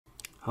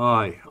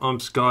Hi, I'm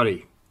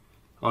Scotty.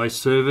 I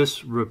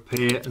service,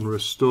 repair and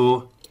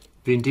restore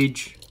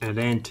vintage and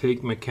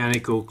antique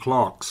mechanical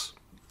clocks.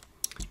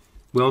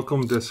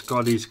 Welcome to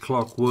Scotties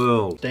Clock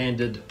World.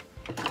 Standard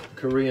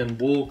Korean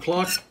wall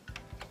clock,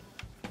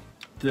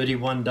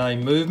 31-day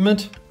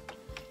movement,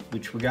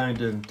 which we're going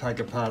to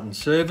take apart and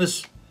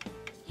service.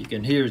 You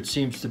can hear it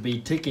seems to be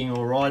ticking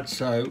all right,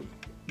 so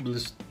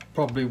this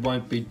probably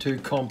won't be too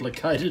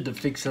complicated to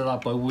fix it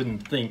up, I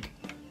wouldn't think.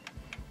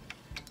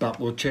 But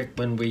we'll check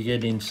when we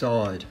get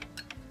inside.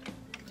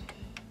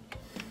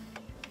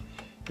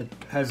 It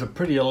has a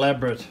pretty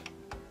elaborate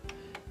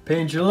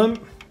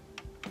pendulum,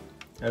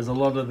 as a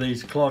lot of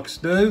these clocks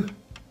do.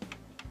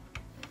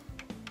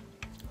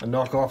 A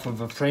knockoff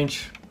of a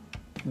French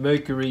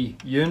Mercury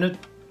unit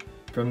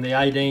from the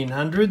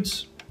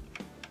 1800s.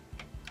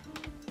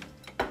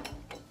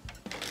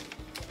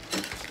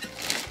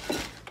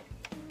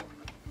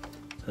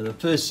 So the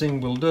first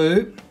thing we'll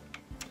do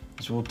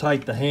is we'll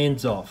take the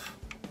hands off.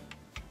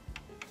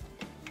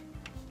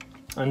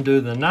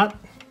 Undo the nut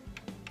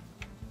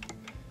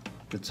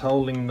that's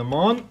holding them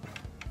on.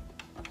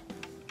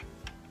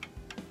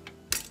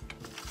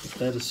 Put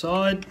that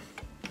aside.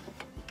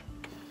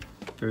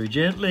 Very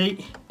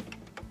gently.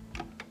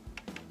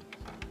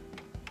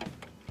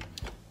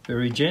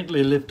 Very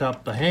gently lift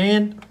up the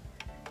hand.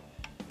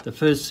 The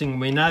first thing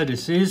we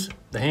notice is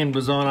the hand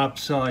was on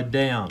upside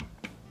down.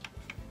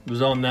 It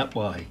was on that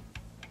way.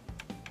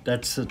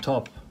 That's the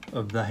top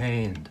of the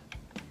hand.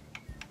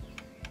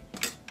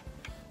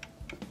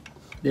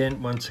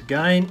 Then once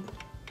again,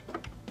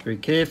 very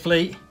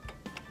carefully,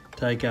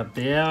 take up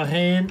the hour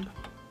hand.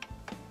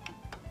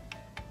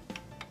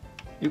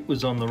 It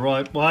was on the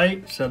right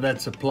way, so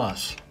that's a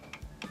plus.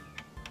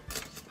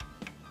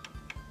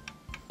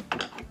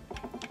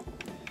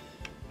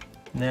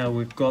 Now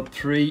we've got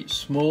 3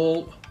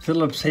 small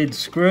Phillips head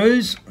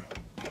screws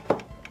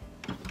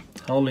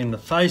holding the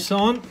face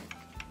on.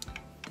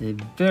 They're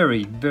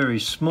very, very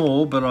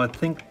small, but I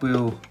think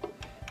we'll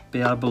be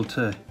able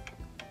to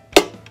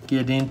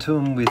get into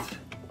them with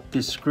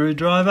this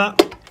screwdriver.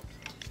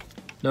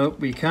 Nope,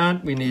 we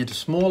can't. We need a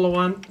smaller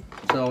one,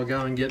 so I'll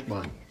go and get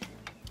one.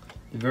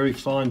 They're very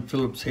fine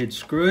Phillips head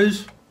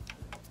screws.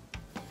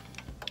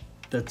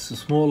 That's the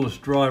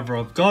smallest driver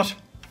I've got,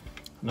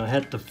 and I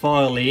had to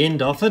file the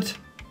end off it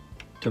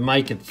to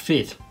make it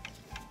fit.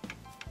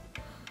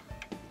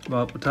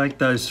 Right, we'll take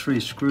those 3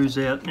 screws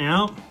out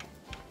now.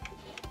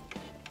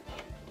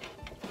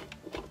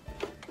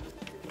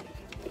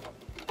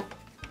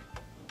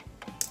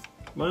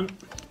 One.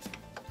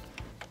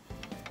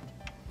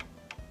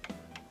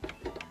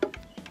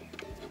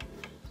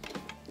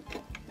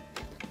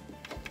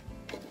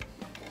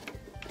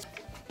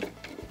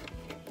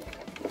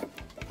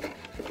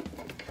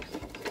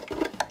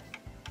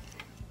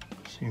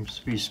 Seems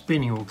to be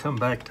spinning, we'll come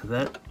back to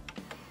that.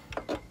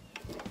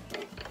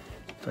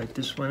 Take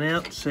this one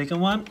out, second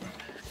one.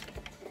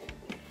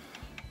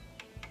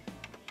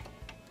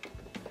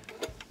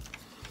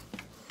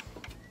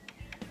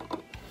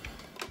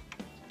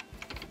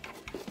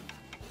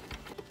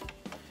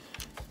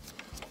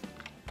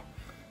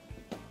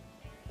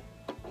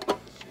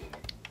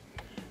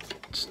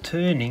 It's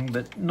turning,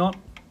 but not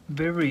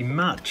very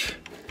much.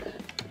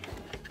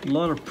 A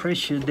lot of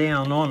pressure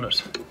down on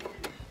it.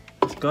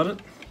 It's got it.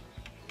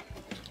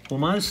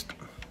 Almost.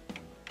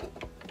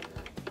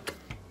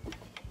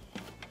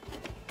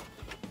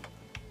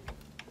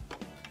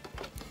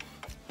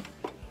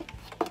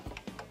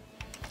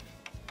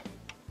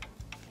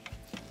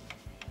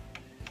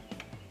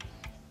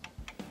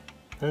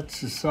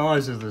 That's the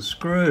size of the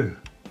screw.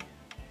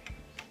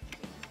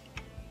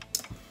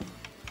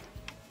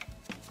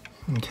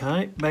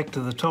 Okay, back to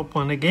the top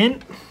one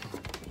again.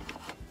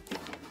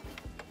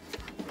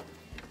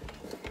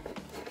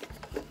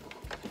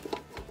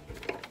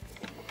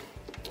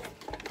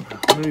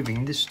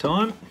 Moving this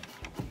time.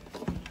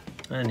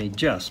 Only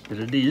just, but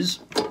it is.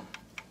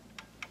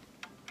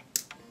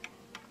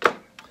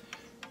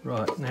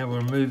 Right, now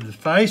we'll remove the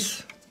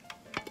face.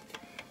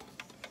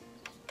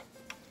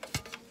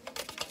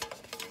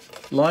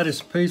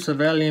 Lightest piece of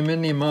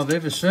aluminium I've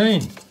ever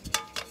seen.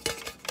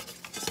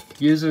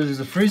 Use it as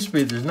a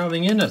frisbee, there's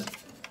nothing in it.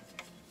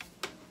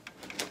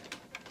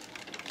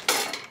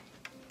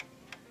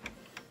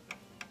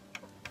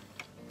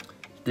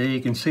 There you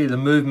can see the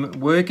movement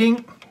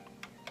working.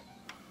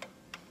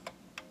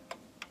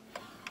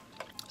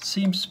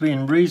 Seems to be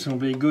in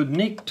reasonably good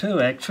nick too,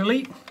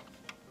 actually.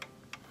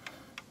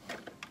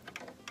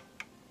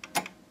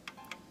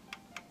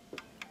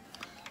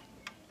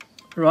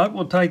 Right,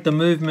 we'll take the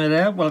movement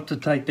out. We'll have to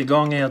take the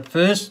gong out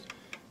first.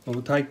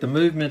 We'll take the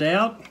movement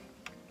out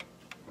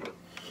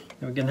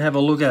and we can have a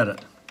look at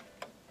it.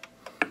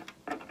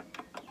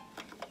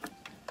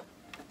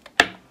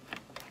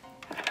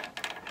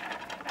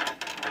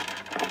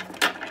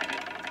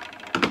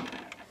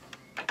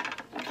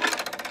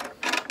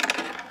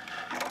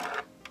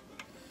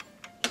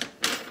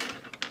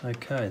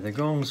 Okay, the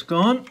gong's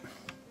gone.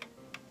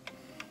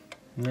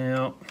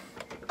 Now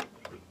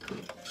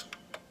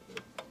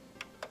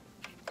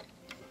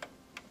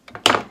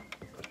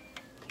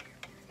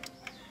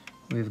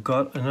we've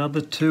got another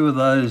 2 of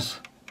those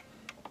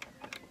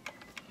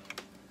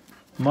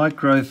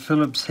micro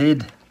Phillips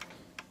head,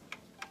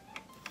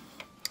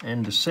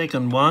 and the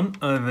second one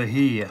over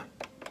here.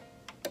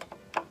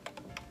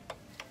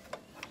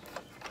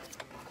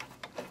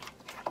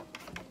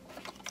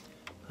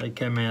 They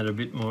came out a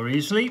bit more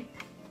easily.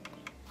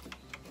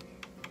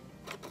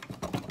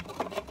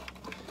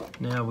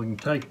 Now we can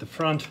take the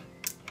front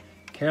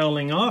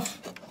cowling off,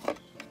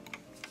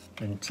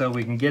 and so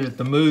we can get at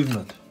the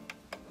movement.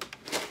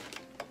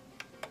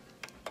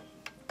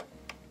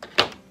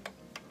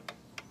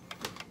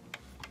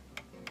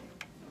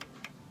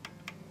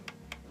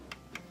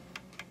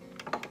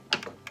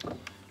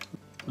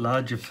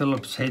 Larger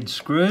Phillips head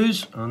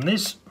screws on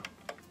this.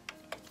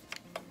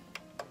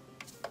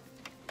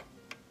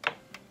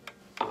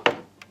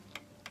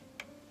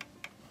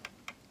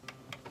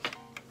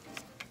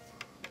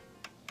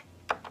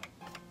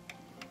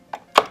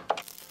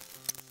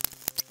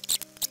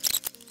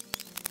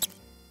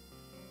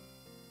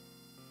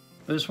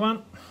 This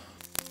one.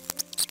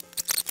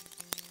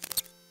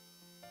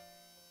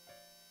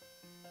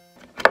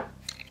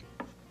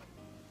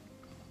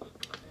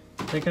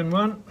 Second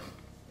one.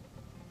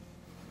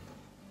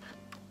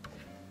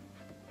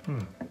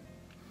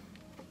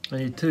 I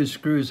need 2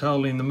 screws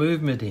holding the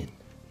movement in.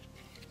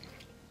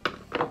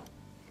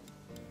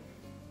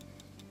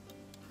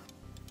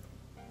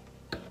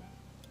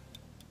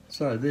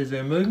 So there's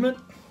our movement.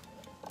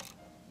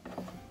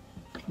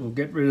 We'll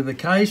get rid of the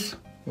case.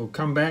 We'll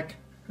come back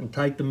and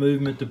take the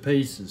movement to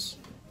pieces.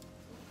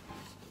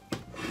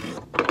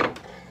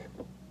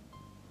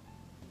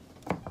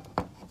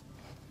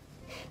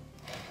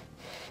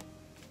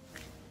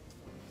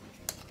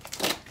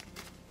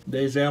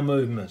 There's our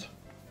movement.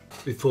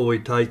 Before we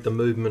take the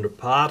movement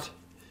apart,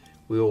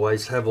 we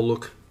always have a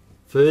look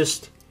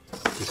first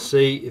to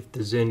see if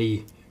there's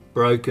any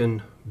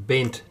broken,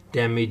 bent,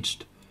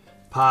 damaged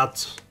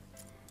parts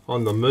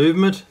on the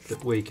movement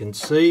that we can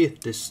see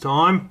at this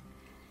time.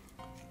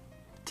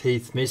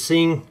 Teeth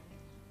missing,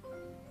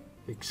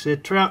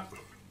 etc.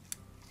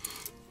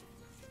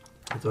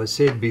 As I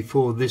said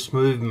before, this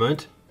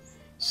movement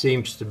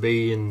seems to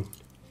be in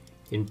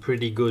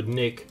pretty good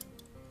nick.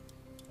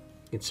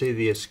 You can see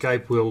the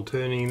escape wheel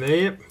turning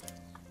there.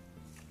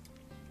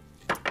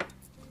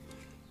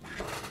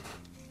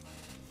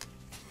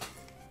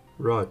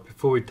 Right,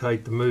 before we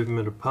take the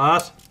movement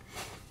apart,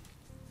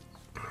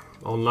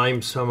 I'll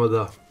name some of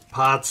the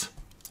parts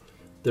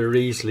that are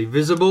easily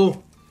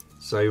visible,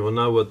 so you will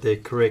know what their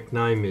correct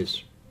name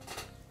is.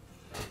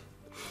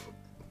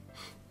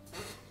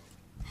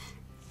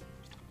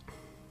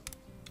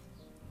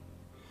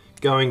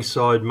 Going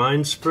side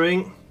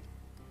mainspring,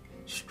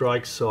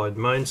 strike side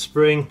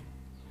mainspring,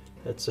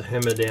 that's a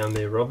hammer down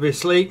there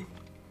obviously,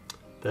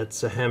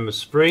 that's a hammer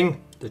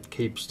spring that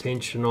keeps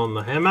tension on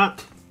the hammer,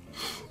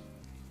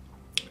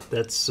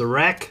 that's the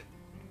rack,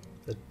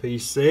 that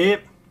piece there,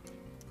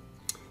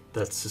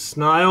 that's the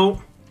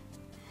snail.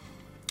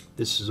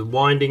 This is a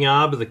winding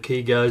arbor, the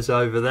key goes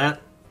over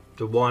that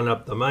to wind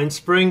up the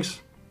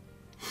mainsprings.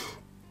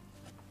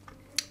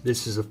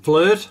 This is a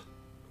flirt,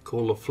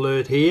 call a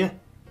flirt here.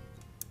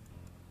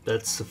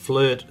 That's the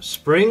flirt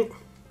spring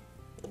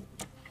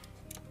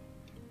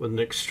with an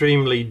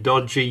extremely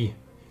dodgy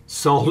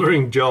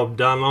soldering job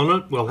done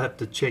on it. We'll have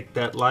to check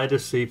that later,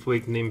 see if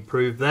we can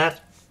improve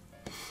that.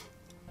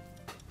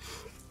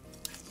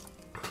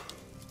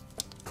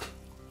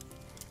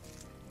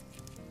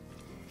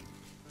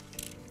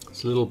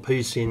 A little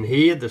piece in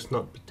here that's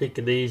not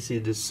particularly easy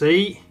to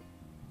see.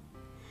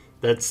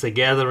 That's the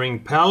gathering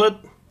pallet.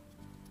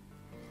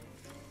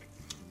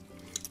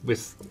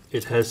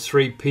 It has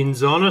 3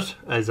 pins on it,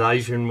 as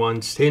Asian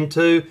ones tend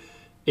to.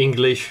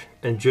 English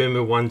and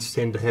German ones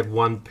tend to have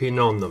 1 pin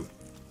on them.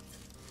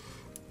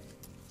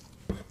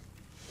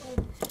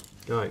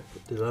 Right,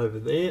 put it over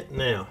there.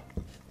 Now,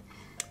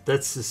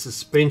 that's the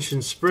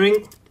suspension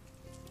spring.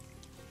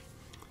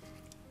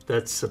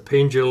 That's the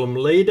pendulum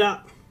leader.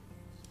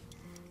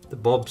 The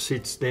bob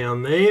sits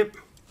down there.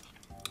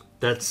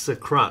 That's the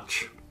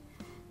crutch.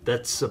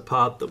 That's the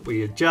part that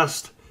we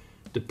adjust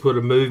to put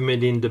a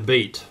movement into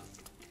beat.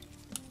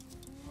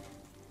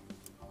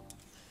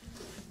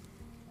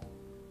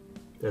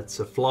 That's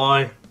the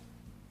fly,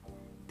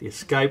 the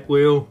escape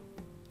wheel,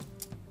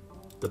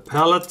 the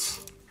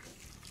pallets,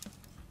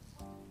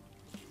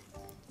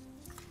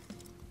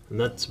 and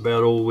that's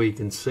about all we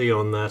can see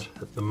on that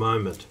at the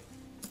moment.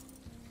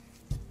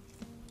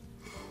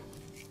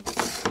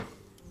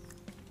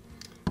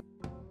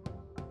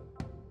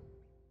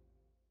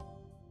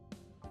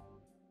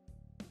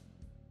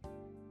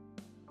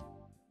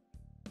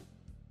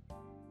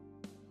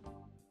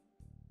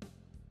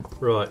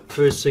 Right,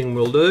 first thing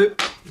we'll do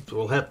is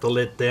we'll have to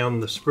let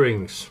down the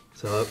springs.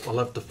 So I'll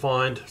have to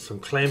find some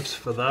clamps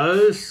for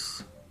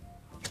those.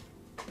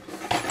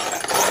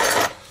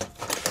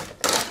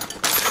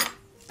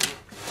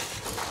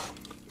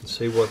 And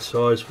see what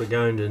size we're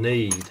going to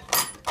need.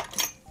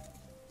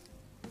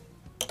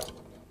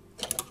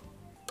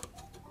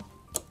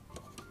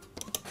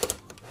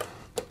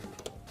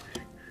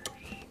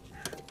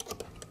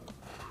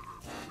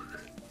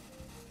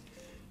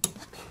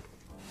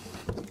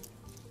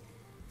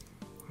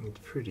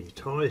 pretty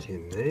tight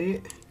in there.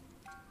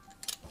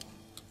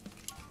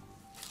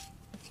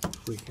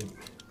 If we can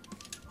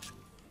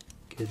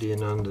get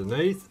in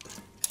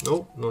underneath.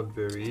 Nope, not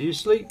very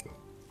easily.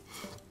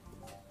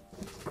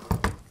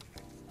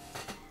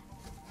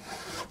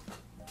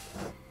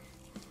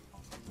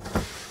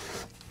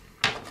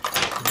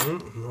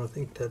 I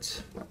think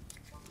that's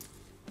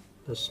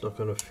not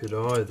going to fit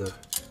either.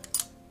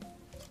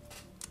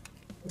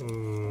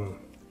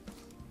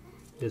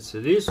 Yes,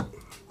 it is.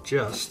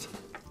 Just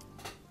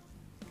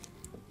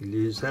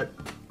use that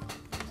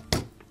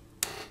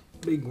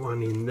big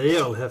one in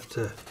there. I'll have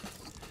to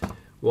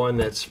wind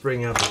that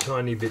spring up a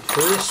tiny bit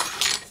first.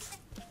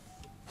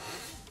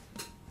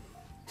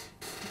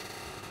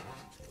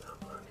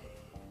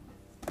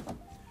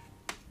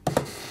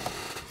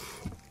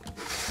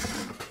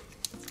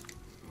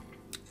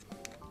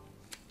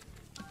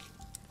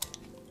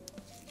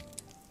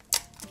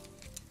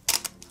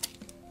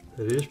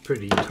 It is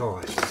pretty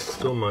tight.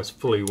 It's almost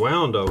fully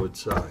wound, I would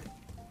say.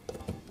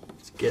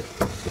 Let's get,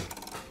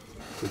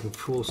 we can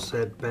force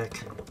that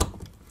back.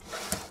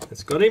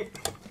 That's got him.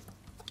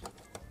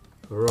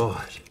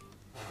 Right.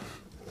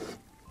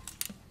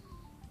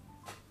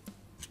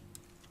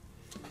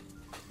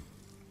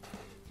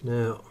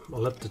 Now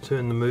I'll have to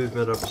turn the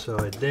movement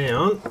upside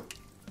down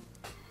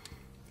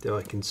so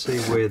I can see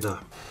where the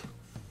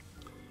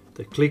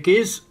click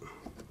is.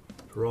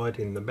 Right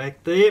in the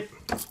back there.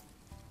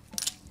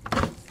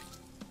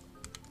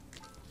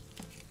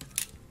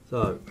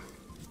 So,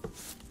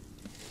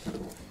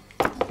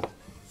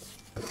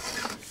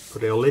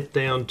 put our let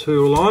down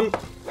tool on,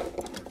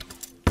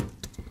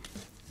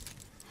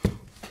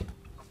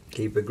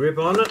 keep a grip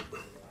on it.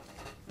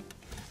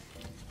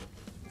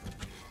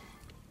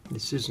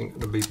 This isn't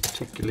going to be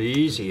particularly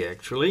easy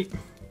actually,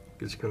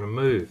 it's going to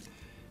move.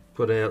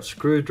 Put our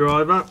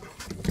screwdriver,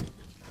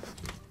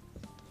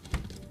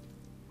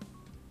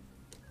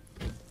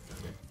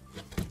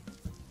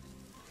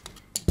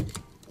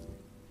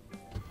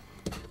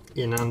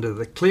 in under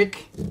the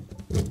click.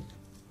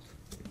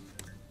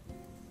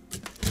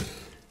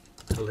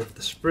 I'll let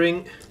the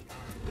spring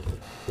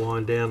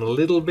wind down a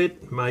little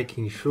bit,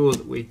 making sure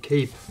that we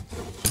keep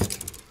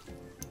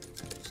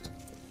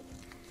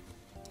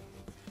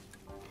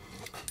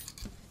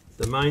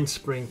the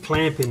mainspring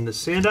clamp in the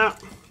center.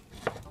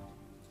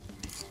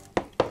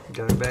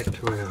 Go back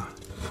to our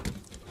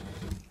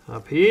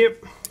up here.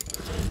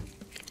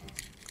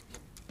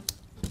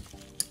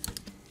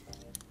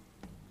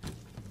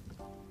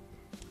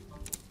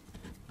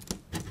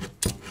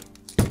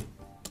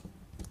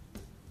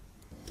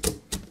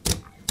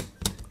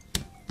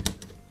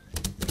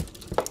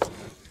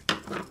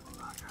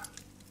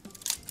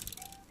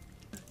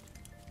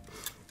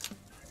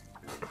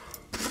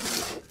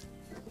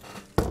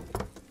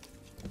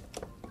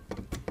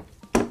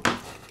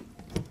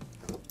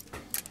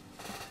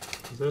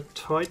 Is that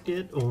tight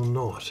yet or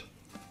not?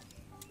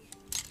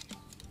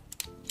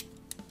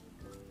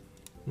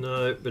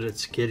 No, but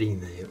it's getting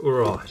there.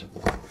 Alright.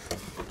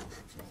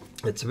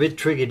 It's a bit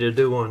tricky to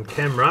do on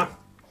camera.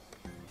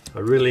 I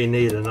really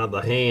need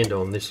another hand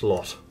on this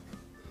lot.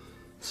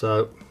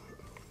 So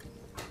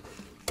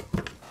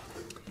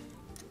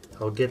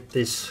I'll get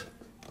this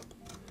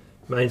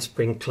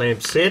mainspring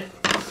clamp set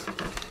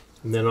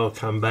and then I'll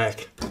come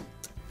back.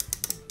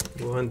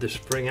 Wind the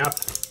spring up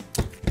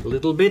a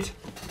little bit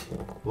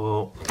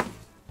while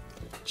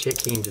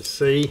checking to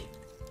see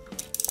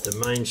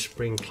the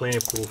mainspring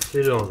clamp will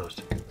fit on it.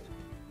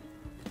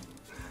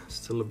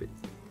 Still a bit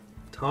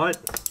tight.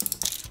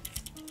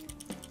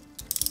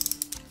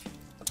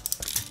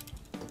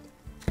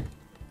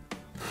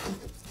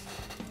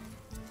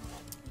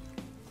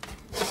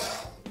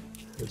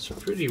 It's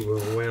pretty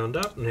well wound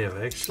up now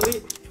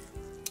actually.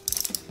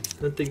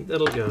 Don't think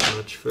that'll go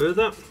much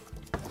further.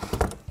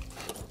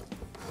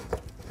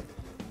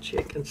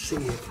 Check and see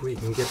if we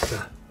can get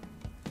the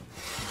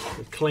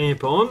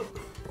clamp on.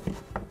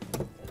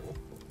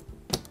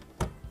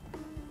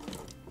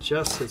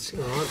 Just, it's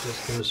alright,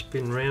 that's going to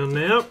spin round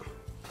now.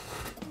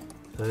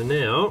 So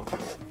now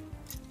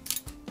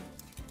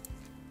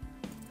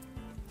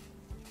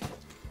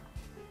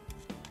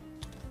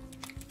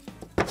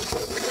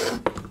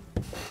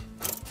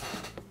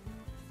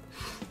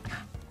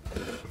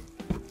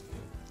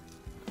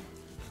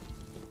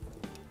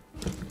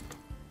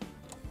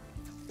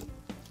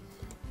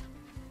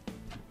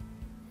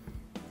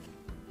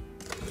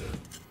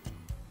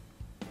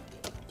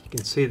you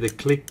can see the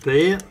click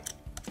there.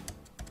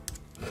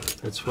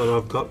 That's what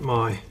I've got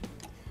my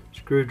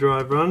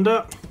screwdriver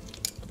under.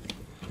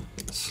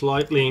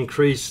 Slightly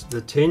increase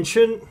the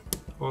tension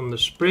on the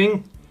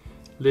spring,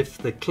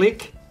 lift the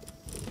click,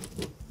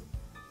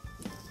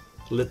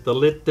 let the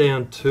let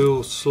down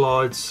tool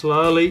slide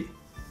slowly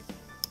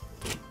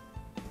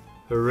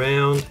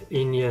around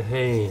in your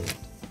hand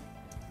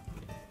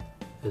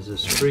as the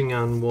spring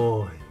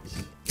unwinds.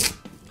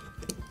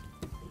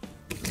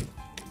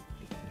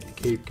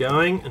 Keep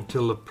going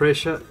until the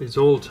pressure is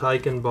all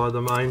taken by the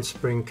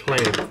mainspring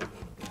clamp.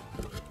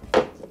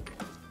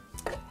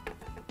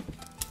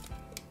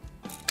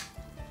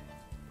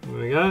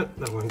 we go,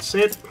 that one's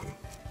set.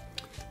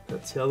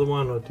 That's the other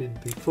one I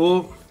did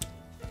before.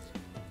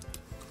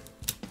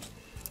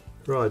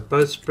 Right,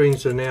 both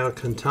springs are now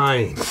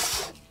contained.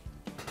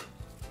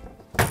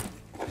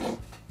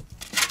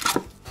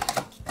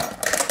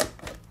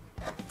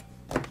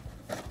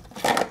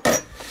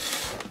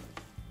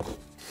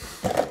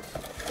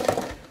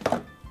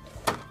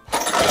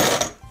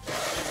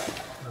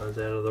 Those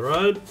out of the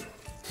road.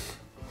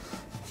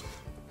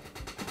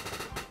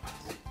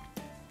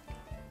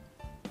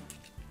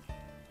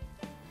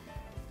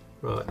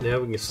 Right, now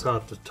we can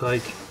start to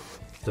take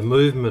the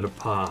movement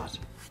apart.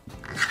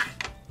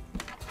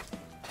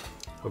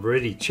 I've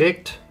already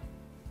checked.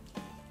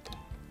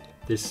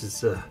 This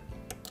is a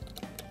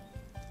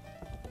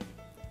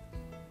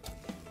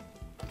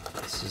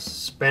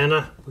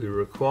spanner we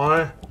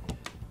require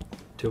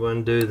to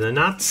undo the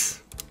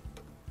nuts.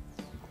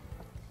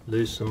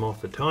 Loosen them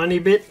off a tiny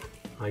bit,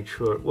 make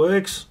sure it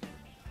works.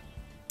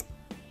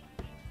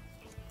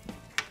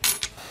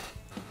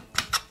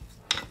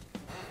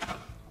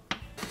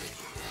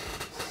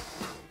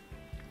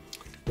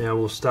 Now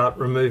we'll start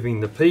removing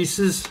the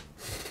pieces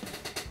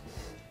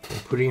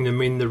and putting them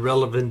in the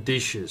relevant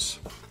dishes.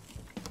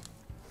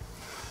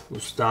 We'll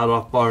start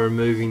off by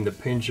removing the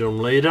pendulum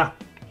leader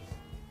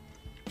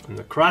and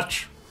the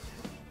crutch.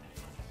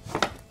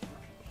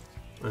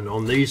 And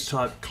on these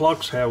type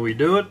clocks, how we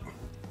do it,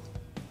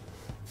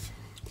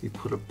 we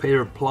put a pair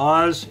of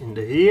pliers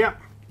into here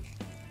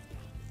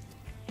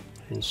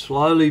and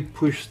slowly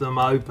push them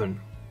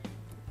open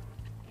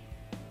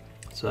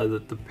so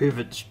that the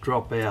pivots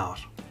drop out.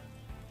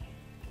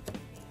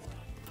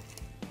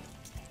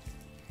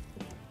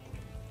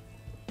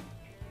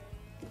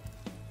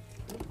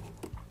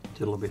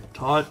 Still a bit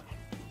tight.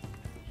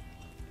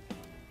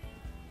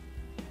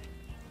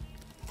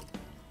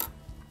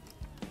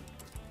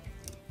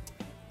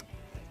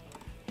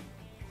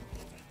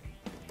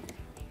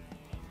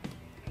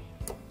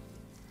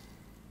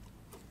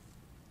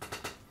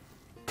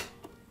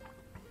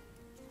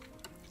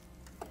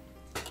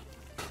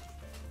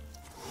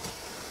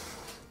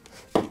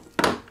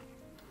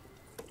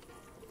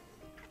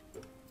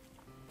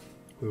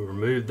 We'll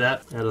remove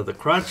that out of the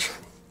crutch.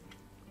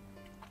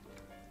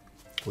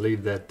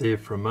 Leave that there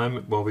for a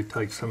moment while we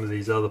take some of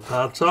these other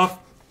parts off.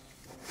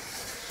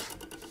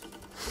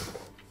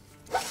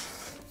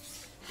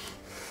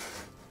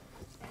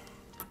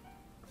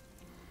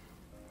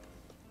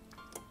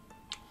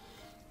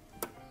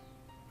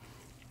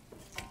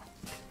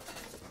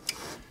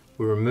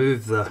 We'll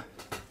remove the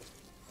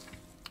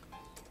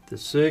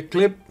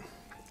circlip.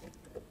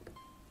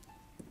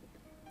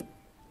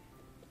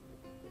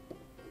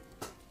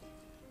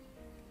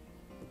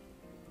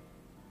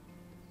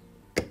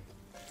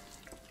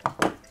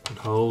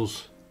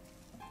 Holds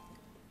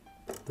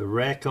the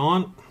rack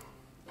on.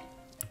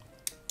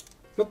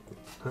 Oop,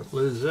 don't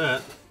lose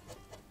that.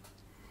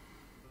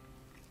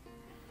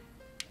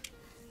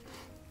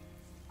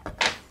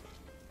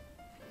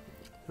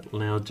 That'll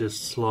now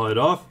just slide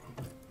off.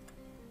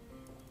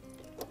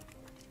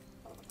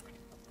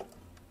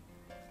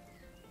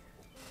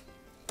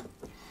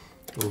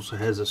 It also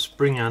has a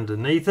spring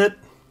underneath it.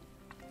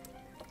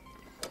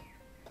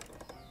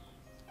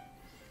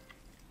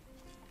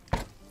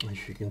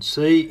 As you can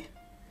see,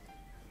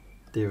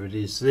 there it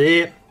is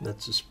there,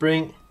 that's a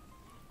spring,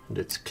 and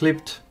it's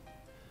clipped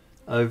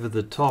over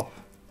the top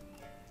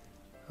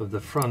of the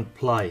front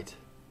plate.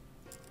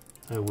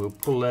 So we'll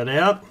pull that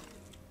out.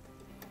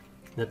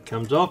 That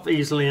comes off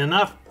easily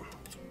enough.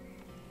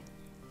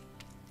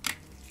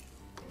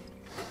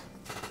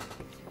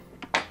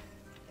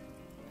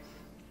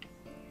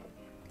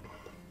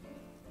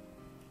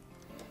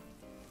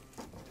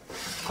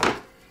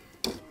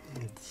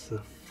 The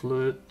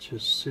flirt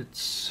just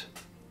sits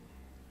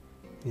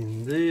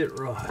in there,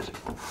 right.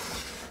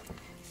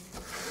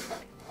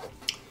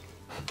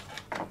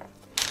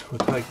 We'll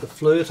take the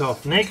flirt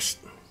off next.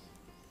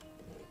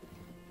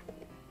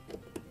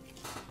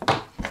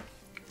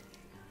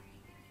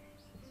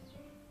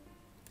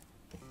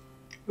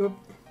 Oop.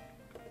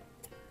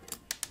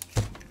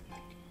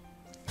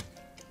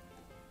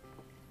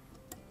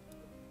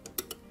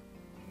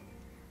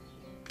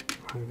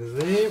 Over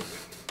there.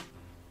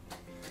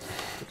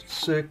 Put a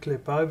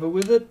circlip over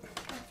with it.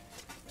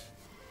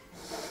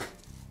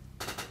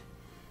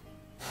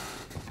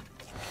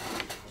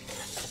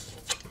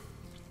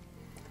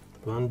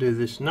 Undo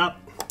this nut,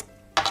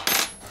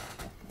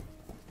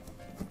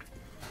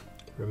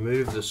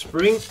 remove the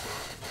spring,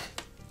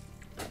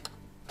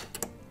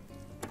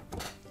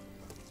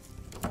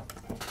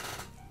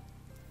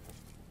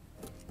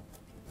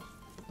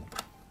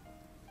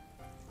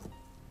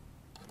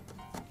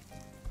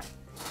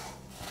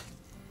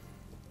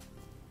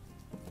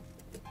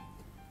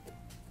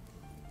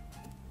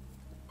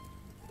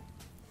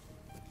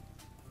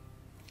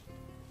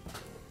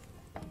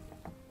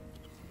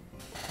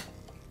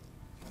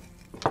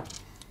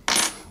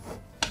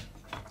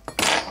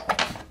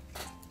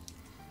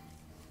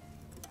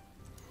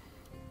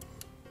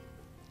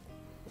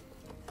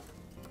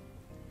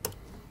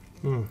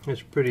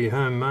 That's pretty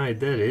homemade,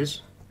 that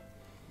is.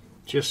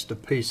 just a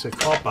piece of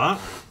copper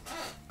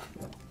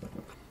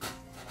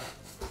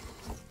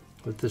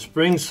with the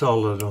spring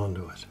soldered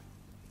onto it.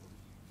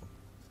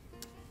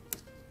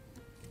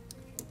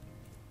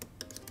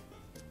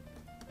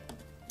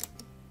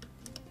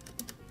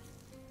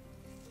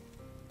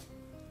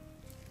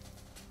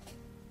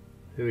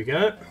 Here we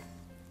go.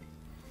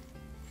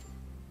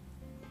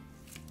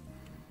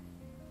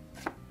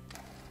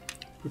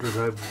 Put it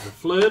over the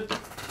flirt.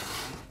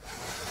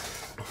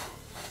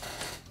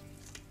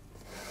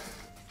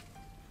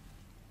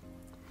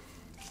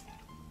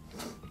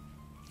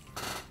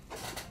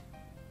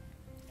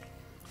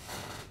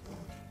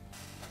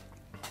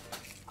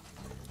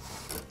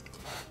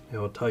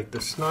 Now I'll take the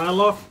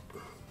snail off.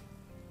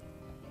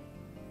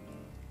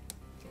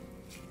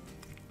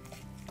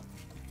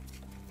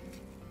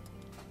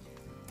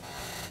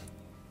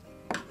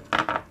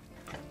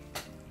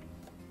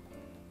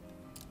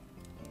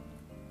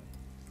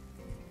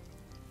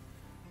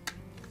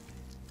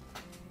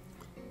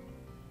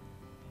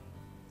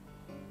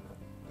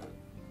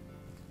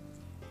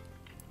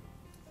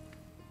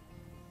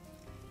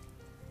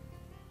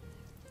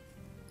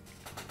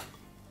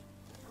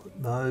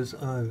 Put those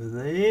over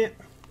there.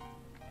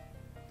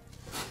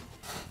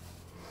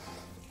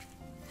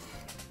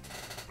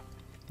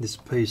 This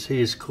piece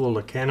here is called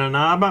a cannon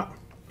arbor.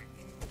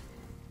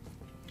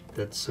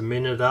 That's a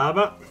minute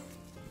arbor.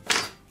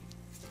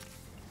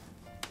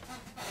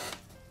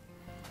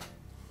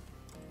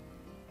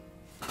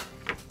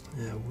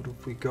 Now what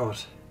have we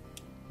got?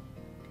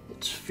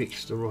 It's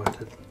fixed. Alright,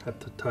 I have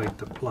to take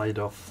the plate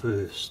off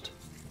first.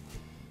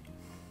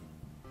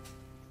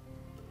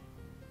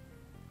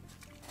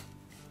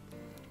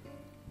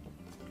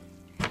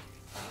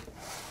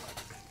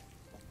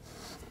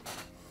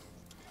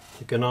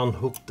 You can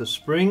unhook the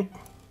spring.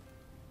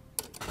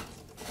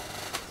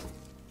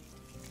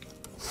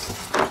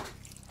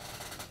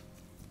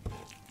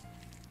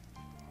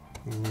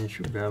 And you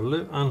should be able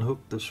to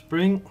unhook the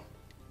spring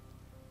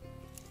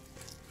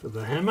for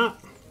the hammer.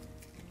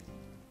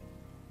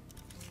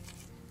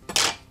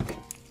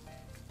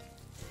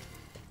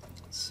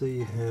 Let's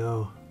see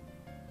how.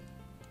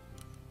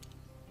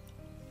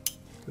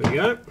 There we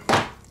go.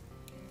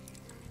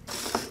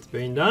 It's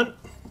been done.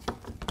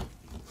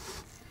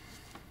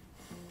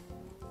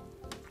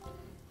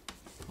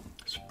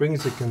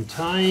 Springs are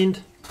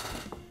contained,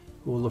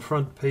 all the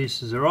front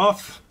pieces are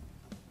off.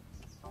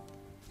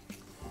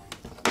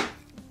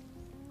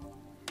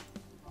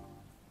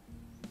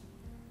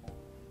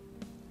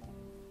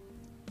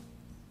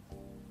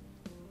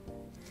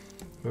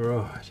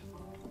 Right.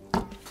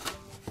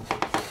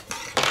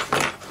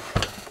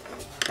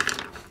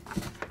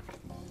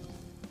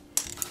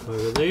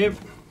 Over there.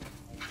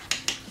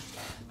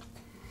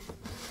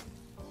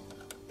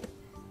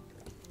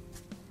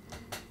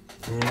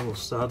 And we'll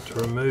start to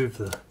remove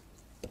the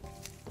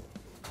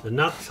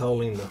nuts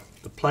holding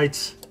the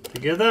plates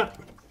together.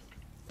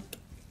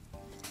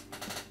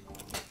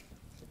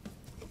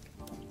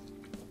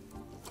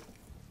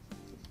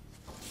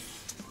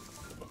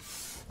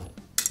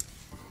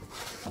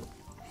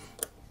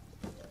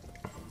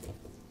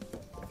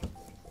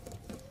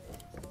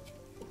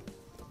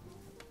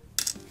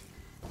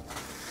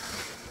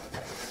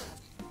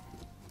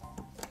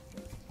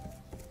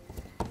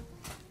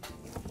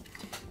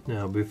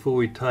 Now before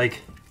we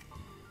take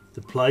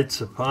the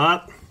plates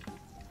apart,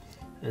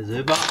 as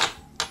ever,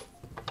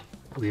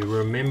 we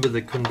remember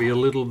there can be a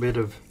little bit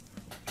of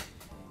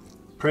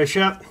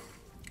pressure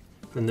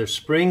from the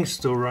spring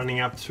still running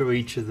up through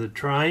each of the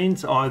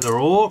trains, either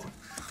or.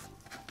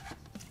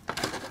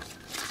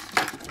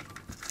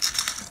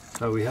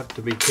 So we have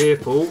to be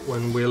careful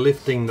when we're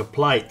lifting the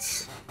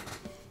plates.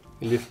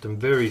 We lift them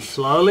very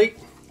slowly.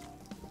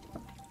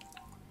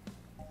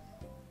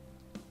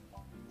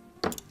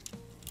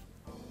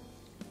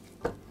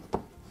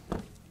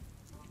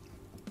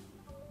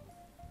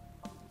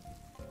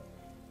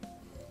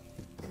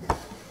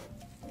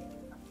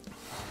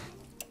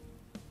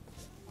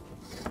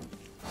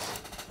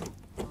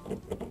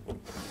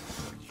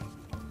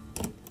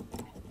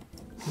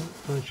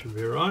 That should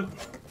be right.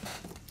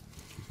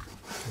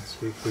 Let's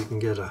see if we can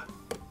get a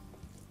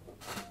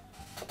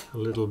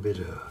little bit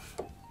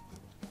of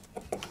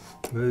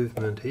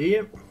movement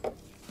here.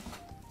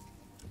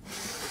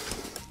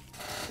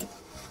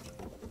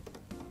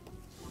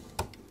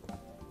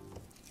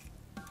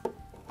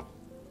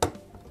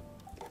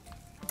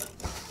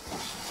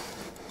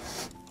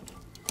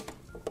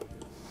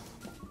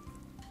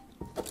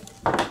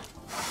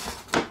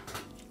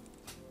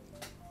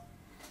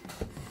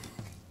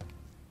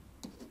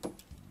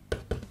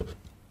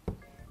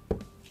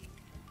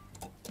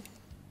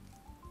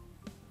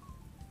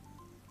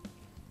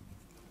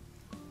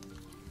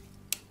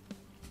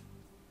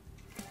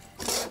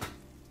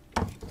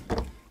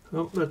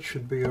 Oh, that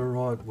should be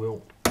alright,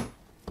 Will.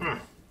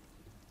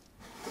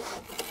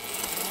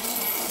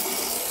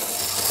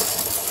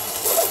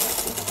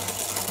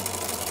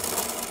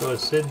 So I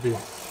said there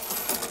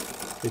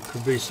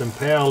could be some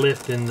power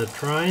left in the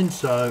train,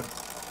 so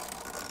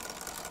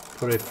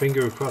put a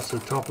finger across the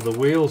top of the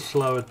wheel,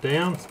 slow it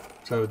down,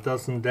 so it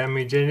doesn't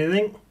damage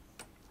anything.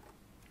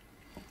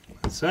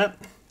 That's that.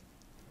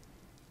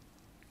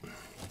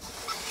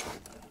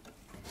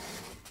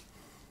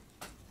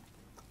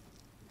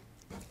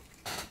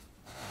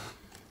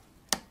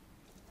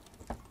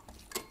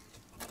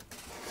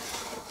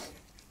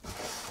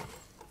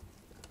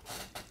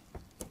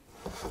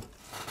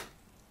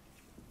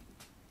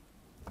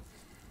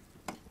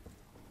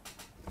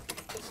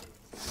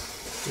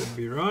 Should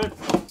be right.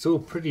 It's all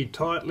pretty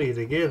tightly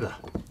together.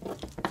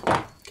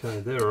 Okay,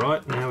 they're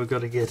right. Now we've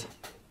got to get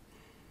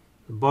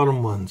the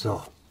bottom ones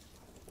off.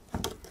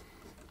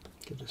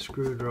 Get a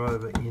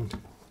screwdriver in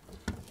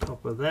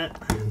top of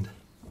that and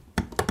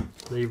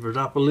lever it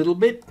up a little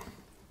bit.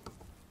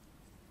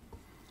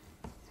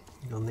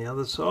 On the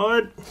other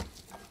side.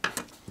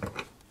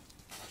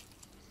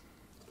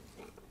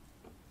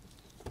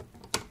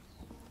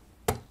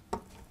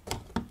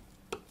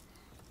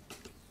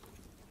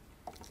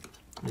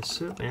 They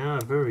certainly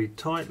are very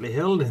tightly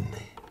held in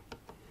there.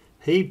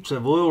 Heaps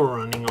of oil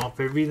running off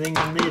everything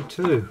in there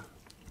too.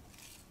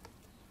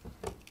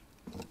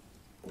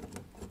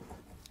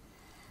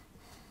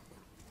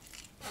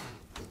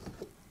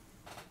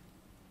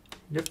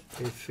 Yep,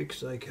 they're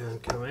fixed, they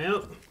can't come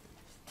out.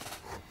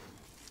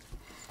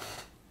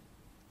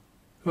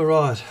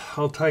 Alright,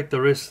 I'll take the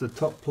rest of the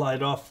top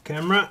plate off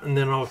camera and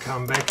then I'll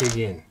come back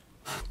again.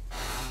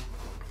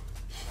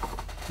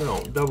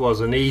 Well, that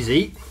wasn't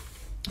easy,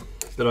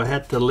 but I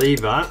had to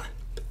lever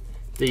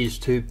these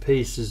two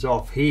pieces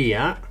off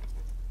here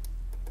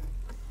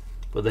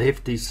with a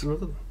hefty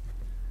slip.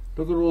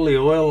 Look at all the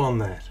oil on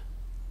that.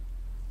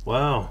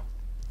 Wow.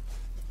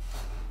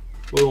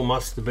 Oil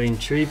must have been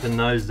cheap in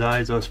those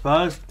days, I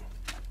suppose.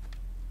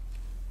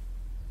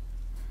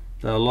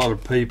 So a lot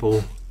of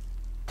people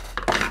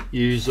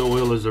use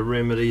oil as a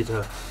remedy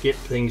to get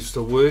things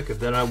to work. If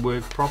they don't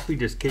work properly,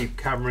 just keep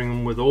covering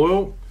them with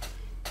oil.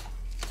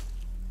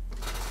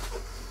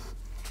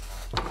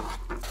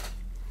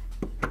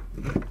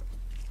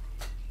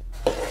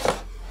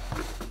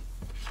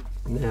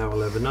 Now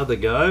we'll have another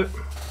go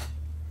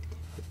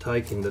at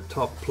taking the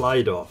top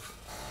plate off.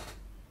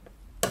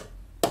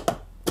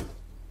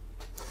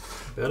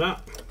 Better,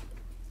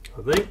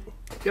 I think.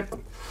 Yep.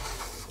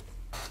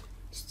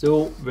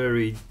 Still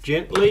very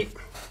gently.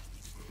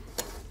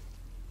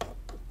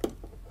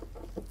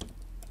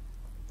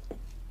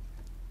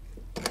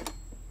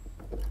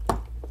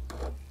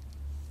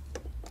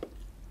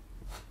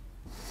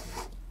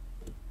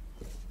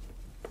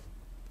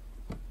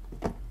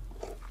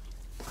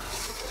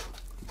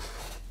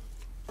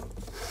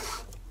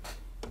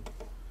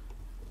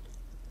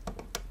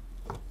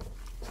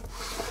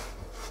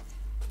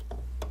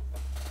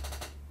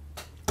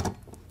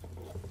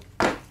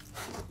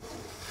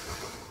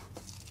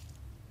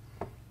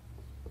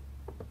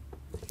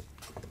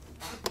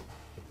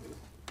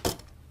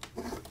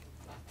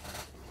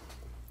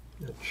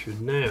 That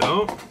should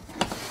now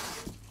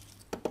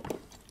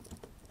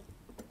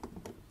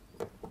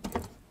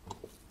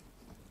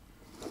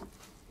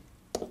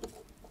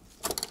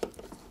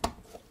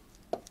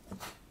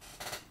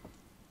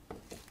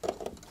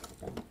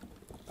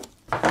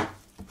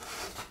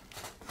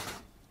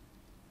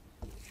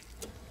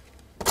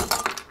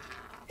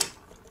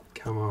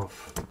come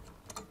off.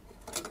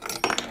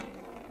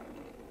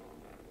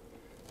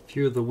 A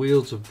few of the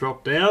wheels have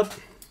dropped out.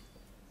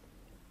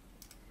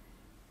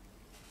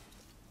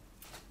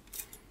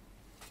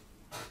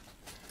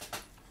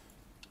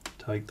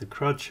 Take the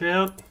crutch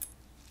out,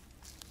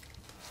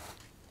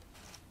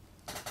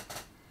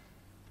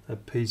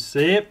 that piece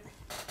there,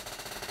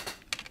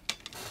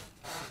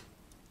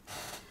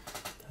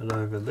 that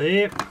over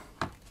there.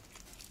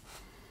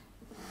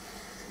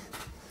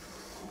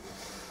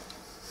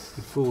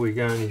 Before we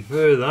go any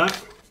further,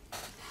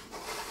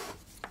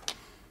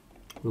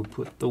 we'll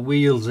put the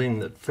wheels in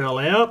that fell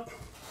out.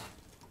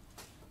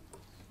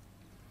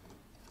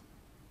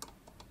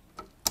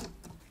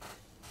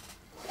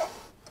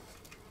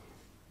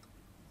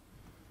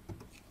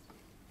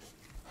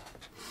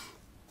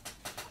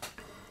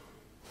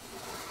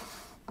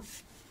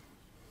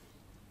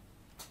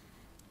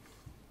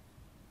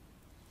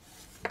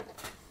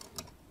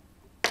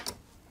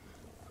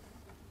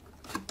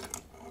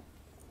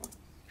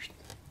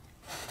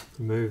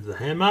 Remove the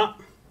hammer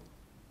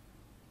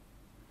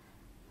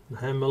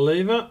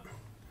lever.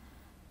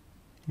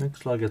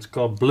 Looks like it's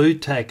got blue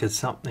tack or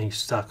something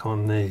stuck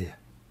on there.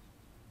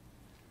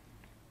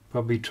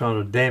 Probably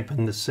trying to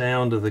dampen the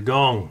sound of the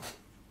gong.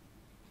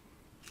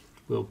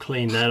 We'll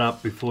clean that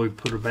up before we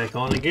put it back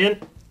on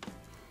again.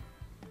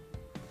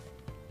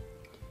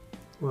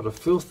 What a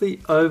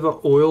filthy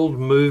over-oiled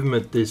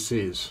movement this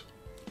is.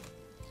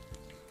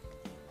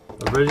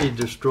 I've already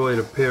destroyed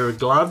a pair of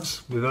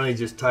gloves. We've only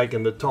just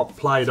taken the top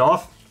plate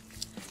off.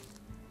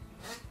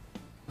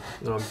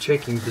 And I'm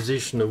checking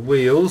position of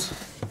wheels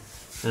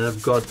and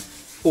I've got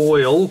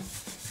oil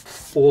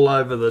all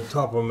over the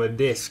top of my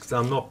desk, so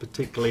I'm not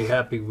particularly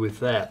happy with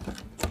that.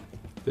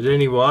 But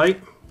anyway,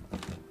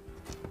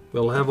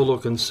 we'll have a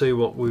look and see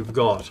what we've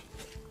got.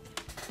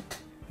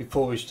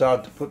 before we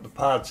start to put the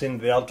parts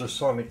into the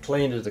ultrasonic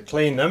cleaner to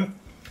clean them,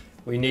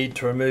 we need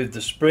to remove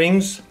the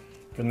springs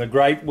from the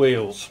grate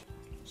wheels.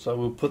 So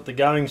we'll put the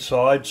going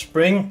side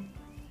spring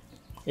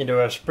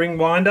into our spring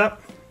winder,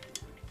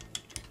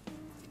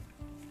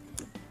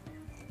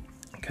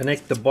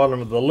 connect the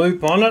bottom of the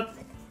loop on it,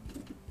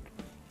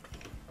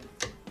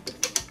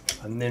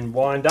 and then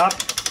wind up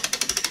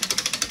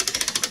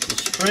the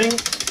spring,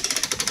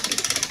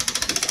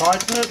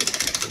 tighten it,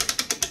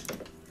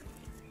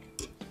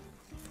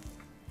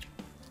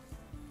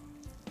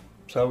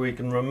 so we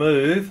can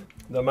remove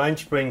the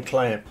mainspring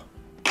clamp.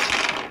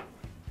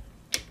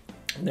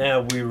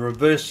 Now we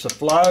reverse the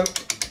flow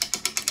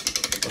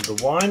of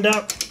the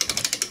winder,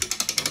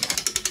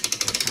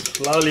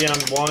 slowly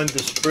unwind the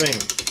spring.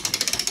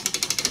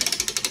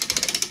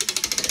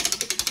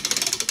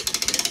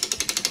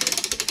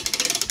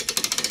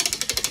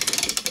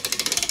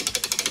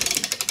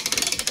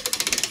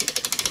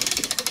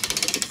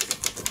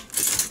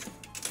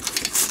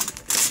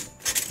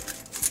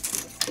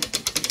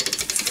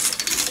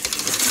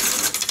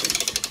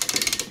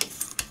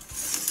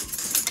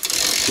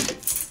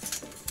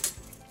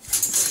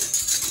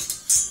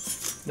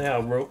 Now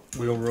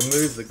we'll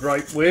remove the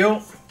grate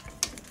wheel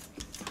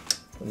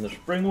from the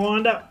spring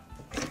winder.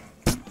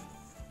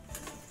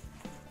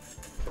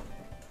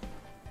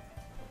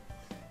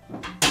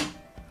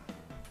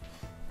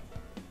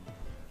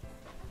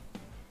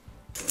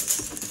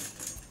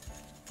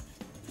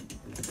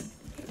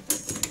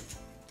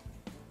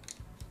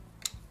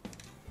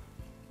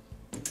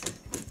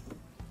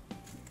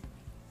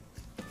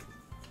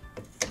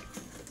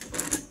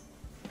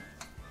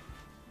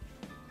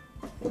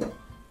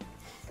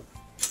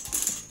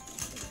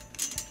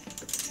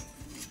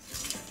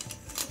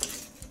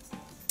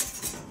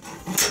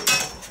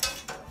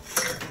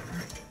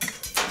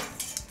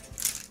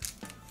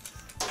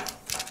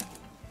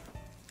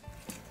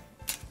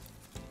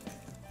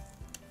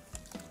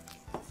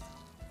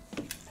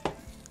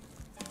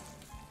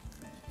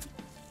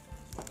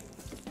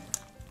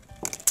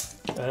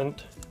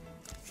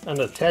 And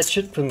attach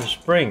it from the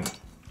spring.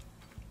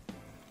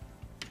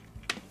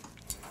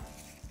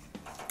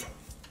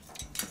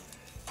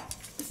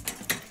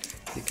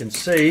 You can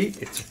see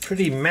it's a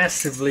pretty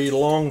massively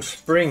long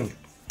spring.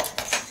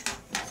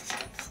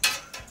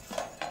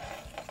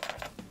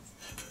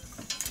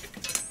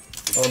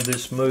 On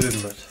this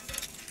movement.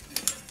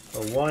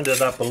 I'll wind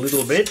it up a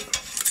little bit.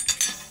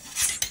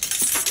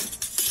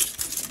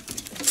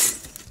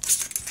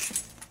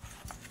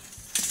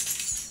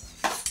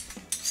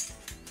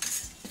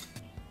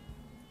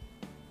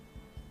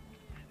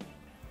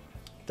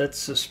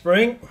 That's the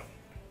spring,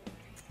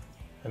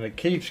 and it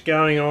keeps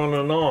going on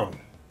and on.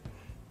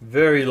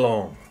 Very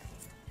long.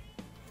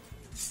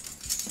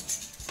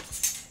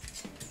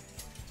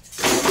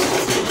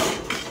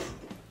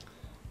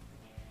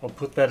 I'll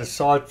put that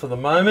aside for the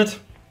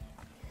moment,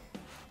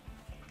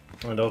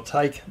 and I'll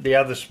take the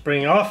other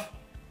spring off.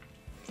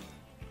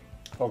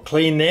 I'll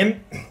clean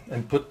them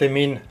and put them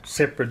in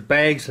separate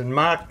bags and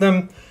mark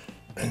them.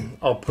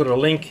 I'll put a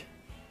link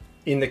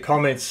in the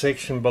comments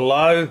section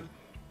below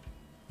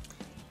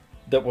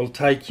that will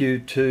take you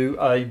to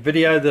a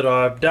video that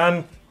I've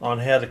done on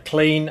how to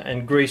clean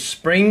and grease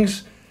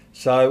springs,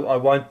 so I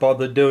won't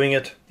bother doing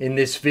it in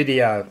this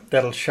video.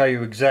 That'll show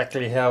you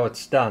exactly how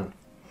it's done.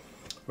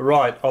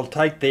 Right, I'll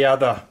take the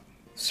other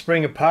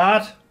spring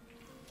apart,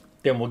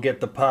 then we'll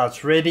get the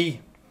parts ready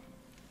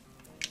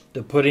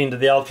to put into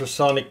the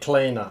ultrasonic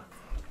cleaner.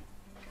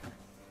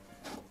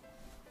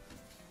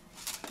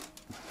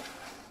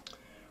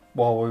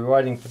 While we're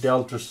waiting for the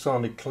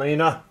ultrasonic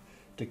cleaner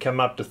to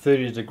come up to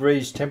 30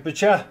 degrees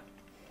temperature,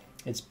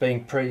 it's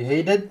being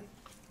preheated.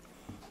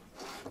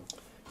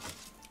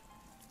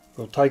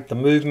 We'll take the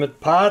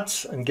movement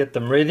parts and get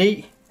them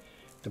ready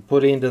to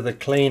put into the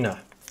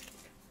cleaner.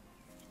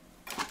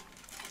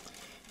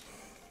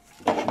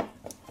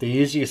 The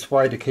easiest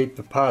way to keep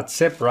the parts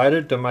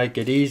separated, to make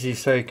it easy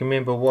so you can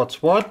remember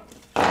what's what,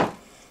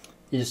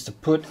 is to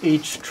put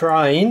each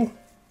train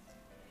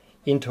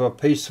into a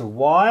piece of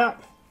wire.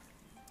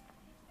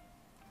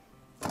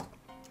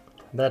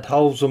 That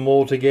holds them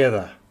all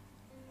together.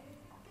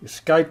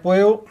 Escape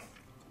wheel,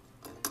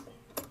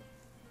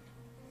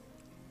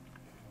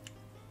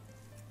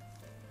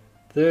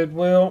 third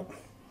wheel,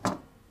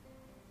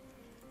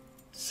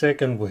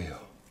 second wheel.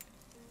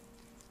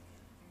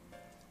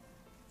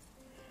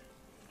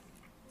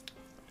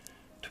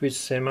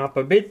 Twist them up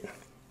a bit.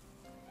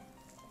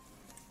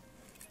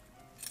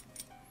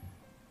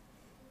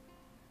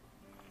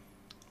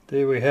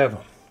 There we have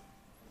them.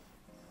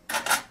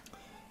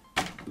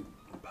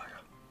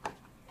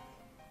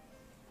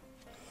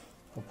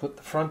 I'll put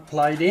the front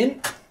plate in.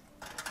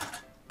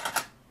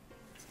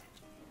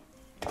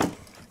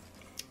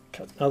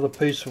 Cut another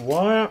piece of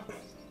wire.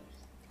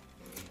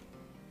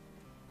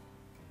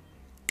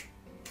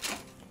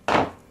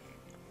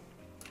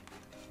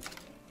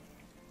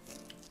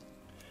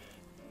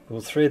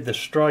 We'll thread the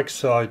strike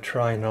side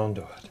train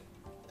onto it.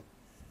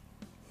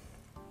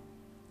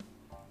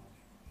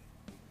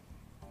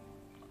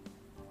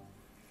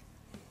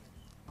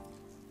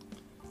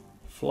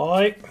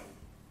 fly.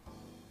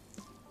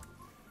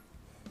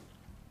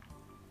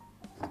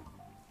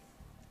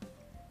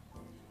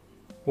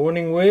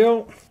 Warning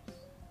wheel,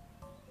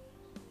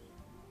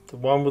 the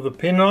one with the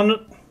pin on it.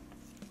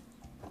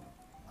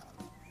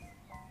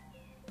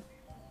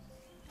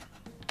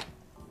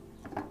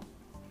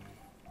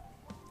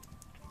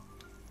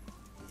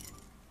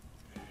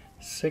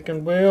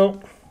 Second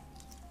wheel.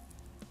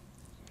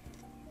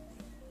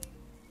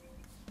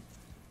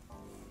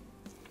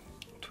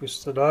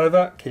 Twist it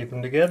over, keep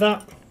them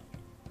together.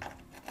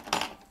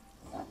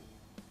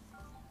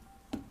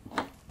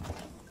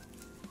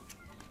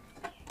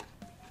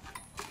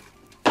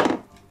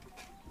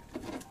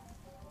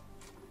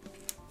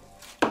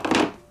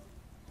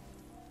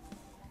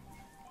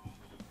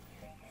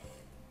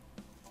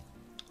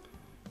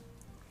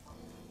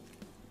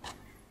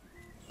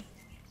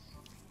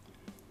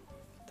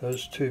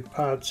 Those two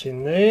parts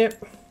in there.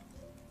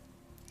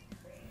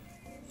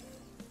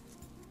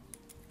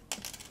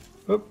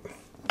 Oop.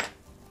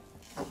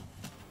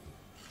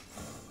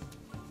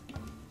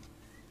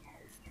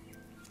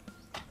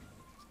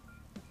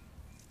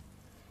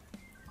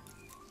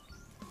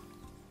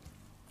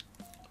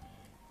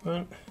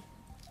 One,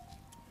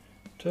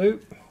 two.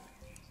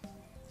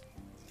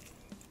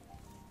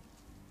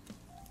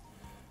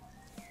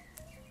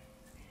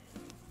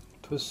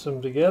 Twist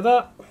them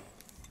together.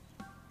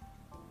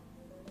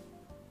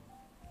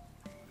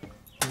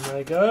 And there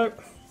you go.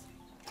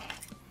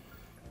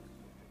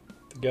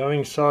 The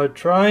going side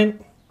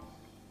train.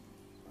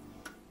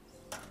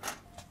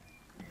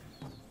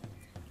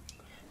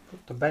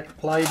 Put the back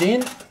plate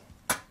in.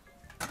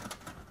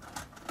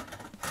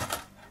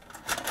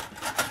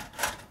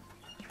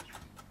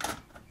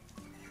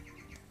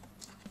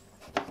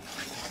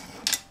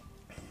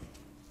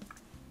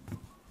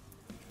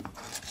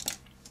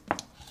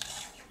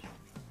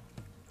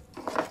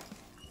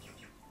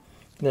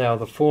 Now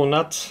the 4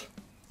 nuts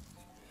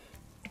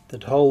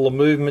that hold the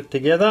movement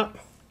together,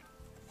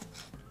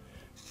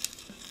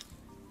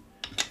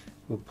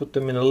 we'll put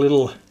them in a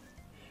little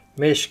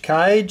mesh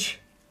cage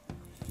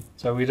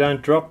so we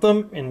don't drop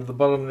them into the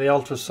bottom of the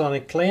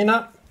ultrasonic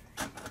cleaner.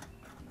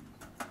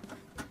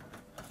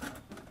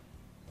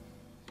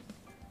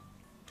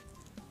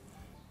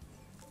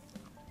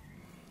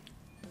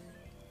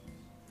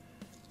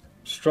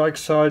 Strike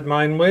side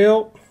main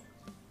wheel,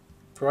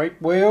 brake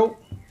wheel,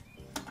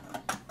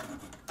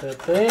 that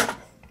there.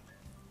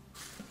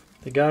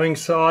 The going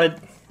side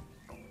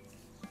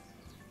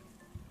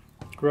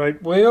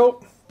great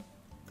wheel,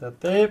 that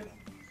there.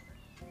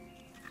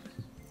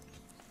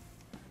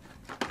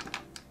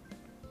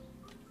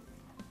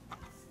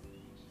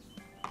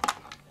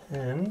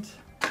 And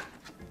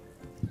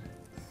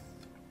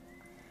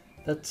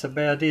that's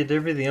about it.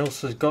 Everything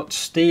else has got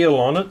steel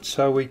on it,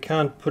 so we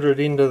can't put it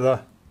into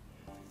the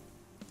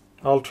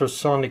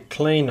ultrasonic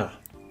cleaner.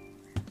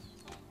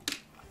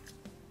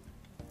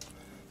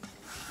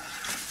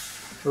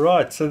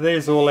 Right, so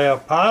there's all our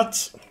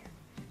parts.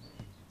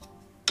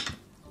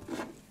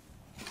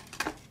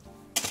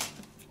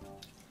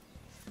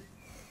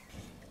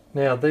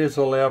 Now there's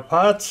all our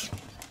parts.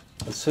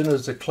 As soon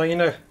as the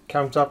cleaner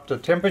comes up to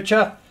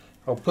temperature,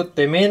 I'll put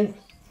them in.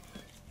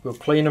 We'll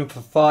clean them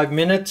for 5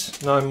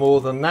 minutes, no more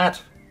than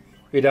that.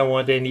 We don't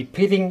want any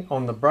pitting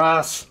on the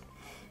brass.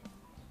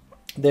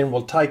 Then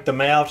we'll take them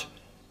out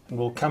and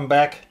we'll come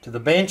back to the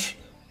bench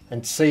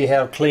and see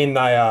how clean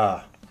they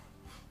are.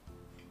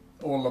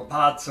 All the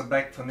parts are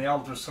back from the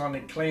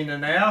ultrasonic cleaner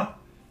now.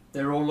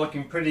 They're all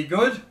looking pretty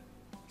good.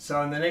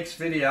 So in the next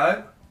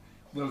video,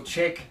 we'll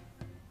check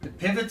the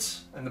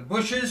pivots and the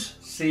bushes,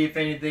 see if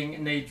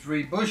anything needs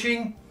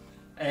rebushing,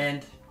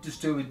 and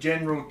just do a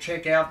general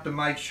check out to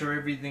make sure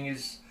everything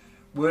is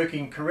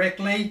working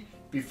correctly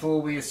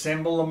before we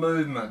assemble the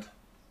movement.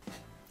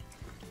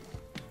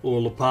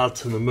 All the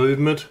parts of the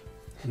movement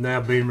have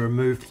now been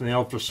removed from the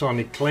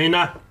ultrasonic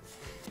cleaner.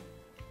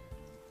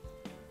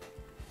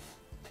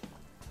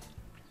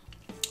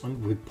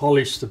 And we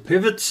polished the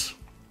pivots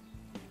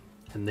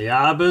and the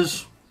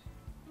arbors,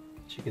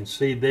 as you can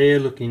see there,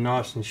 looking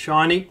nice and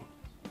shiny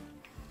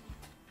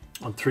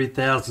on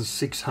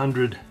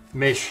 3600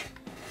 mesh,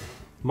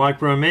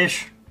 micro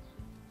mesh.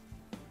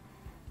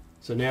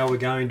 So now we're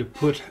going to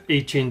put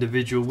each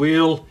individual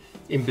wheel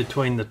in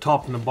between the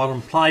top and the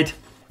bottom plate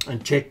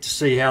and check to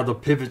see how the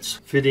pivots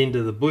fit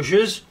into the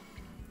bushes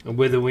and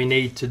whether we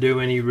need to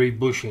do any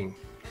rebushing.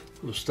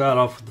 We'll start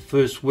off with the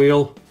first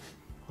wheel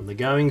on the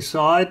going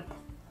side.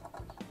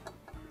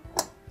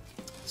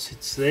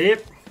 Sits there.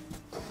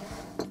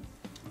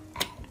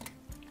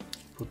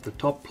 Put the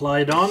top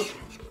plate on.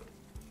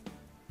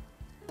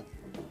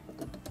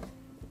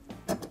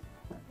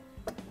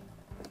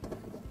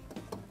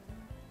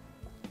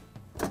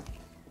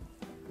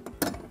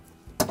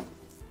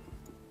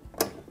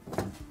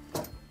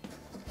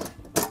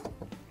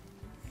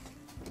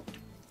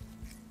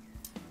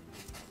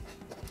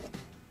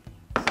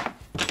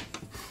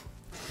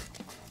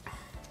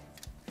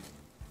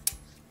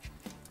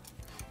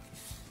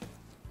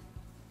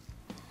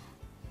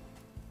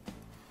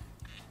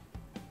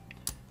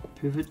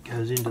 Pivot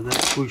goes into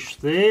that bush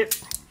there.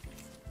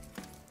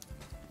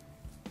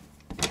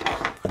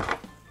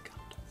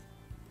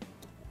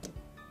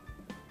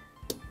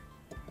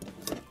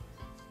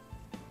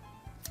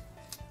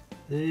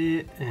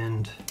 There,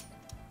 and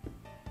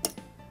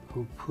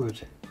we'll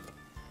put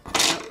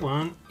that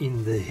one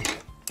in there.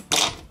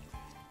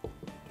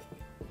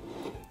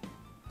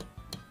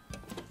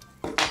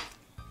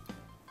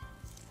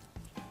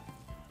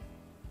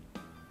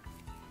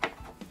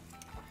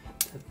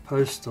 That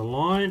post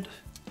aligned.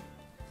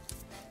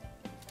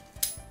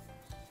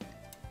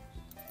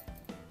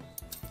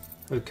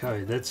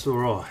 Okay, that's all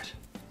right.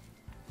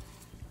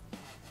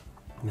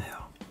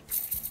 Now,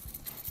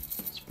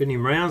 spin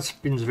him round,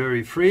 spins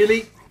very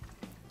freely.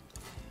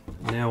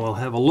 Now I'll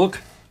have a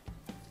look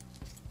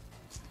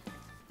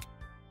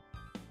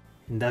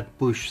in that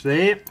bush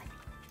there,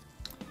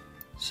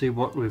 see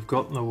what we've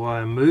got in the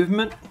way of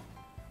movement.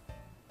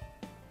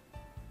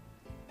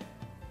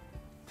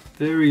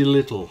 Very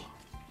little.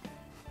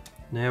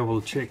 Now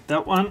we'll check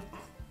that one.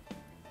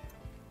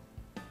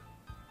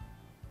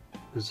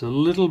 There's a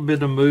little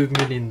bit of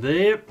movement in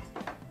there.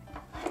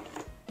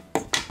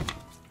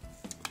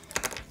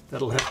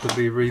 That'll have to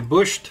be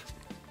rebushed.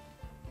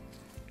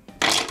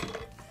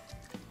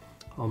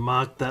 I'll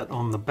mark that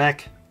on the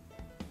back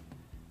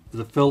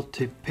with a felt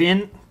tip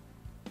pen.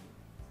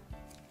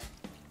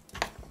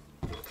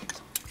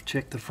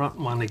 Check the front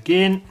one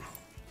again.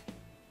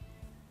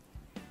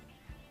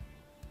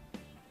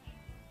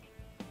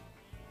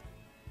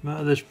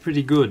 No, that's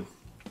pretty good.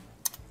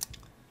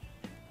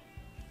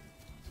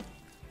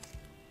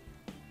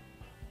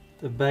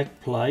 The back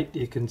plate,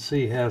 you can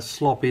see how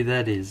sloppy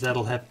that is.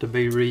 That'll have to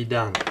be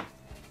redone.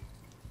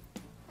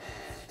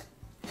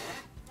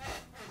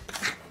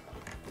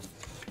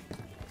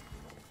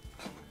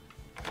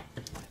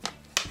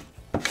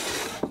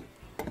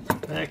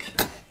 Back.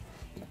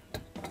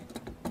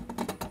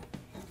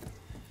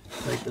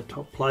 Take the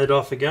top plate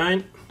off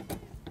again.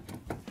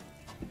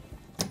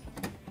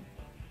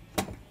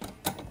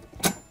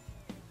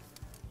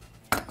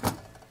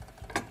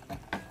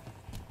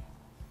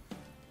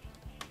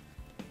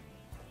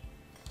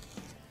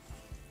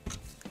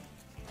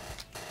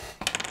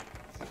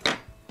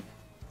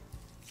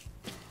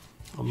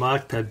 I'll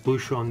mark that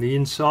bush on the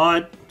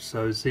inside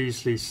so it's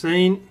easily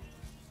seen.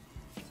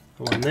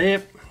 One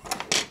there.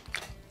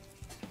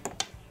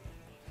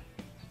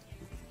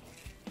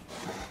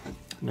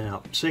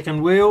 Now,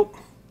 second wheel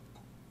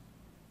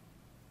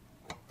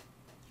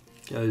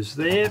goes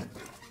there.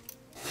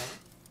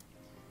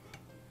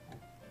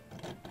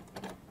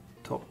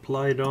 Top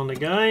plate on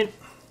again.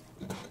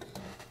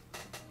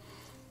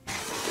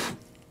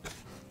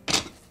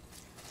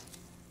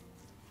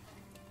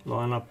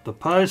 Line up the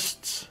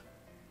posts.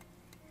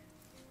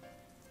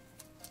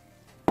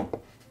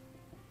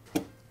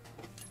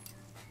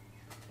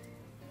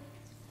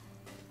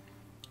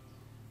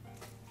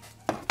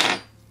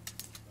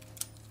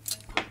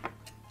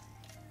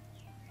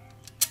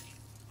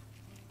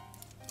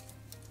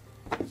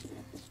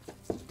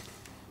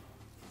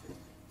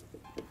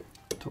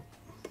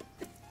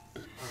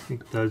 I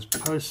think those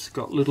posts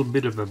got a little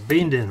bit of a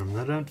bend in them.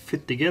 They don't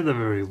fit together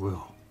very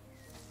well.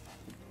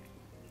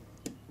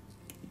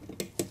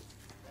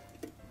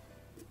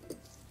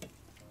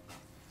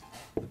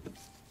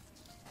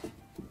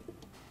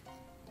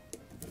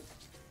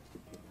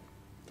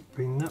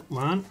 Bring that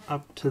one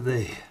up to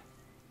there.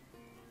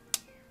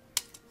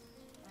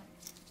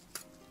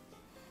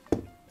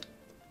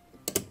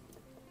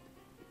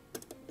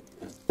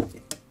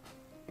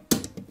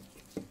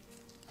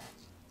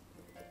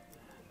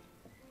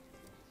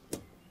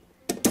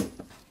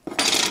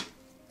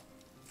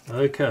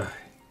 Okay.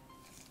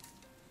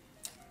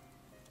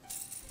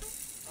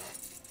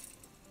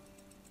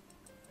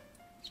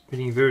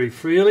 Spinning very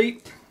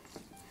freely.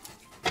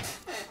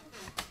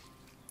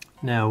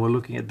 Now we're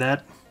looking at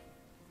that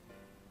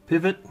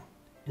pivot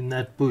in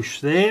that bush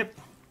there.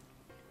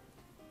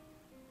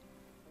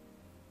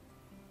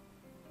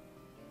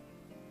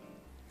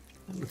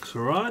 That looks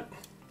all right.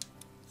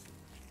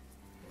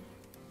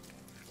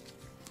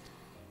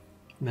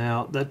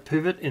 Now that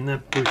pivot in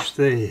that bush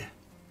there.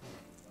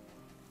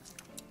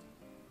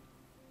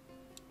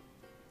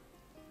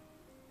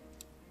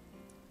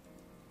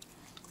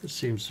 It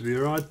seems to be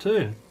right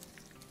too.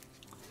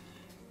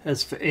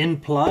 As for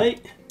end play,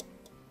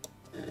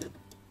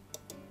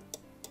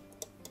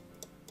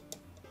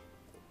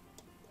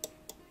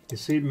 you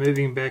see it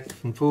moving back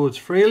and forwards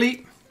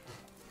freely,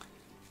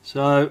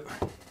 so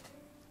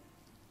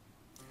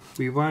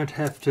we won't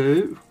have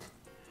to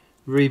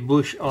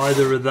rebush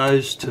either of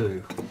those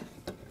two.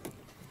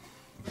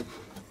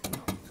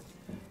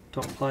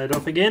 Top plate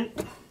off again.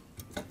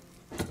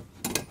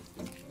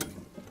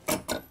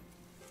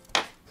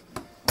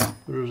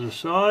 Put it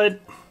aside.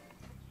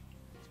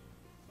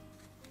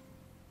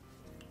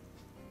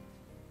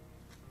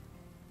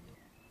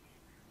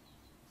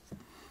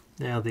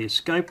 Now the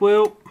escape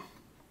wheel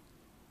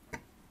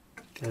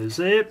goes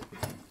there.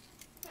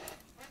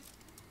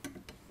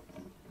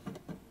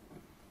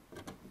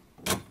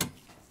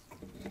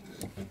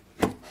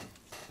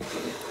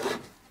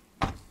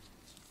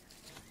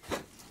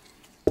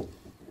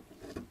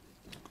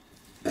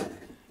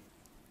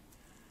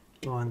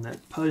 Line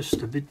that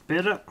post a bit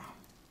better.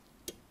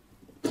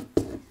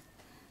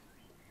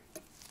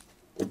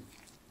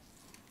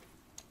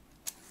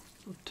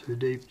 Not too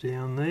deep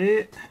down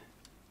there.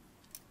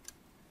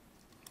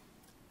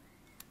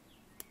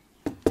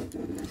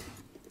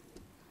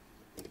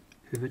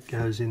 Pivot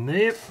goes in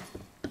there.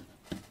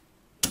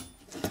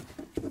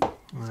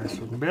 That's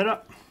looking better.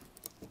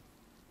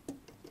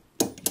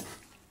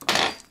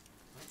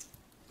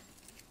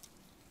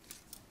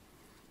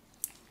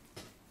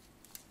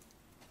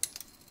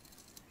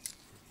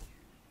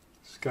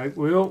 Escape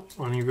wheel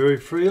running very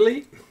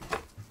freely.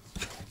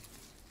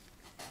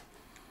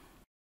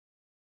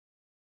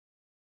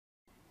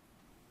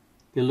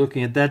 You're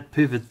looking at that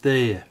pivot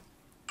there.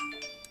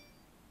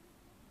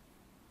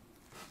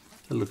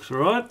 That looks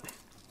right.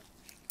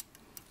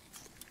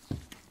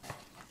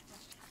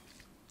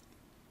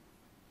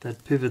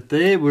 That pivot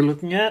there we're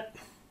looking at.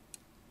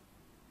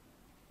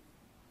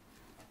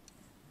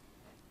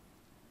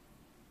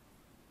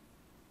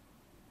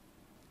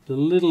 A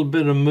little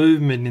bit of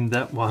movement in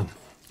that one.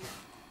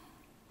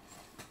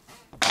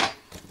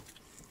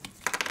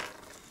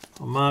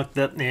 I'll mark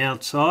that on the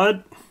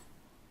outside.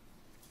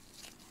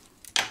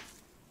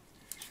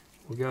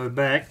 We'll go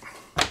back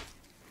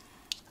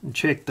and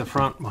check the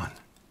front one.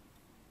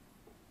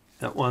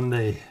 That one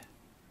there.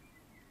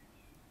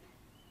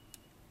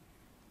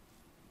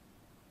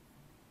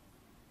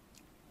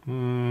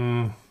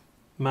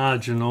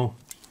 Marginal.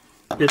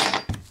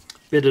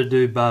 Better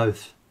do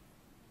both.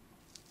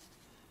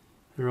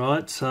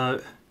 Right,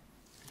 so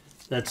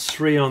that's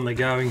 3 on the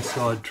going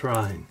side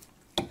train.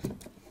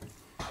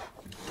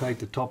 Take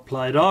the top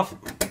plate off.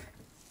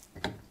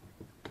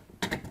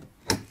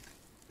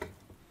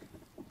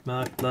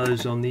 Mark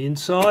those on the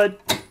inside.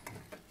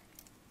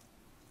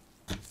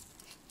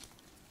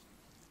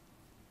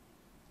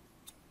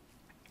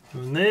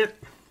 And there.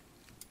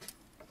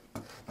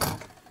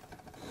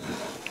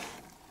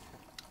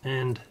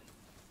 And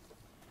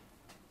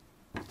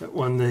that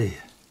one there.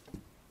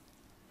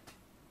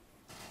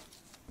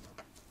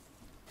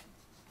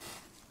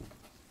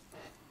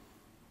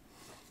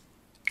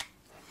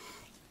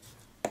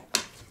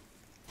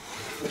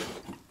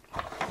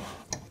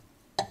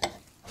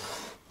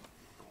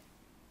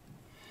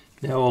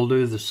 Now I'll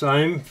do the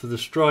same for the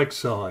strike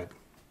side.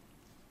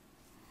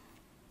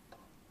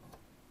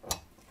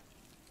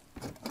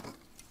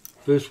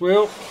 First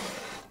wheel.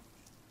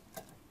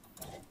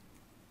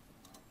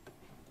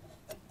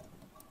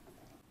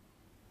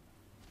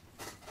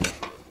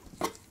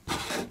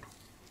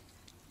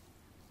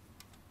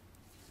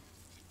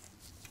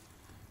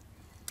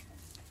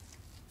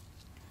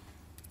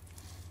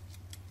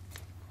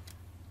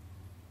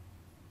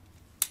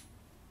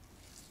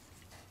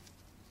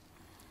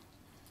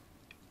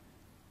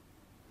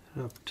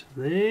 Up to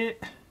there.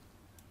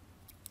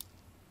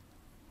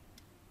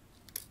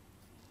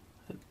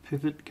 That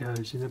pivot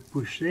goes in a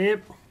push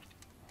there,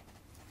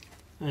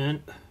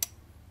 and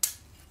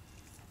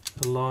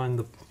align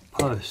the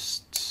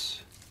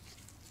posts.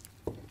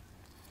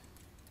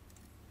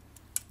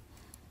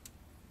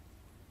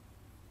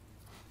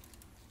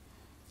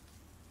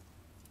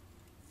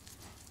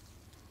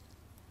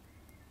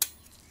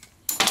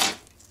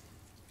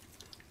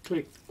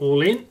 Click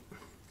all in.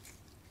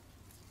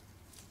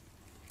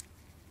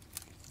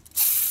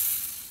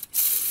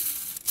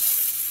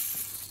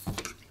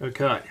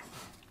 Okay,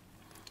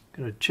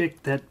 going to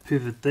check that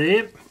pivot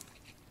there.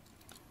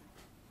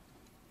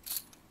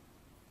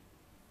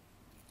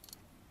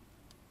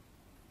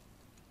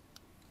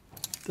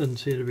 Doesn't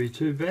seem to be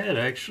too bad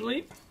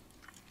actually.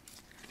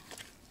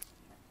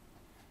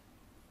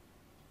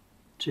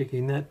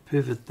 Checking that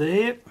pivot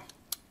there.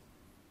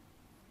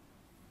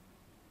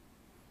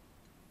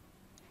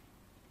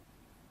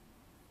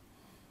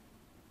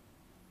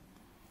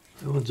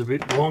 That one's a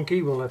bit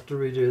wonky, we'll have to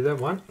redo that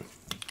one.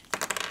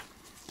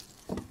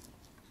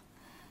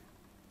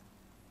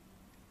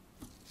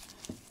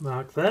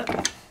 Mark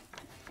that.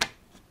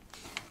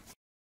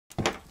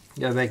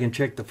 Go back and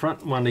check the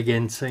front one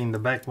again, seeing the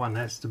back one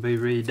has to be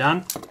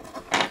redone.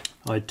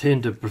 I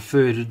tend to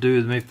prefer to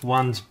do them if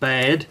one's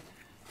bad,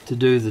 to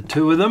do the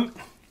 2 of them.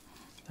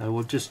 So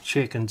we'll just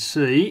check and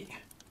see.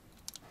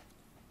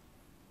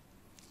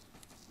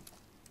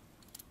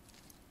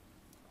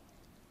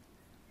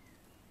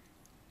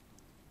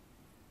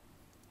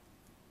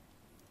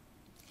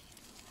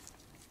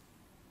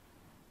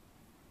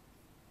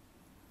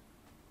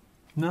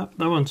 No,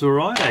 that one's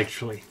alright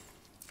actually.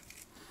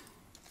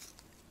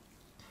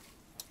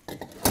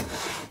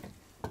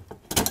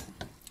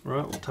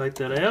 Right, we'll take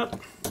that out.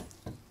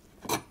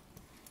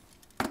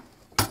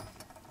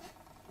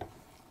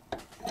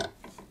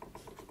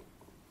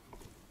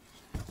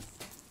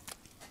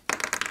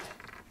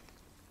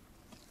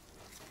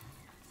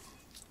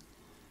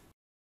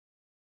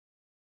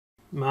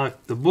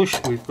 Mark the bush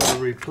we've got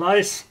to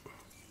replace.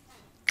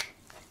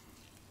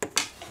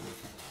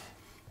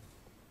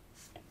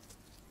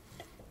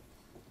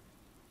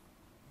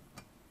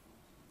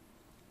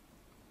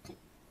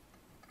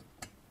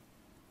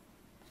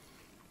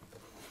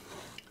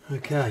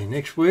 Okay,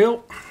 next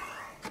wheel.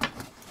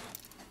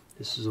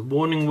 This is a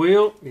warning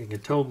wheel, you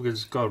can tell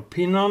because it's got a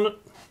pin on it.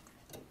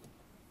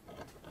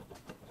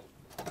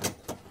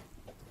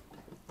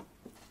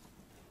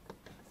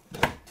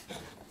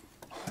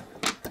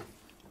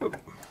 Oop.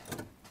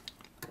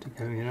 To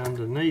go in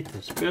underneath,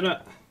 that's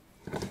better.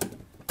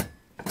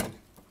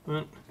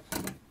 1,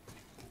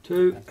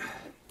 2.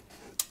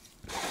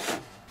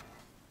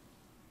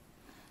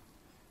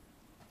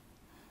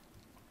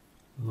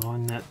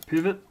 Line that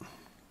pivot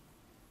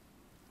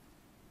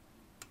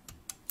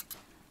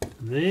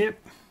there.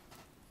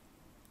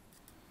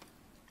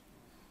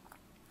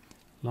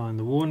 Line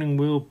the warning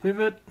wheel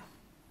pivot.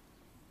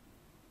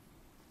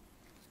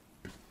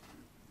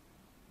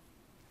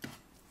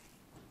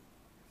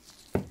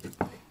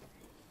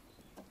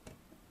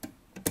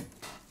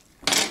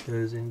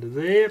 Goes into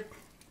there.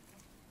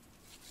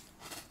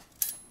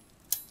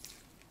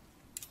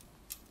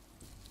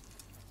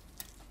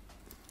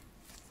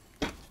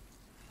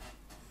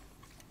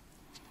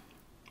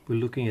 We're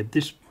looking at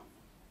this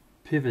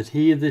pivot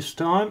here this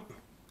time.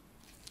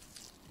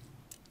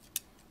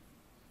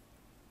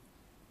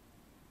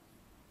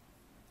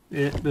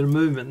 Yeah, bit of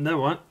movement in that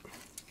one.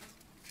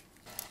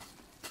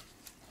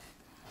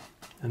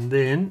 And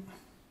then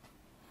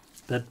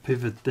that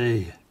pivot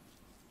there.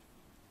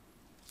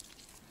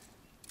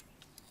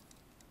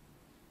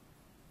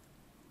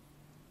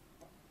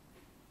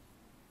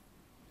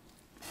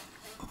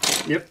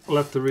 Yep, we'll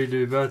have to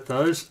redo both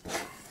those.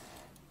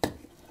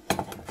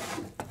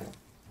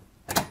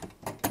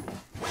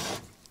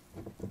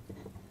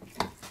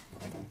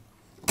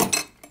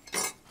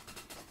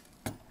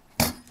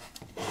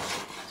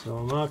 So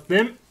I'll mark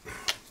them.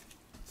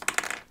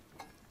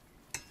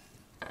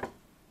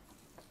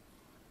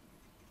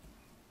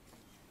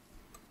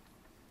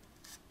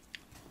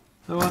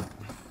 That one.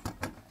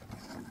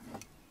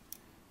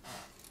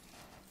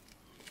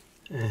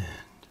 And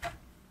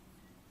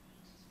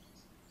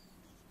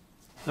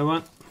that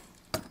one.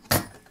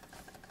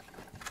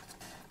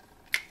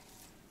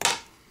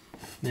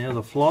 Now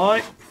the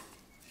fly.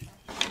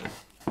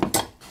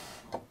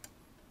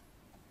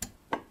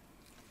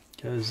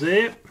 Goes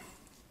there.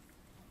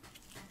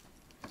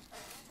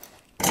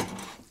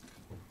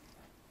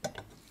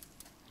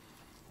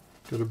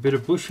 Got a bit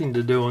of bushing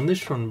to do on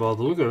this one by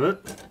the look of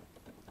it.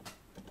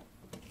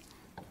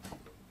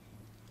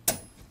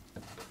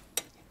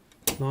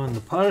 Line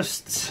the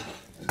posts.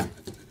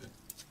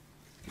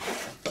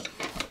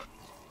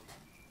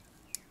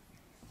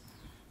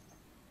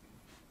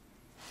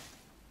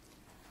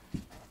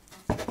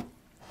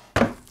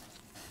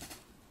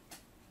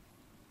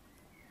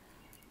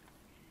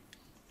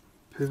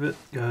 Pivot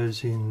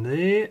goes in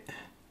there.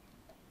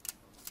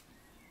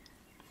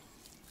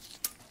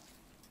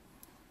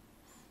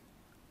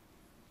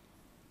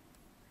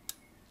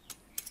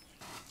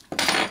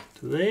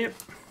 To there.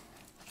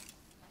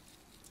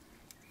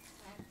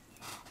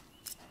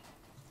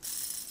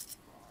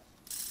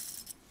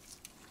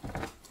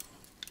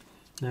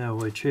 Now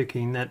we're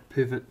checking that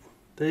pivot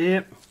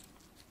there.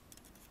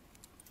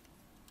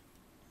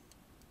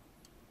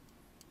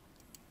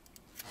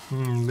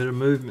 Bit of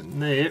movement in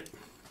there.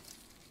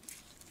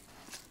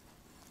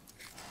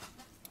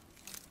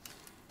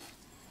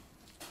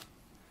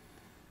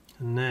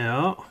 And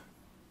now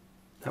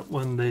that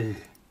one there.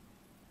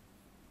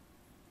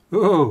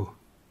 Oh!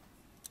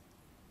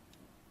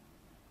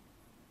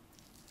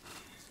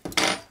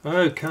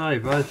 Okay,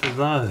 both of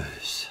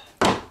those.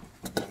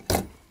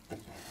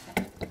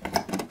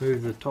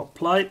 Move the top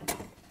plate.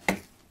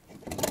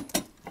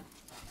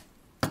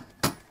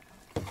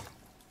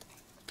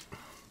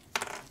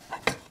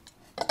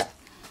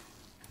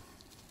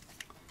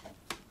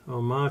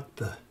 I'll mark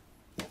the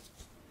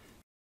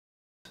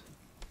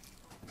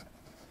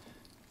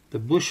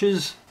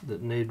bushes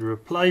that need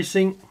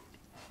replacing.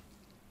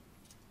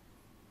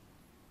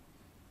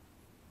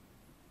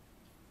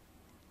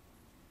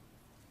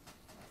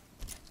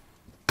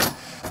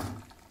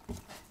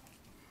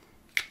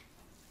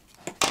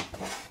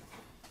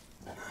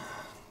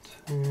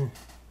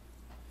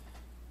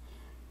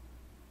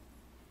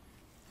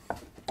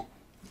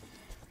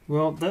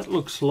 Well, that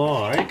looks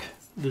like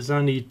there's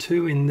only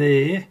 2 in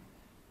there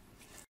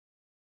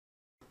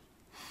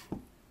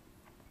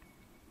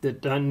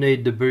that don't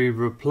need to be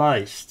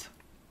replaced,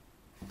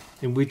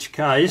 in which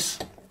case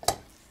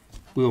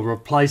we'll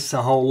replace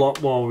the whole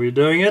lot while we're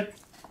doing it,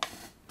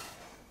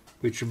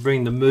 which will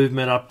bring the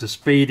movement up to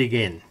speed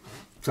again.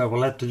 So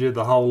we'll have to do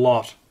the whole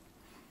lot.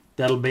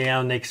 That'll be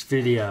our next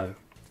video.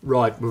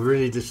 Right, we're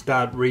ready to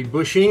start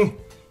rebushing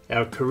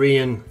our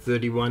Korean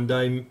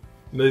 31-day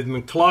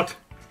movement clock.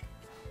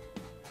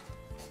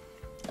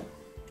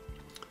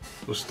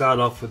 We'll start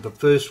off with the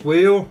first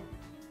wheel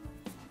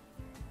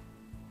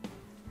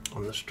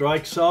on the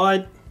strike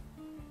side,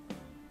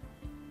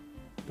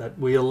 that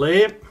wheel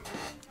there.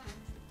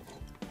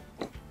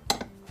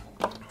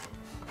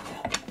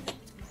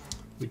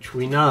 Which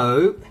we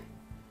know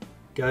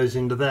goes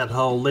into that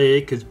hole there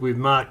because we've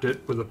marked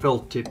it with a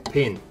felt tip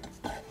pin.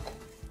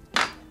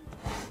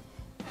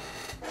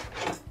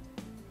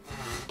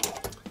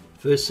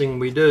 First thing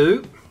we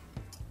do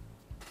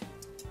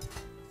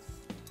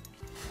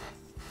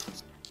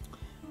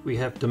we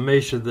have to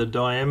measure the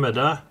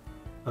diameter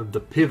of the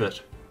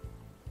pivot.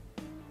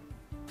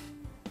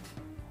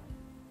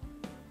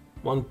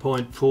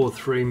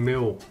 1.43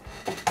 mil.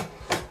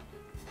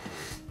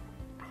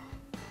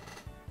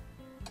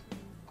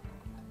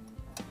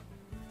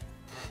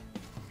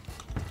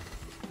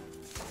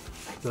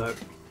 So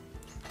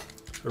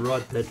I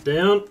write that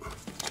down.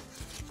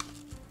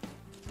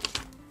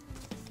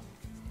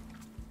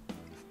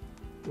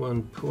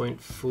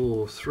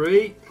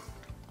 1.43.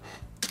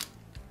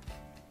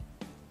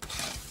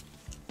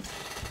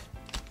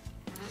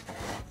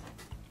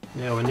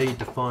 Now we need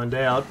to find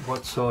out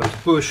what size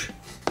bush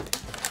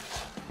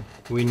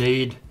we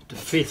need to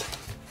fit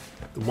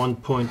the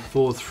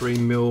 1.43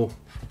 mil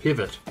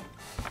pivot.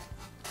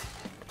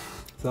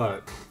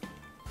 So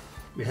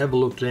we have a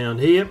look down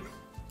here.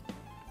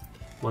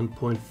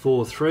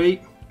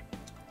 1.43,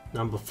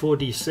 number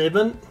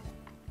 47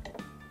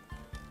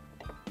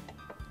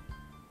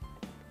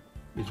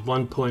 is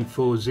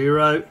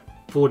 1.40,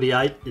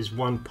 48 is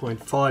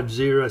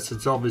 1.50, so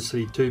it's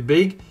obviously too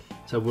big,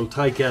 so we'll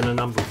take out a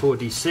number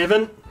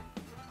 47.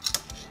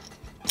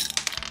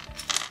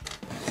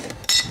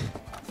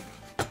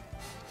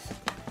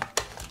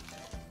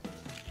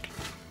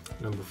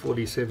 Number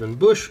 47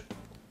 bush,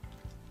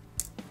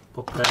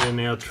 pop that in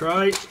our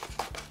tray.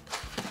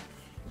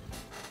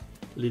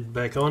 Lid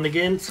back on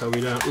again so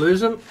we don't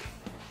lose them.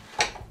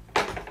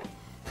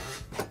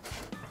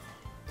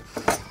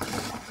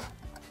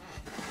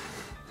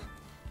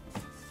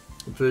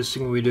 The first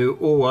thing we do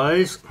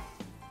always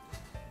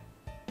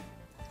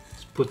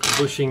is put the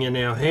bushing in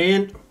our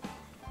hand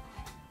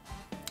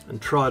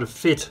and try to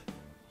fit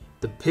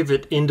the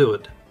pivot into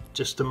it,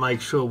 just to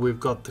make sure we've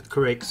got the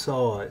correct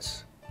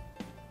size.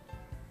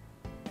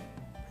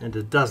 And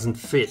it doesn't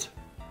fit.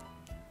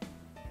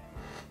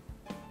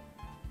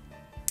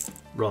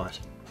 Right.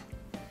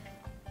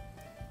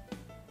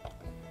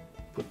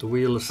 Put the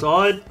wheel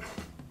aside.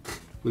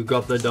 We've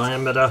got the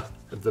diameter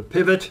of the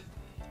pivot,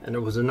 and it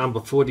was a number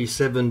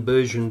 47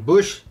 version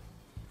bush.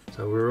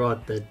 So we'll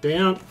write that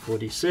down,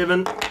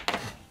 47.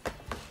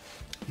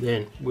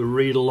 Then we'll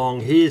read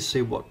along here,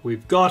 see what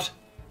we've got.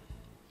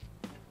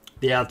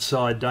 The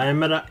outside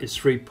diameter is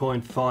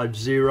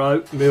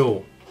 3.50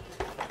 mil.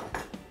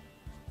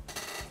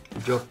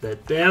 Jot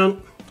that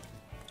down.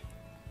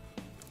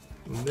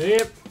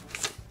 There.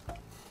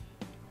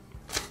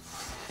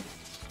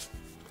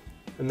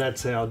 And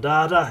that's our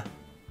data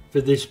for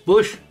this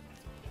bush,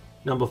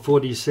 number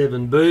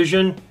 47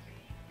 version.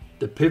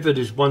 The pivot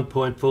is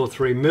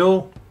 1.43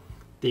 mil.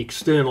 The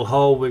external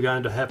hole we're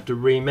going to have to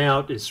ream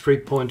out is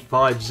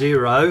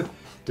 3.50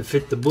 to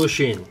fit the bush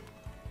in.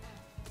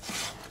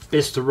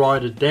 Best to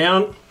write it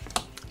down,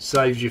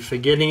 saves you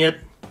forgetting it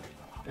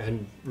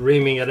and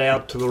reaming it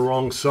out to the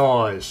wrong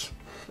size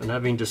and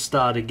having to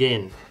start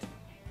again.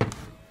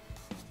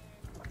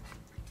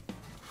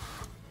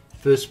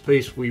 First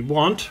piece we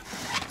want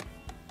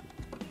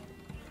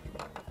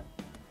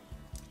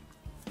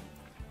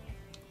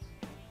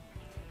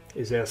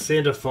is our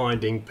center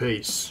finding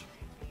piece.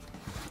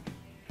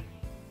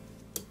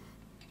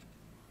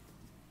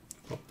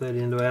 Pop that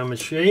into our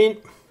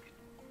machine,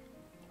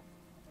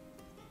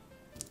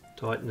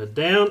 tighten it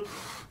down,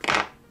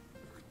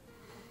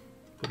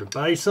 put a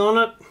base on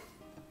it,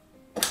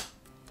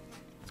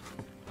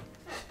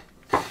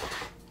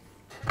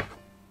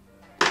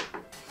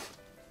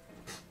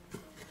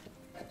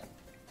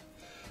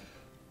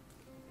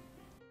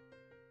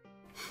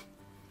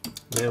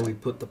 now we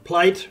put the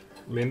plate,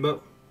 remember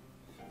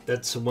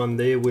that's the one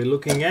there we're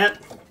looking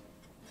at,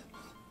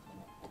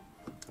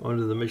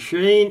 onto the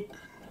machine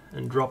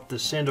and drop the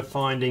center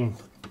finding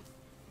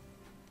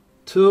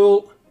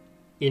tool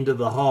into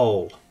the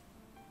hole.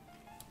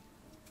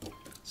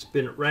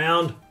 Spin it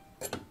round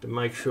to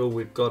make sure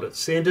we've got it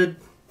centered.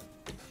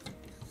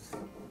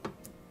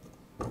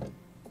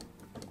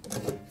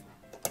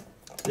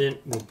 Then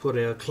we'll put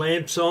our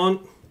clamps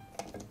on,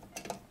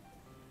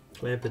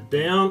 clamp it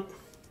down,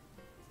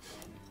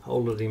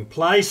 hold it in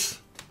place.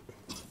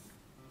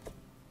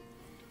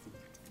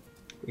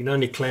 We can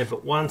only clamp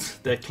it once,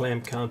 that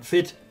clamp can't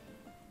fit.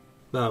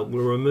 But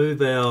we'll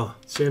remove our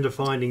center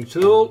finding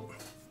tool.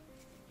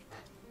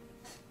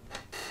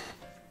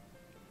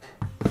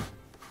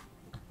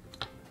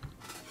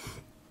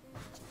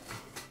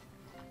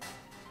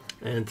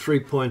 And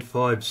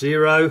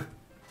 3.50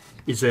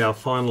 is our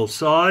final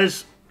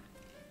size.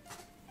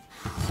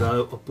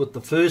 So I'll put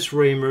the first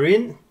reamer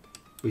in,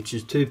 which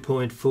is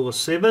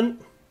 2.47.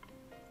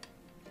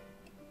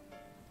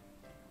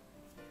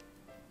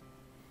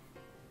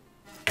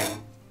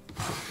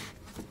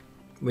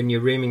 When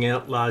you're reaming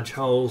out large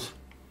holes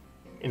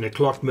in a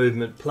clock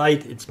movement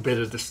plate, it's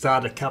better to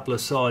start a couple of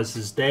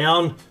sizes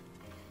down,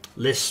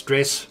 less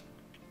stress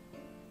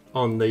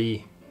on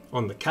the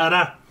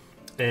cutter,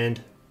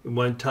 and it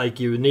won't take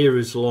you near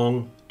as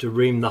long to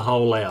ream the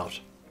hole out.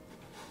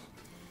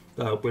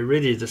 So we're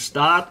ready to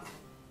start.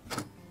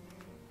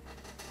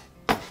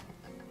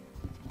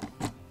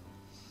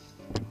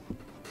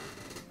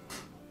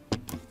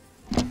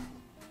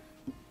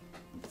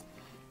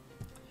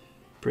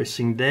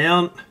 Pressing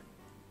down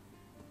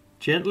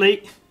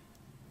gently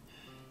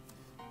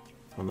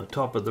on the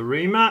top of the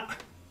reamer.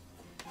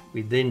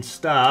 We then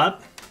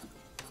start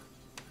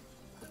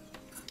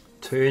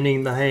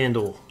turning the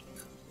handle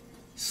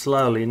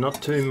slowly,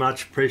 not too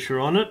much pressure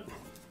on it.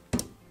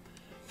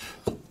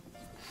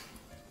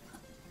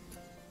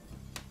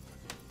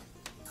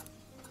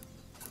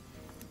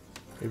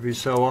 Every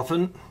so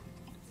often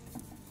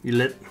you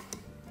let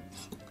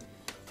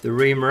the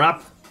reamer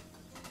up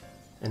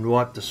and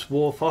wipe the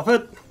swarf off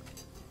it.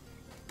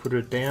 Put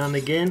it down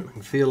again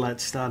and feel that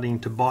starting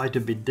to bite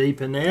a bit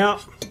deeper now.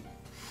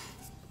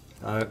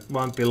 It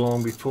won't be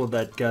long before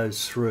that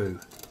goes through.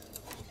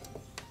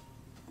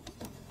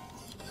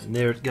 And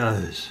there it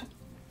goes.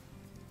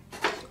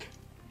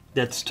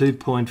 That's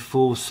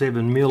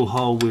 2.47mm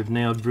hole we've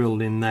now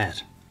drilled in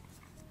that.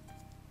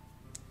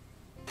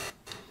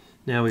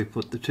 Now we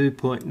put the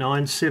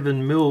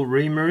 2.97mm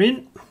reamer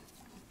in.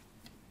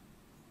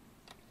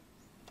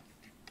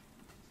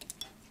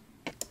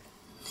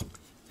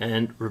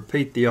 And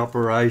repeat the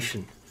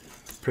operation.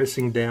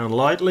 Pressing down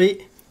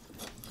lightly,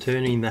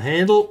 turning the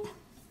handle,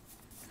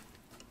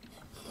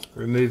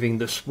 removing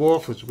the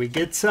swarf as we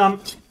get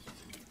some.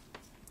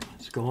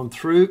 It's gone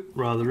through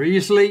rather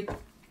easily.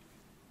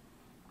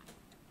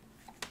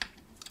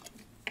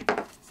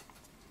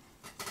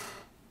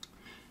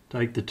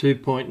 Take the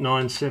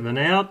 2.97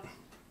 out.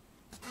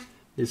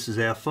 This is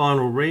our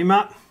final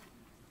reamer,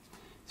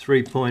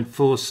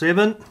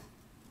 3.47,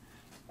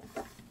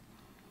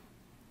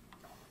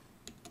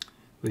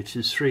 which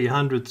is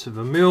 3/100ths of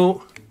a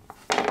mil,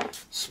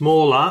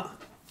 smaller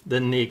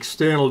than the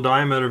external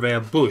diameter of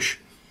our bush.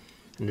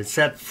 And it's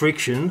that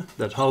friction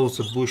that holds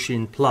the bush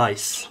in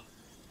place.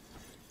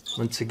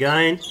 Once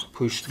again,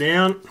 push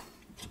down.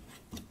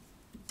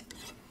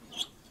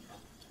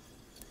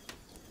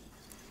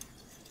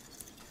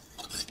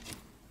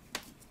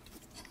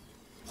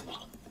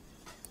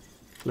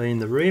 Clean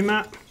the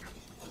reamer.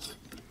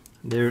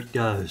 And there it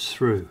goes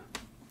through.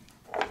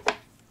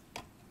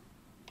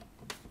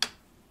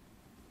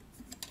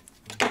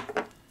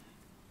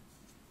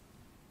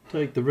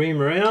 Take the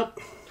reamer out.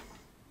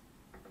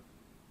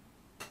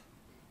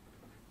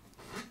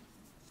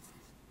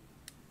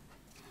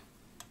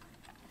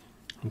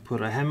 And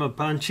put a hammer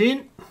punch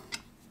in.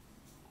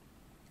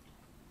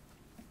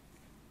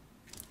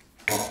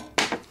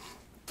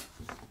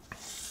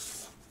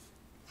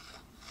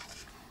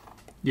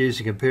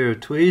 Using a pair of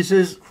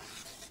tweezers,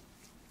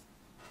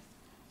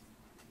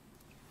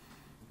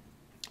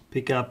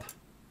 pick up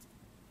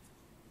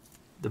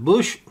the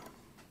bush,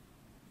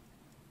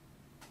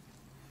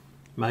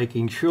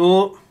 making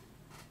sure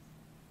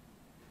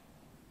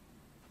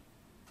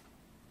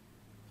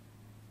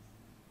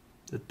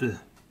that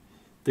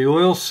the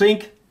oil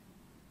sink,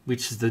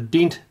 which is the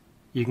dint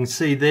you can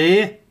see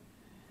there,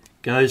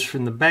 goes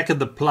from the back of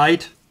the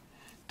plate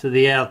to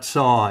the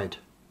outside.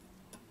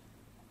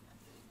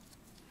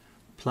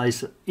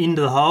 Place it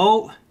into the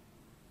hole,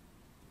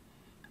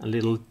 and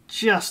it'll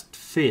just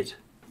fit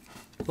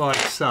like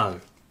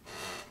so.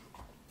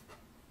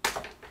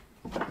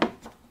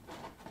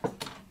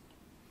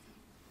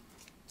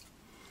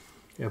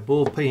 Our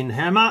ball peen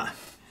hammer,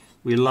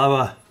 we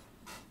lower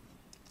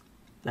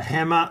the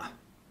hammer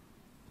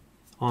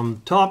on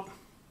the top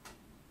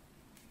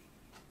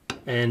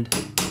and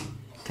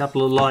a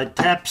couple of light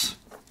taps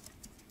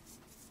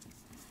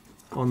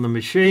on the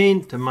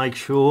machine to make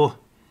sure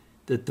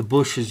that the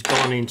bush has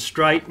gone in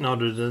straight,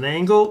 not at an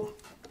angle.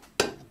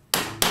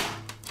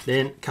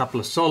 Then a couple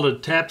of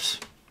solid taps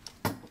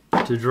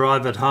to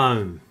drive it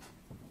home.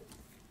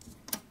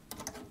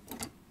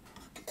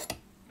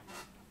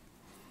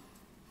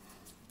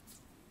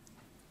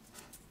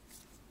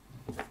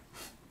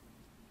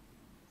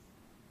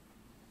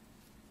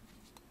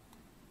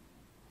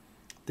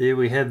 There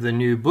we have the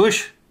new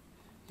bush.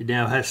 It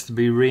now has to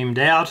be reamed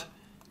out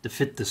to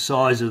fit the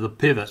size of the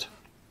pivot.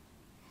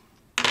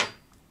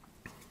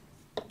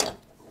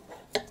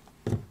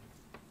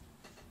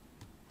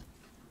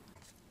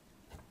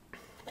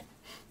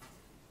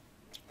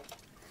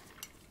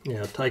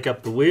 Now take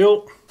up the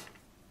wheel,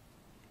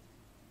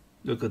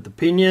 look at the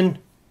pinion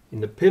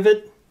in the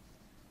pivot,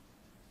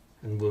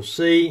 and we'll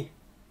see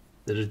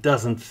that it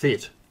doesn't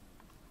fit,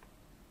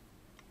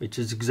 which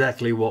is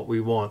exactly what we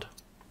want.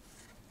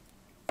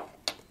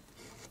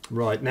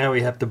 Right, now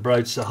we have to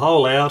broach the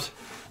hole out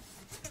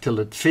till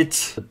it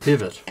fits the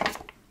pivot.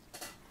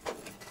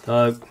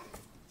 So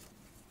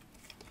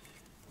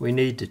we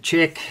need to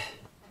check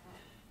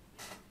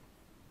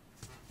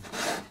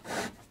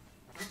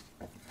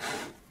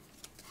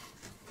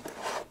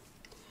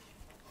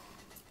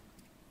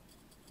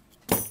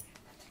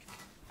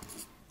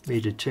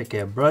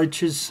our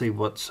broaches, see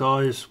what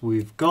size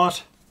we've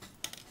got.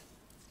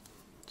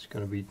 It's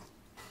going to be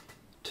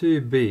too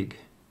big.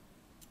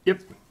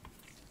 Yep.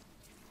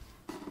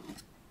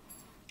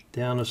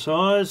 Down a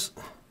size.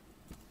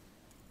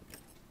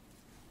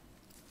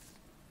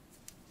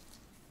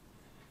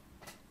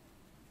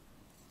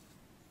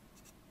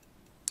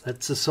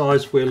 That's the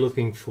size we're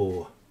looking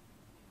for.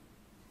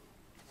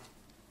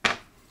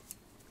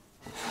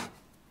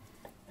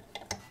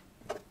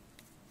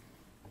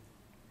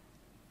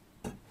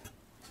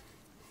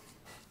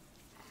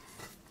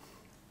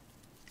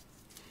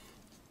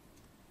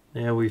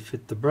 Now we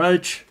fit the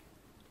brooch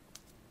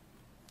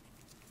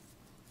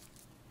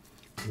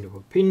into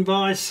a pin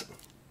vise.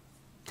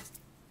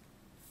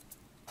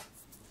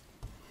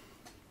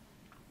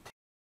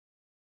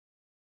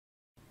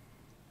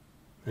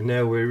 And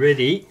now we're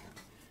ready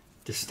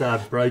to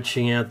start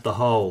broaching out the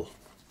hole.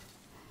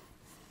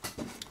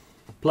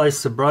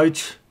 Place the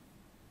brooch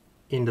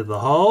into the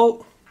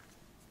hole.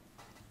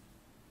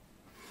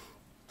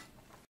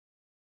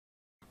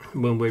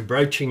 When we're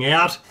broaching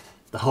out,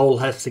 the hole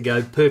has to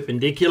go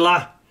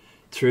perpendicular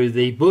through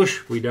the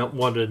bush. We don't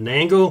want it at an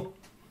angle.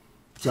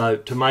 So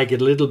to make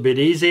it a little bit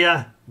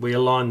easier, we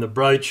align the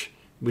brooch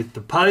with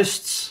the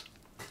posts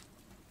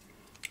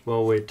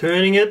while we're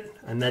turning it,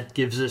 and that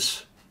gives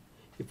us,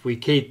 if we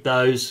keep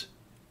those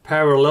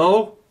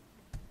parallel,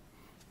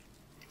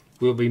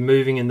 we'll be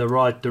moving in the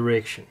right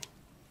direction.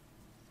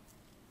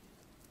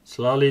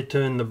 Slowly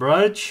turn the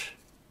brooch.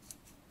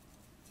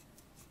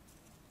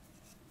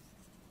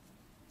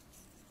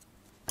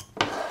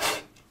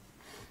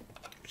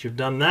 Once you've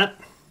done that,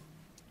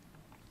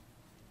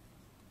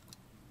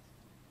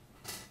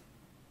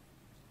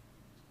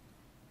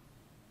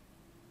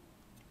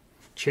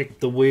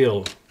 check the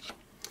wheel.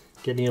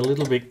 Getting a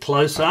little bit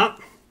close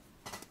up,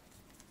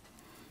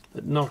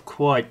 but not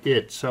quite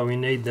yet, so we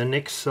need the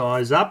next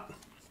size up.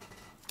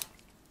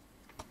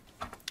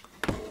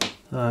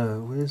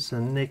 So where's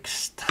the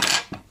next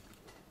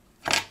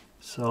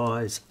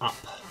size up?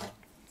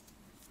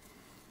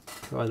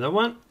 Try that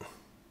one.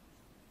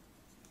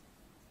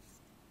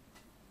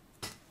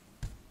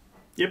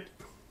 Yep,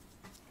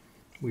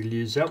 we'll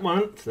use that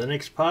one for the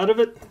next part of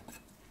it.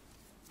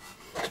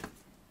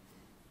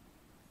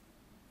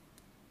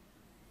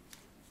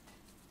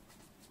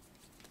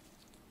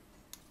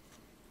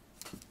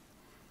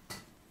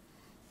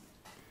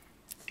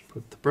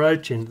 Put the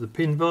brooch into the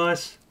pin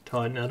vise,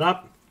 tighten it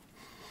up.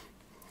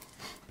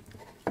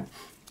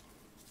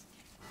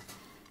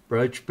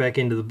 Brooch back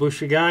into the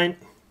bush again.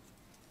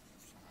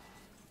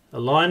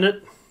 Align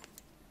it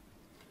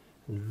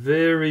and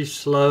very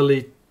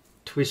slowly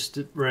twist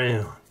it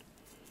round.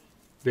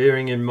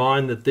 Bearing in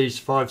mind that these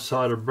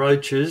 5-sided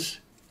brooches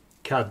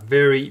cut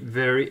very,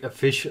 very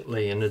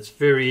efficiently, and it's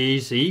very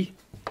easy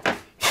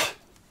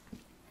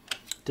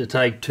to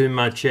take too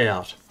much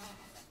out.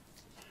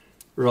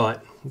 Right,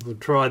 we'll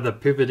try the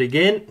pivot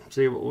again,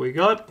 see what we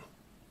got.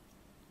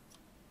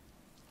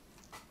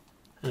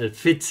 And it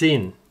fits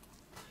in.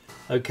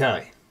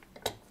 Okay.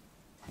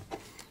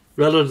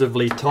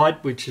 Relatively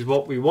tight, which is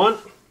what we want.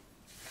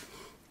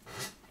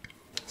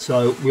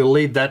 So we'll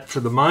leave that for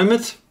the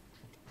moment.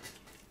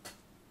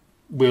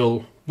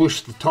 We'll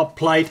bush the top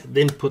plate,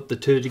 then put the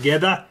two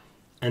together,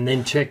 and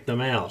then check them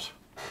out.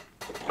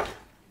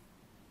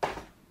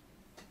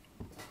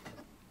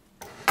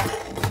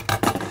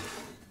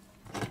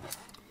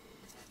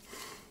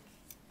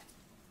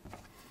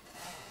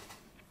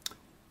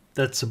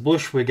 That's the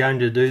bush we're going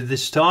to do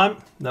this time,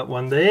 that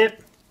one there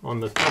on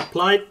the top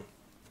plate.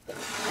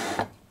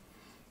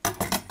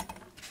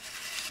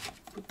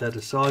 Put that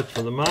aside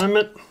for the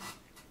moment.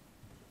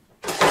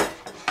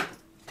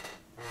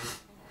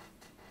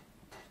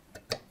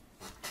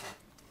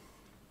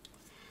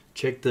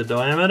 Check the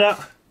diameter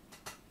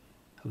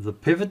of the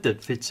pivot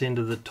that fits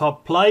into the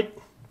top plate,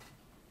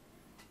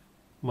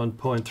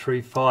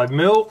 1.35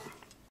 mil.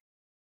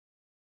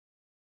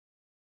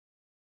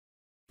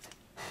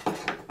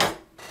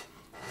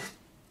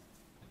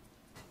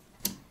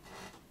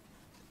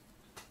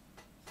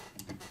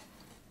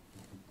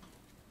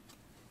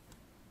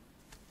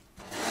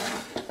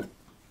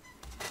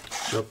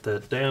 Jot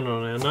that down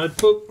on our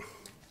notebook.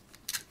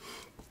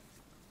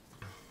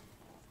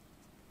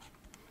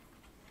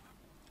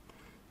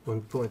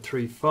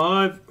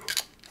 .35.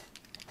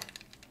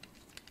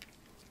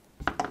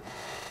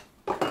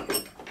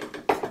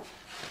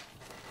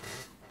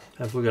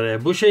 Have we got our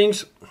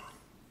bushings?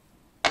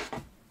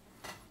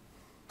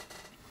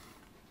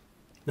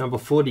 Number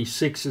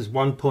 46 is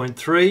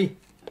 1.3,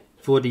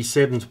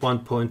 47 is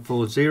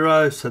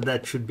 1.40, so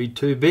that should be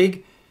too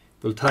big.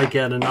 We'll take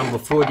out a number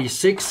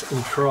 46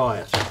 and try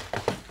it.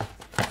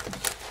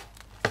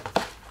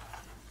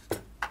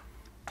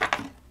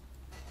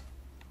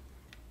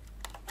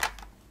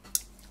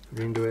 Put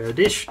it into our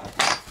dish.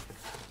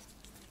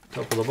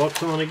 Top of the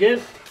box on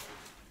again.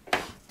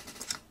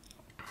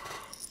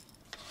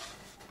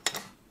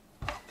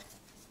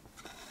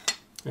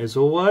 As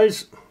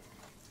always,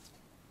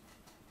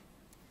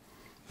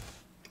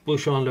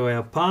 push onto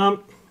our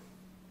palm.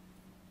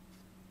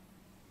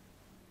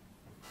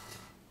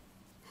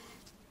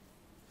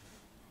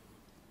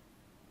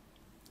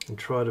 And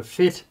try to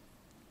fit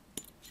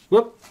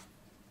the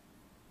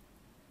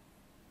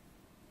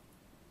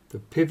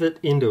pivot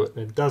into it,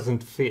 and it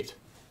doesn't fit.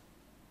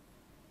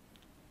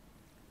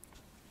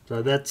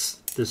 So that's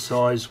the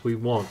size we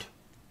want.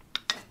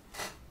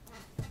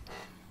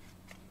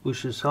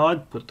 Push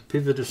aside, put the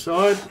pivot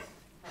aside.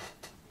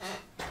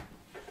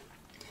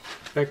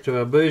 Back to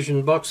our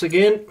version box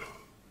again.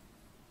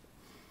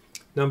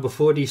 Number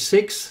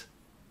 46,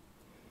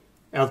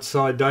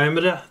 outside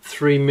diameter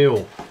 3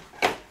 mil.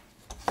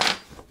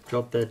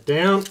 Drop that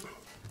down.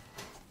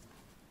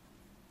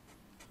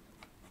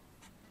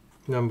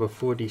 Number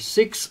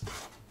 46.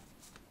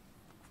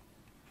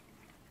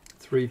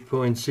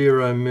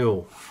 3.0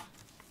 mil.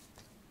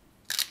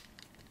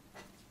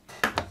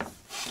 The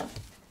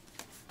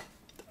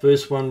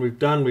first one we've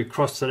done, we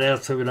crossed it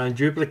out so we don't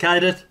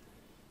duplicate it.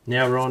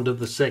 Now we're on to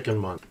the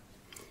second one.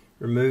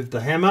 Remove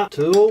the hammer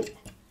tool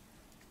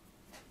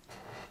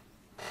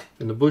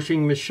from the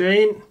bushing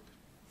machine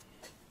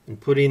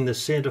and put in the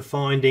center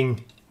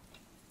finding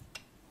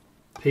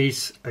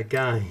piece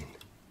again.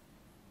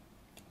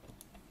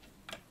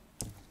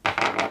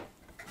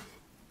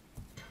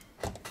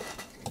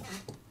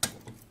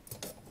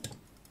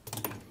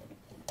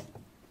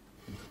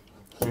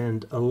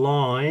 And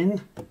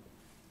align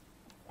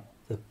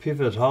the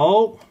pivot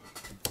hole.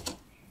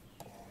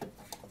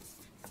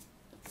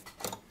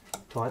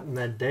 Tighten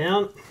that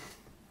down.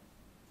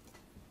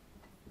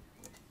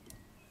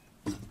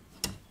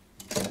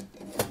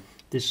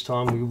 This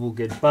time we will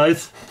get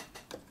both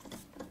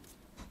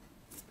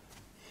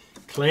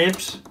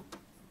clamps.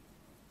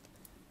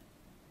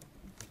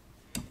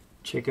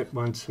 Check it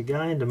once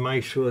again to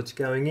make sure it's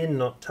going in,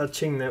 not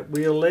touching that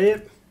wheel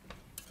there.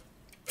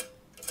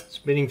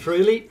 Spinning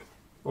freely.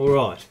 All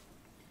right.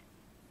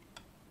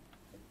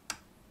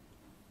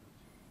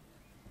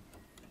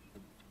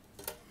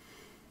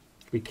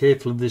 Be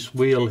careful of this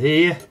wheel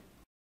here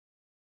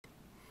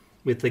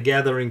with the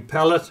gathering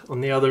pallet on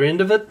the other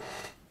end of it.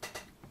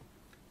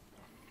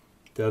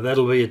 So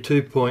that'll be a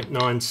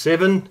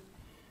 2.97.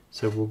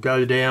 So we'll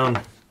go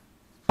down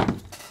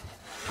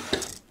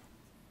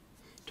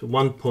to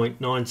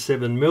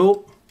 1.97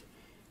 mil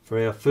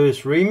for our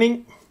first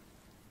reaming.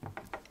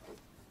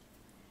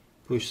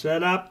 Push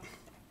that up.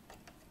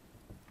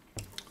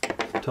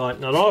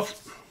 Tighten it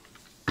off.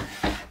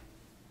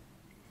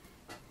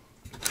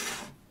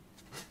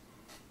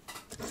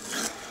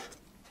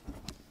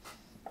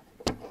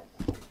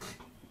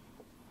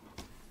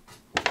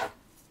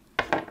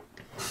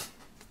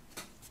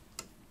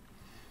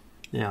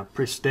 Now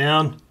press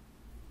down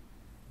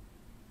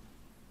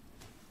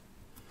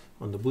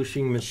on the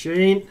bushing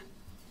machine,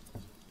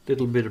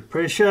 little bit of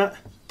pressure,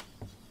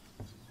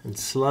 and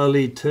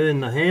slowly turn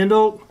the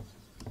handle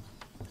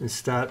and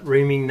start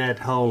reaming that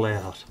hole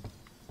out.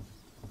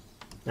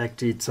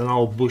 Actually, it's an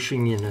old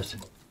bushing in it.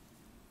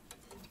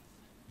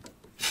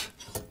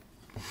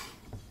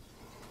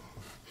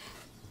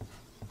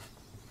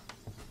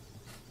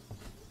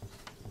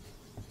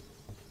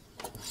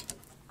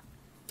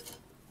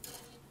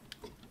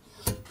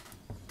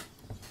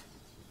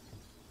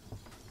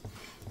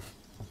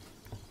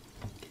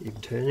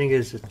 Keep turning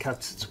as it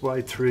cuts its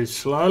way through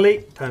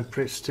slowly. Don't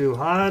press too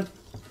hard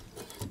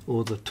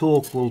or the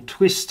torque will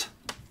twist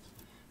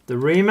the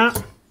reamer.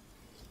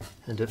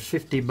 And at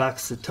 50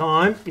 bucks a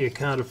time, you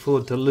can't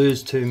afford to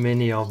lose too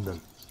many of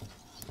them.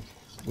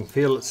 I can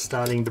feel it's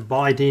starting to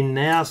bite in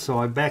now, so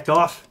I back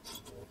off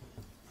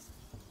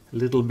a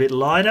little bit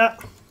lighter.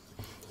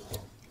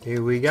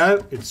 Here we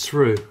go, it's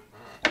through.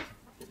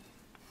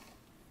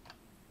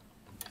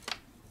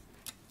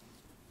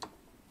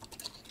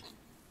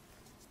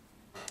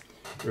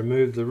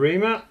 Remove the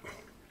reamer.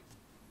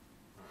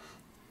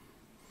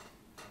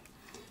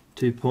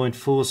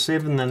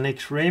 2.47 the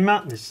next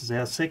reamer. This is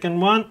our second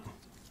one.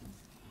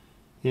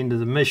 Into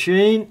the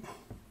machine.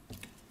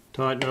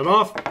 Tighten it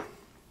off.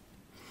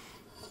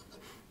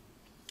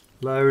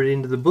 Lower it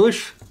into the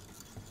bush.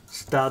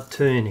 Start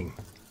turning.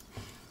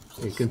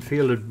 You can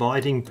feel it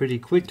biting pretty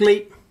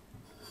quickly.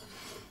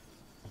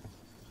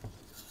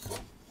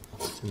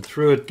 And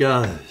through it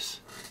goes.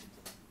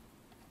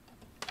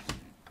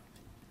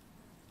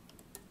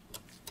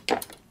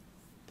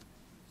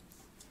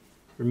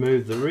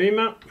 Remove the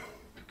reamer.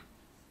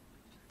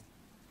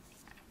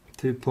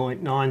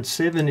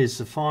 2.97 is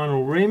the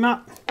final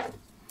reamer.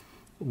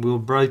 We'll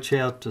broach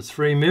out to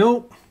 3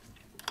 mil.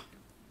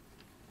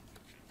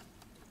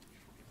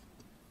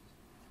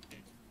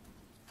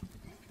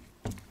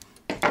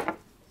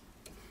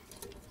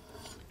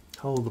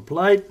 Hold the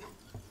plate,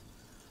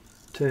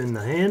 turn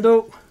the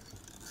handle,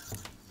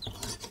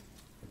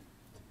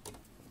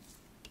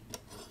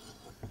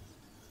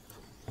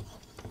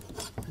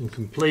 and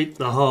complete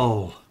the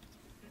hole.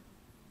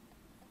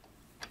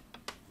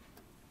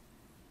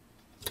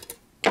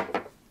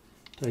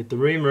 Take the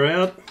reamer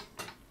out,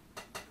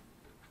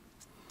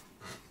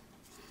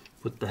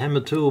 put the hammer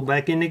tool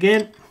back in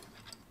again,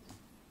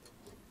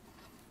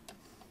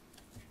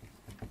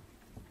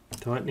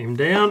 tighten him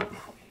down,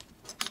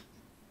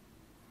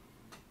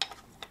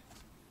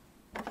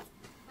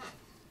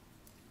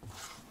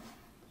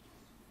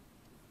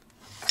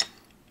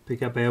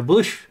 pick up our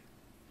bush,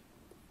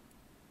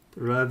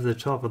 put it over the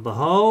top of the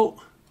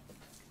hole.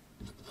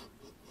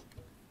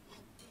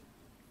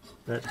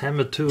 That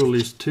hammer tool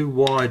is too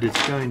wide,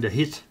 it's going to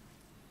hit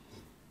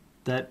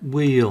that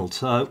wheel,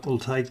 so we'll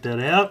take that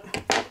out.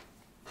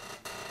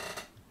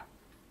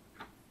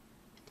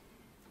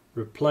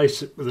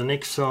 Replace it with the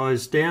next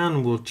size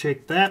down, we'll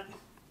check that.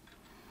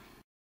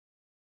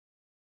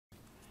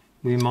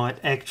 We might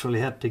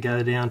actually have to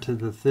go down to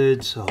the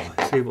third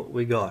size, see what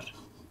we got.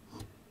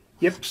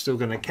 Yep, still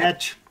going to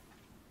catch.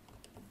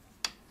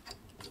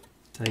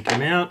 Take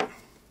him out.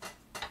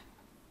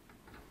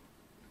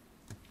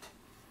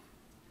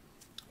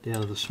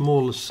 Down to the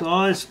smallest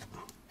size.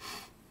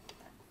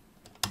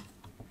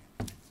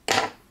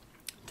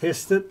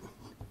 Test it.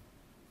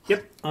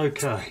 Yep,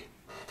 okay.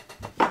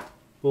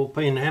 Ball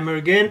peen hammer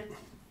again.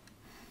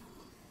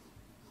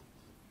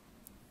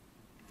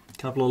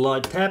 Couple of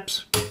light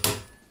taps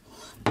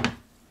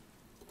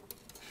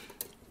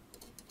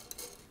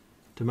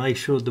to make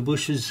sure the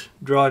bush is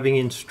driving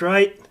in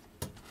straight.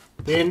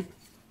 Then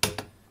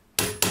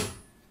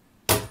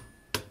a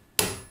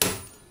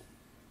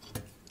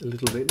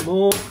little bit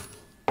more.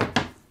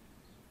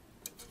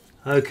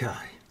 Okay.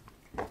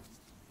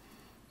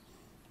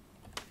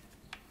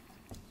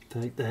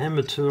 Take the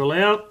hammer tool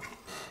out.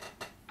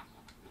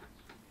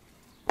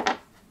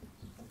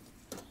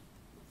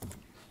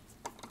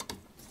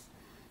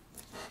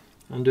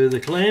 Undo the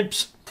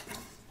clamps.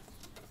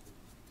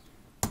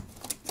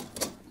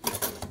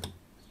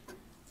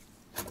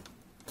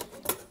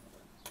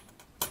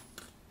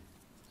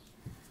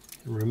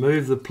 And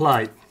remove the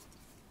plate.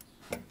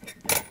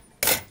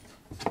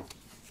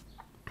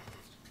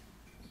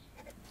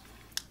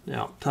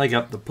 Now take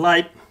up the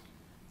plate.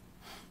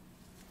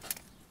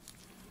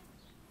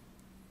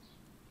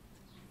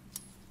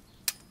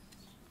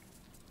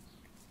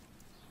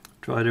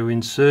 Try to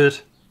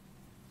insert,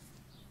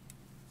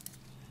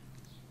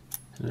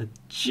 and it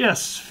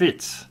just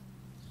fits.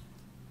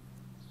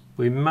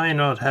 We may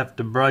not have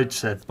to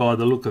broach that by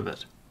the look of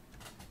it.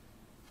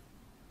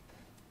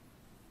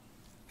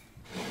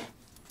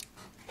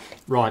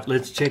 Right,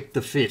 let's check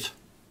the fit.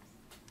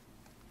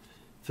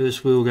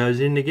 First wheel goes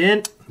in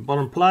again,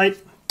 bottom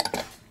plate,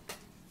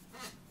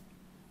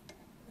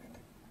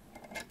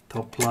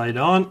 top plate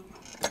on.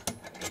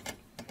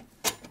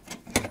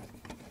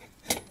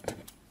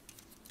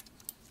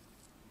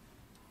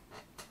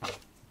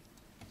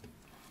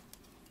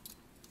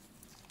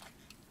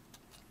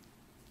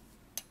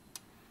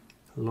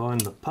 Align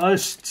the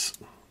posts.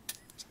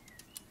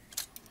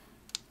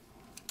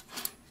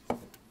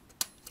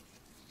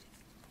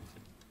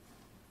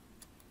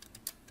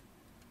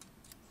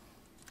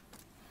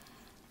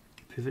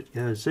 Pivot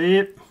goes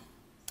there.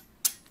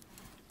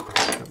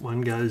 That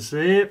one goes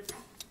there.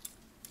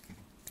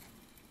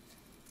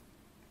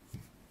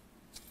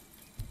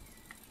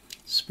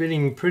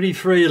 Spinning pretty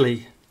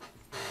freely.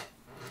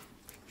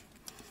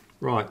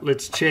 Right,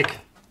 let's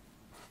check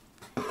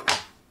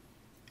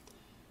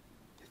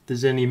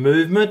there's any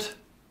movement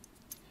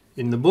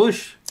in the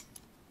bush.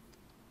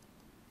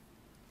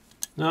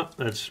 No,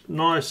 that's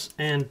nice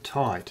and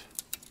tight.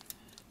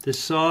 This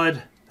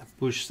side, that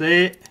bush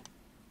there.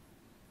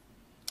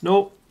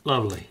 Nope,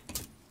 lovely.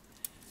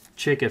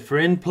 Check it for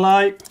end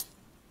play.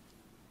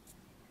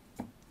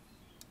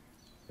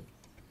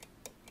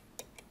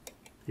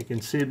 You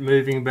can see it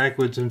moving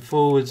backwards and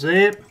forwards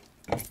there.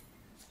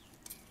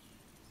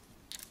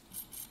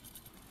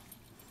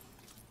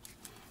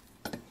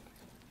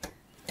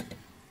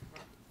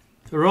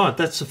 Alright,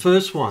 that's the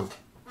first one.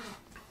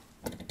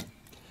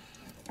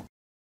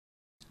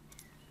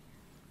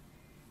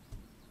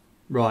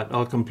 Right,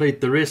 I'll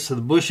complete the rest of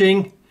the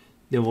bushing,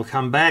 then we'll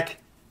come back,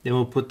 then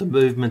we'll put the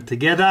movement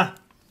together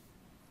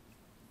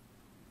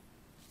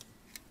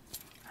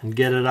and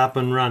get it up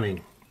and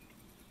running.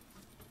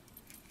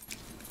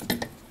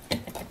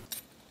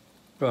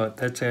 Right,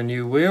 that's our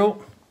new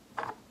wheel.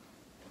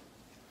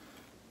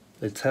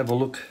 Let's have a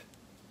look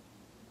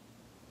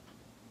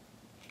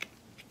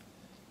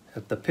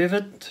at the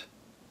pivot,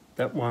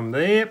 that one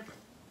there.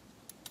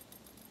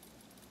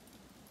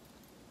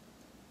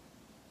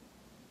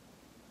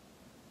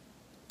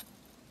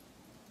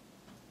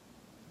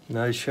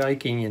 No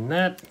shaking in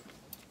that.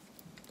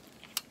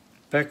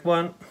 Back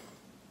one.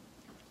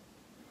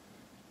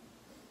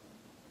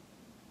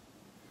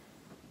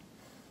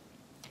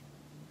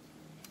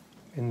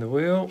 In the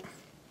wheel.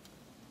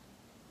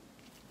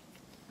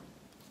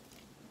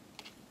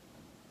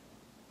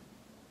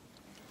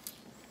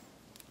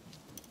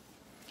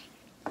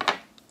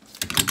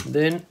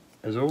 Then,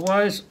 as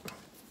always,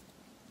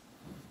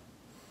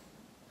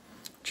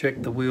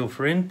 check the wheel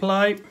for end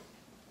play.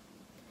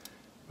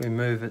 We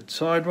move it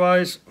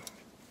sideways.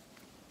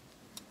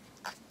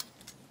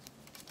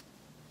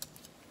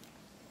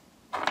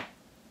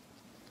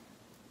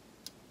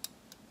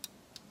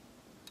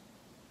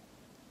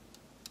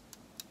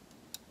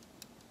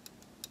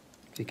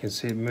 You can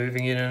see it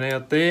moving in and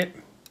out there.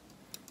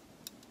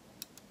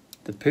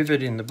 The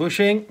pivot in the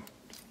bushing.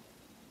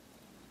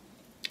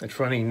 It's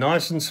running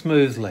nice and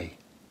smoothly.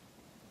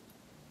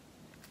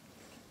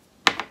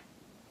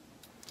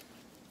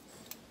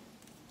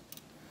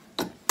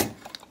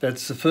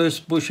 That's the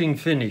first bushing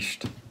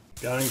finished.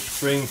 Going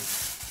spring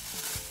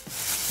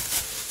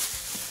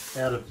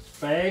out of its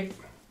bag.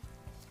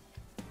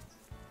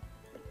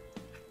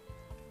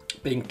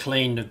 Been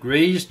cleaned and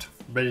greased,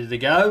 ready to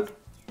go.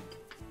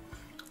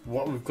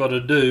 What we've got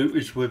to do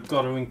is we've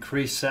got to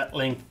increase that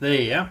length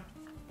there.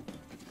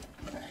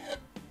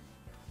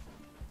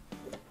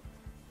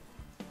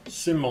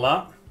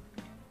 Similar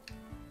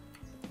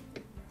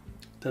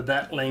to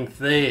that length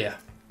there,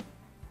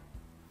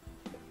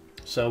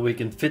 so we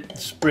can fit the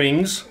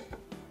springs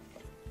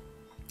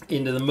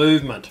into the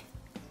movement.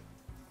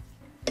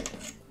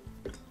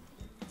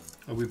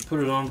 And we put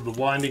it onto the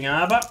winding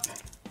arbor.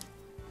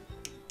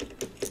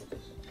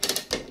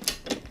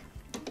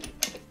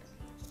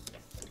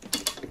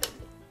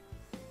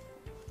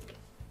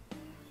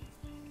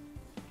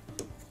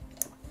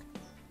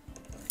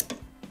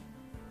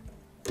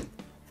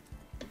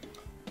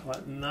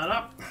 Tighten that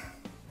up.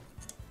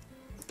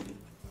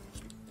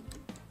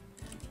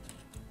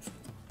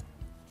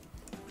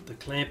 Put the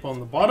clamp on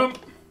the bottom.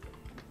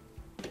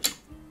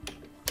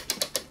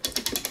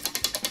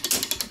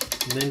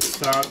 And then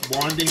start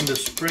winding the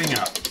spring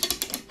up.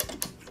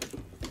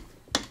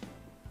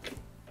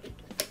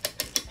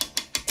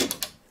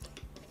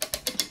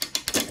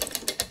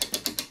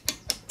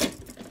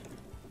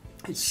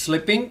 It's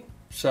slipping,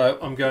 so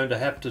I'm going to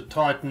have to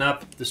tighten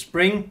up the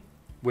spring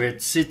where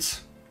it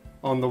sits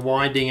on the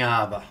winding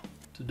arbor.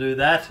 To do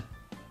that,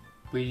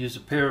 we use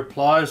a pair of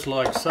pliers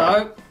like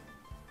so.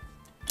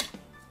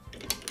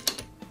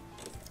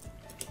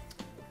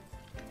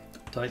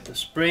 Take the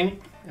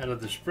spring out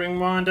of the spring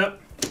winder.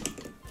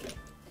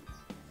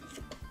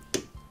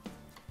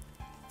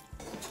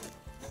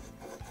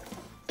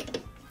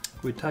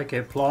 We take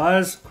our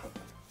pliers,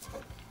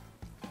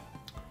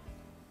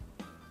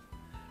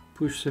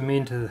 push them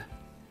into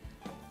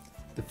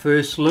the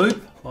first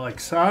loop like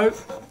so,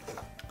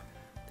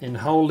 then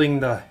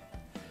holding the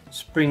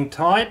spring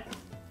tight,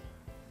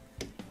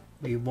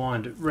 we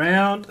wind it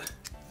round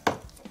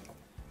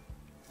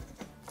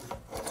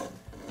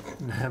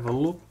and have a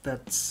look.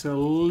 That's a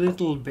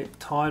little bit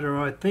tighter,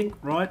 I think.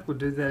 Right, we'll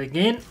do that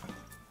again.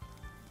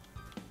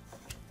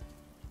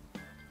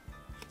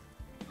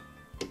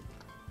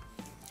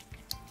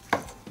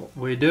 What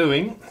we're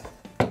doing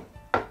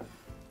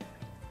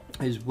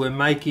is we're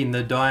making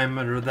the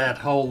diameter of that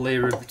hole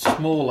there a bit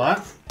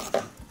smaller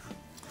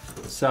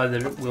so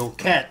that it will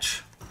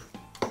catch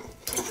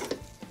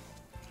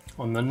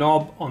on the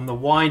knob on the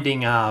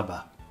winding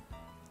arbor,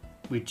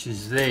 which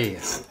is there.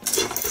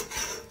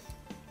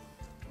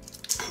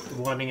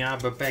 The winding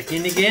arbor back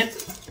in again.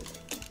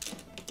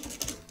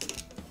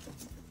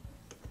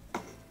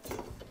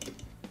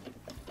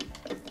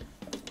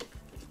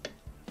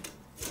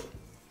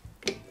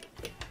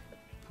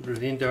 Put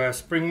it into our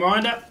spring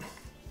winder.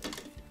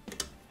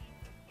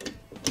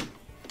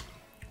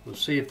 We'll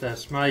see if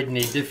that's made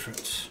any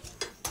difference.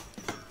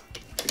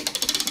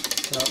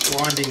 Start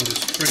winding the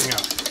spring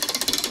up.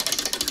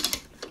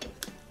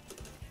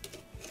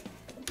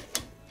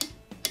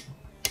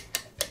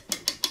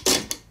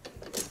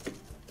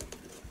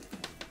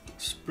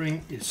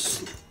 Spring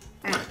is,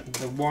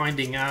 the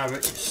winding arbor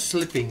is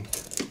slipping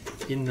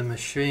in the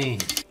machine.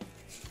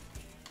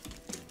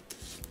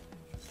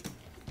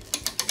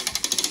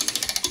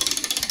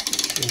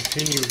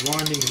 Continue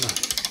winding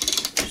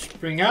the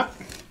spring up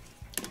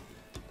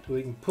so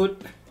we can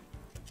put a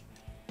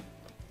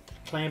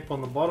clamp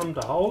on the bottom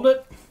to hold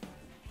it.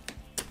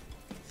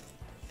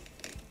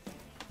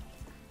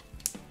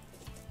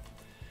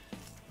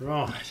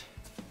 Right,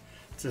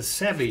 it's a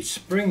savage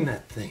spring,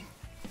 that thing.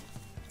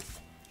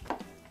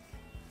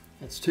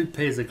 That's 2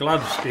 pairs of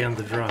gloves down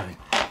the drain.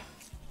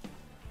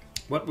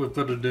 What we've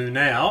got to do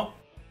now,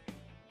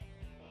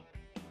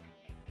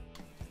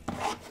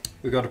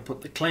 we've got to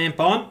put the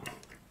clamp on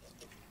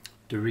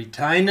to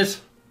retain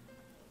it,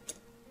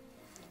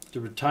 to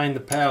retain the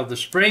power of the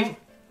spring.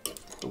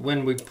 But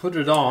when we put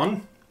it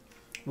on,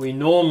 we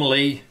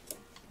normally,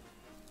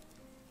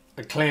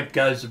 the clamp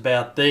goes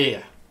about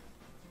there,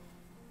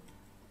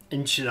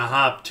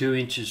 1.5 to 2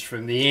 inches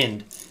from the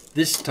end.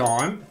 This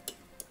time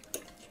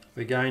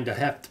we're going to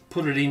have to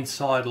put it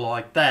inside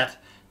like that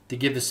to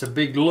give us a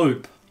big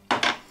loop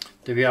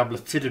to be able to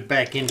fit it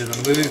back into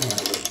the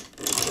movement.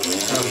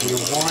 So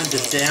we'll wind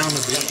it down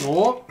a bit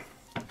more.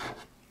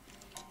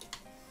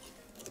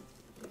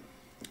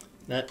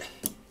 That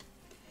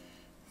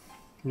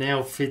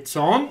now fits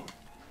on,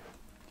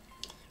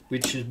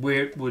 which is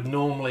where it would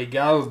normally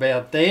go,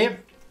 about there.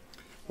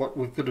 What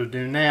we've got to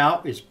do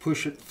now is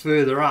push it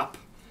further up.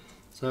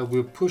 So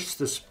we'll push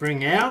the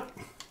spring out.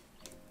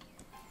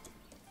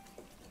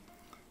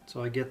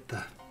 So I get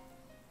the,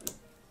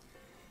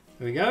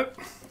 there we go.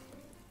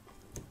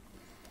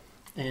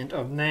 And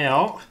I've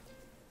now,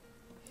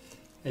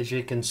 as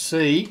you can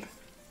see,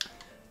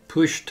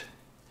 pushed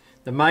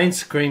the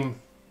mainspring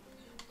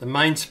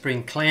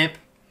clamp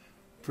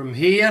from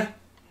here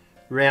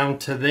round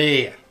to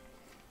there.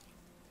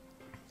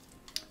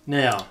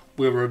 Now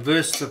we'll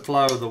reverse the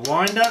flow of the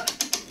winder,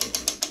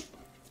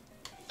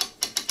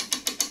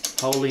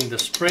 holding the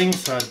spring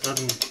so it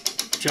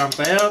doesn't jump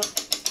out.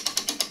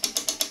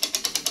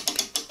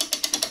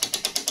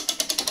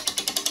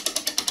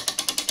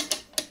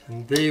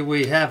 And there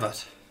we have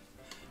it.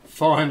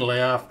 Finally,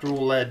 after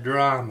all that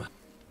drama.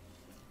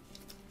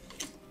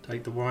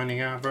 Take the winding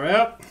arbor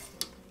out.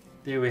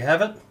 There we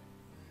have it,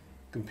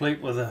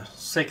 complete with a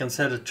second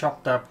set of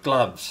chopped up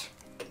gloves.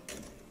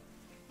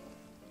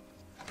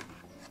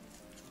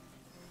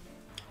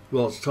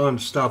 Well, it's time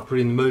to start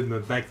putting the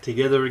movement back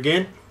together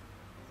again.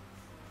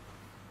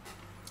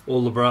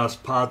 All the brass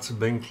parts have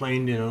been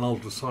cleaned in an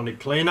ultrasonic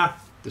cleaner.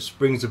 The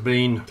springs have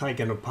been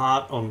taken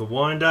apart on the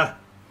winder.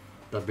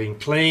 They've been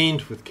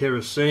cleaned with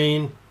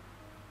kerosene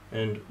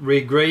and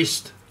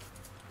re-greased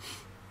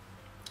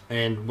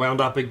and wound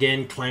up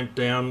again, clamped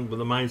down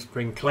with a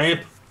mainspring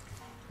clamp.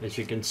 As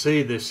you can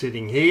see, they're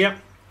sitting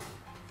here.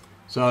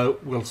 So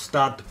we'll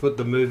start to put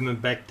the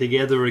movement back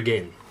together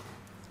again.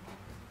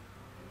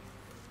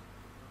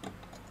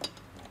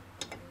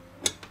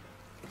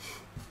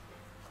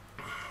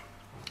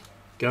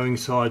 Going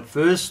side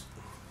first.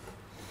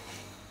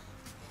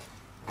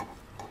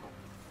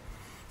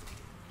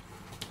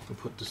 We'll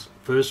put this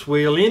first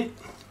wheel in.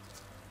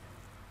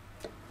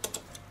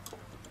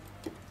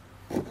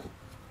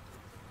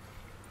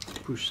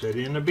 Push that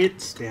in a bit,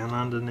 it's down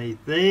underneath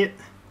there.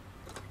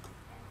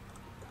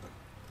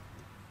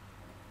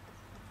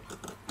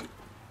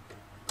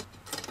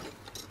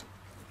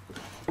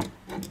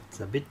 It's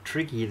a bit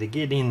tricky to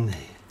get in there.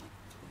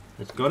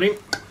 That's got him.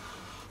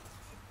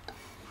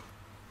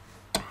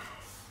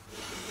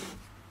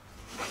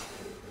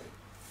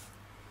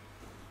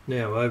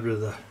 Now over to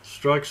the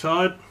strike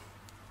side,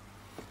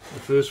 the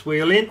first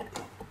wheel in.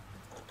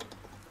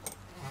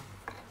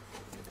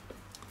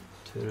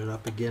 Turn it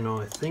up again,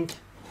 I think.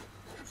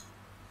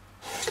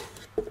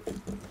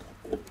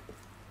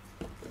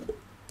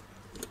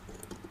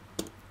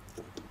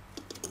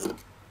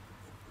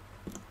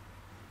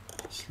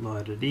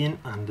 Slide it in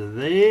under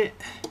there.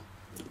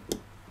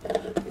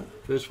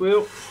 First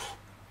wheel.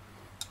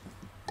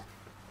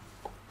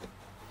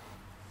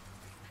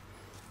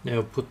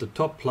 Now put the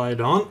top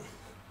plate on.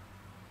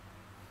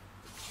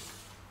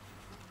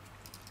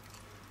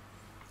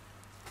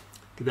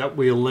 That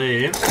wheel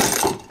there,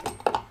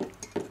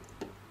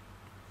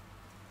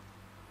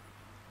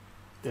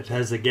 that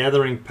has a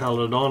gathering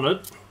pallet on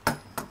it.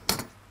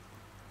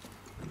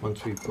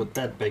 Once we put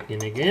that back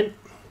in again,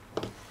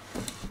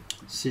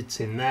 sits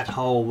in that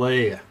hole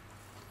there,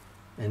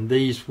 and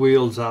these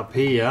wheels up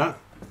here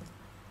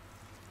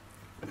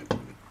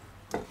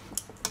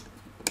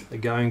are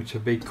going to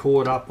be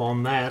caught up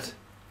on that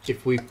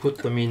if we put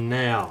them in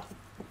now.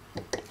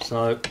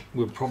 So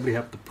we'll probably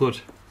have to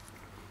put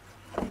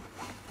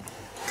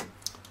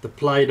the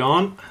plate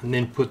on and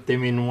then put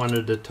them in one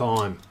at a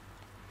time.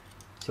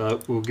 So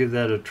we'll give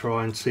that a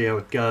try and see how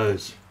it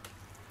goes.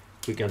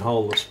 If we can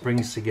hold the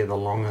springs together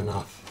long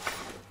enough.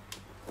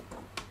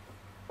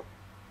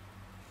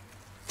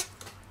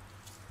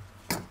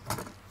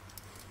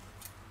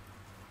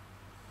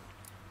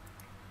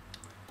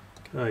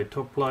 Okay,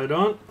 top plate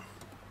on.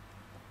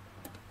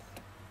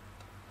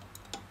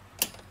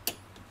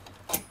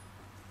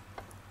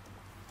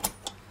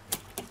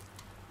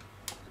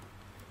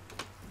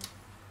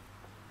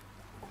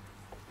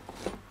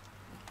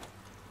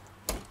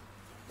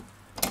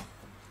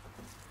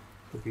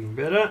 Looking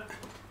better.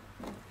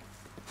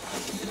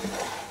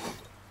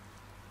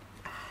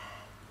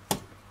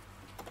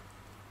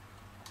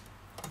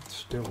 It's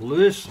still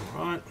loose,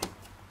 right?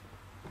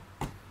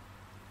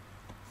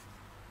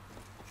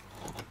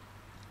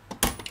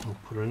 I'll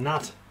put a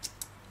nut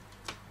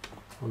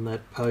on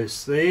that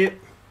post there.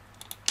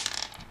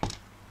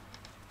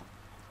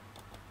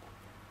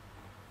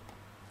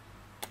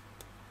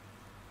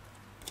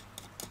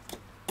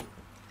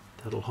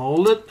 That'll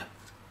hold it.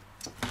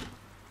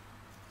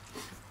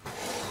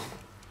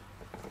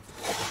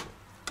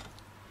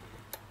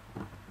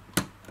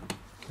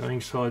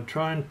 Going side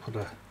train, put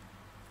a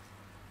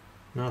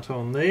nut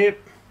on there.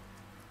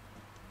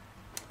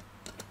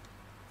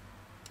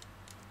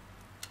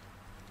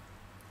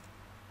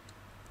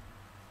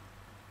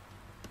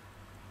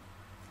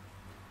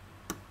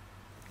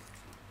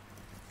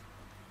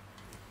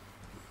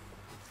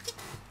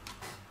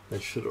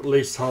 That should at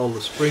least hold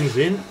the springs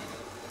in,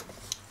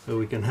 so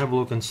we can have a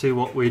look and see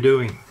what we're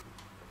doing.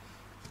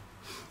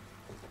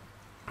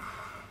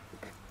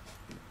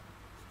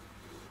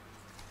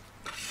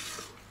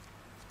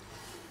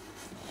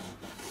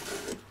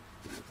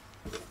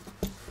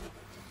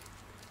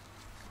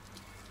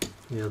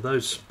 Now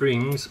those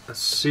springs are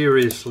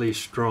seriously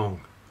strong.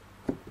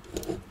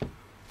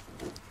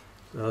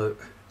 So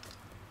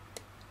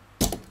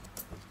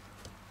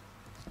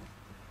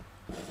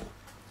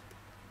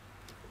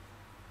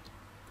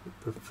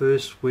put the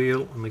first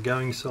wheel on the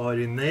going side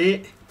in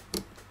there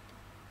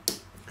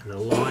and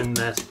align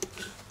that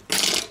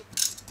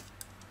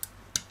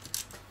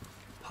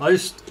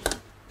post.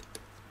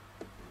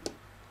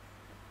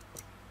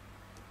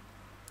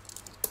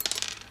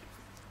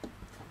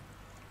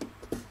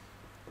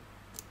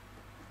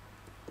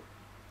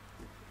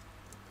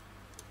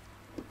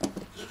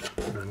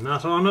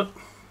 Nut on it.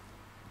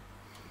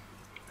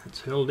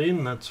 It's held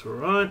in, that's all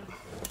right.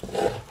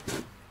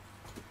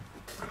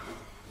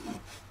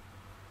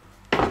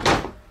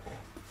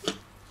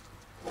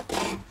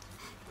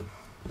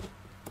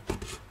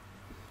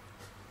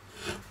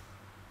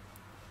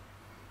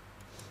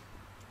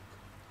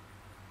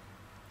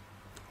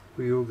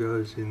 Wheel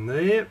goes in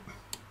there.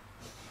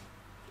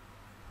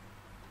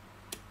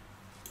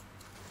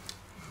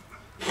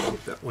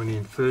 one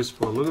in first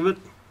by the look of it.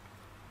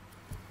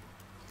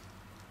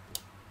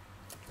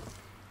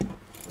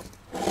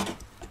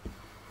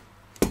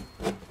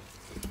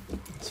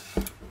 It's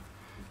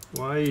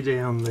way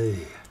down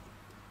there.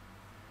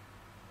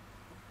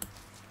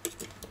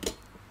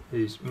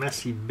 These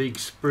massive big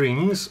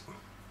springs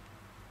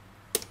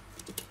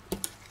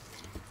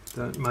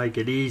don't make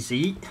it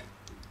easy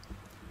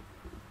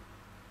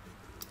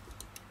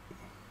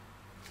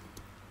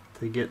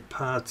to get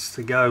parts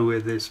to go where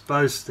they're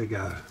supposed to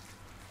go.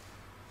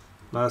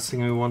 Last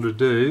thing we want to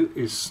do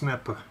is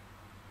snap a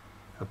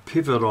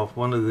pivot off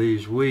one of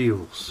these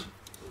wheels.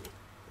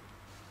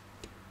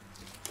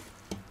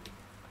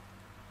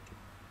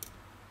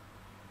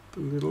 A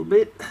little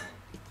bit,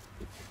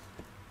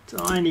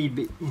 tiny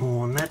bit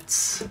more, and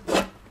that's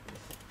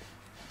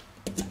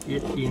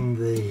it in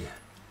there.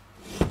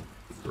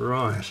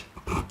 Right,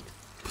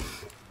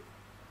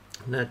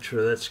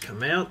 naturally that's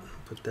come out,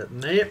 put that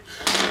in there.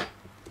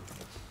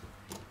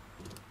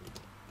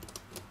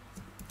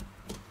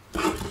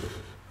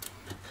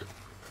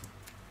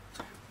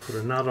 Put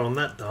a nut on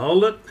that to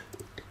hold it.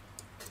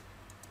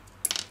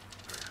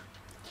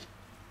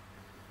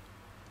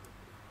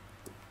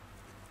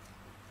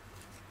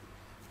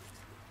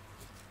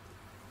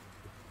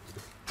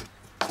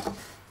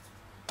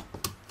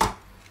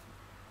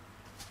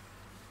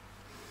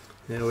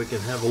 Now we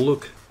can have a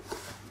look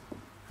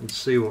and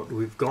see what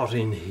we've got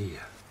in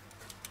here.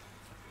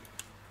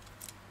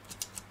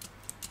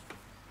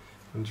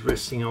 It's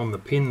resting on the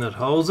pin that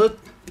holds it.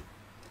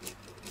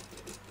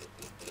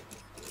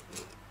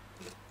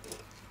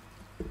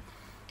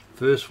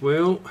 First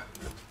wheel,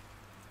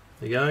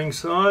 the going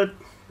side.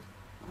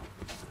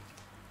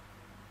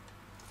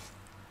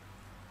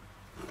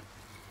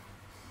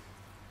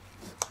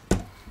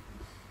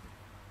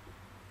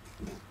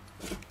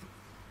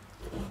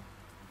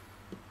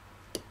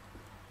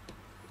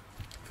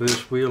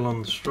 First wheel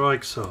on the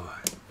strike side.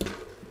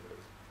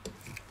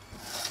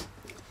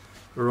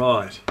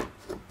 Right.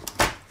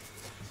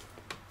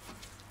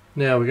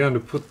 Now we're going to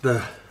put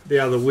the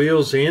other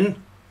wheels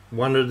in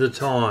one at a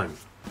time.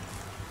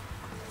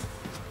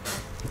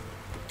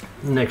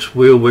 Next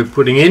wheel we're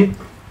putting in.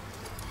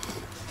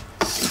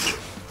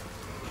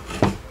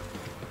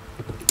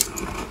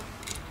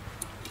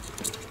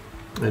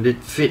 And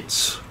it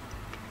fits.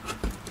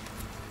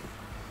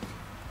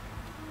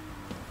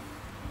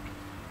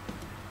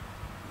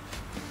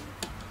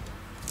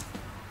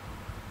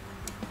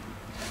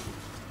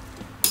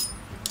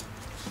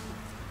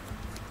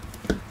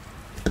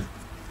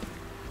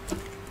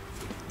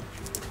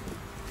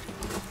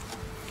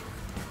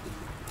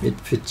 It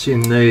fits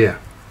in there.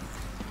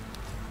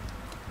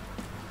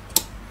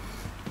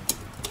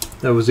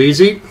 That was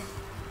easy.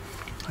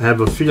 I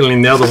have a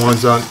feeling the other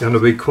ones aren't going to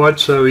be quite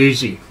so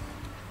easy.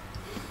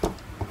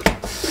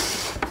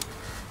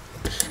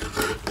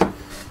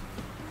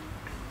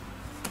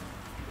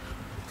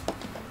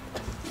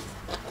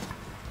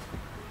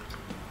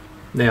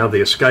 Now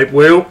the escape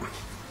wheel.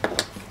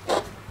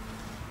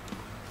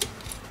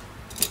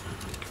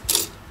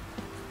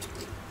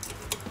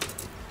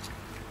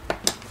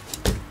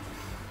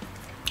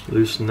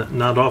 Loosen that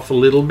nut off a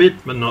little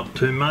bit, but not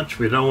too much.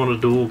 We don't want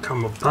it to all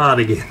come apart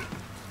again.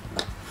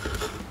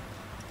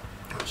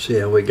 See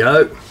how we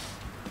go.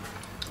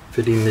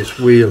 Fitting this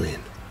wheel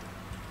in.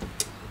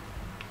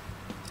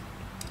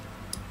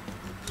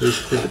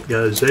 This pivot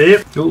goes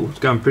there. Oh, it's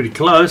going pretty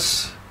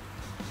close.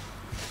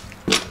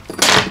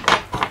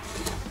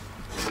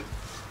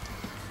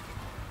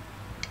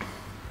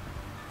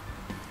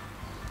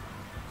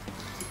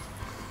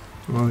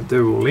 Right,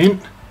 they're all in.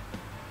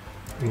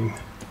 And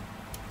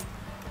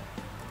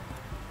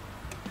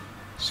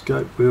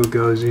scope wheel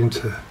goes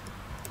into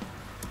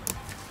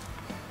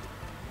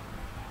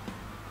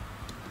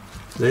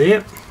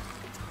there.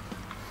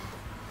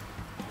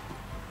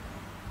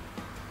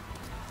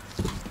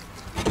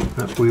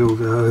 That wheel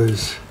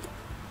goes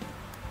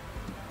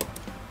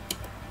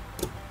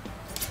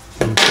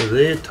into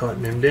there,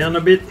 tighten them down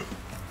a bit.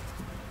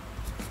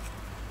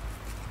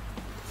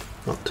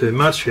 Not too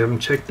much, you haven't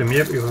checked them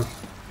yet, you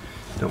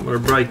don't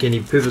want to break any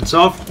pivots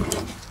off.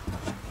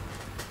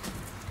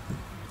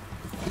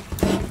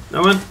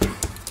 That one.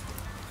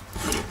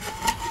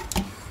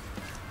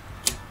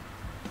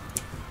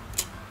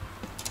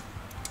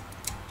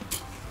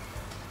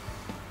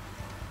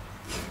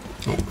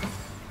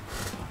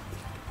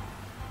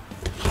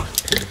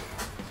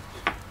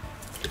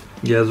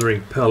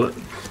 Gathering pallet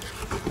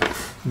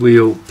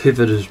wheel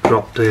pivot has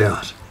dropped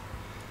out.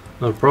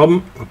 Not a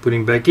problem, I'll put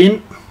him back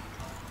in.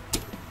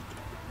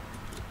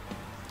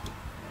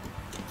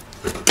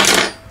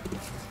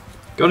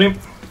 Got him,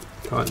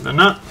 tighten the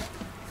nut.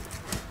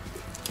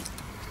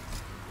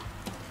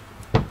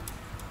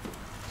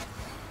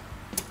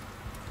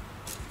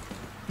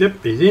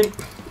 Yep, he's in.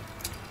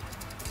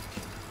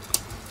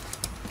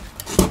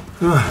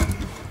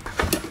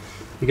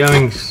 The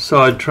going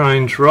side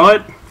train's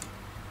right.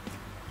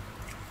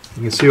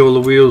 You can see all the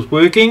wheels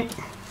working.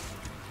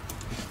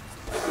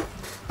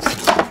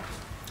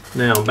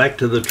 Now back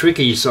to the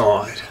tricky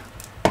side.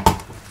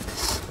 Got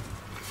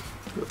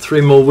 3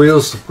 more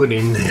wheels to put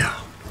in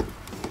now.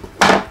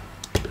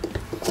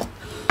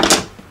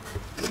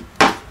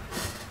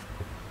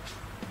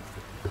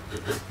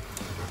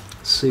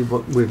 See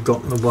what we've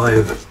got in the way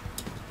of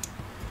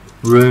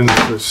room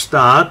for a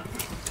start,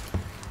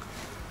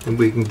 and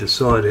we can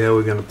decide how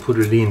we're going to put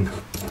it in.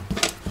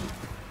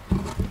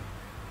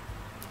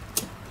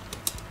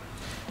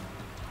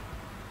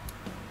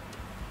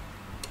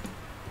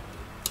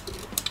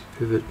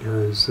 Pivot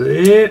goes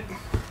there.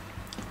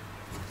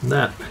 And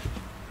that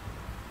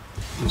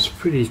is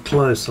pretty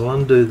close. I'll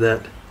undo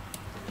that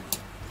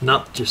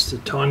nut just a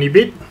tiny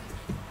bit.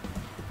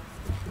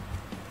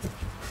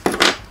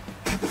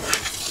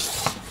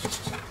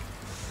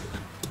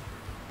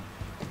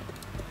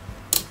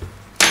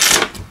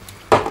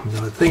 And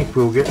I think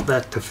we'll get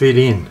that to fit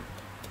in.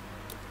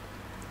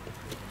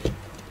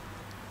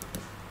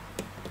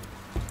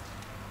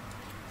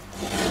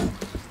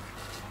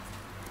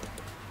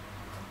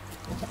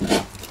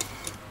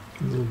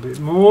 A little bit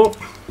more.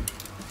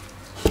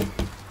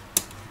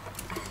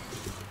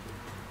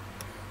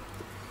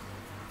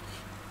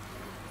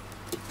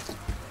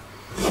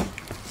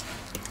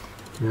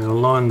 Now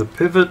align the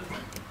pivot,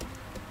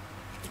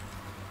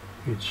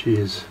 which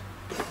is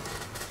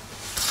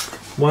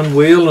 1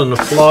 wheel and a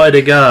fly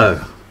to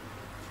go.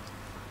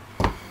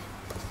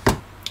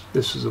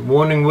 This is a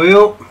warning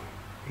wheel.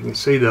 You can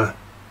see the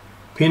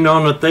pin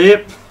on it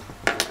there.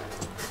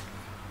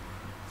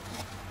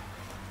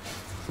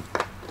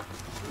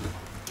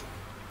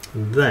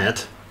 And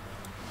that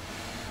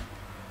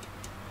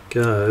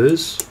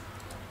goes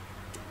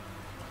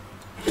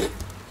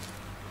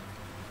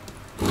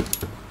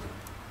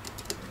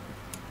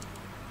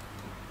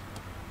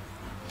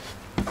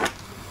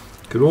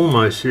could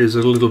almost use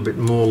a little bit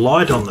more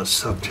light on the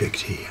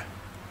subject here.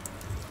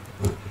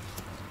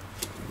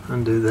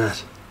 Undo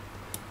that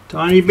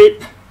tiny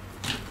bit.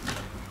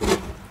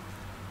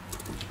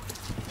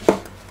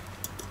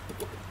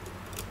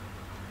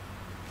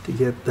 To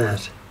get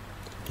that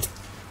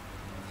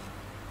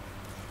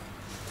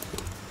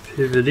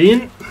pivot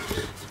in.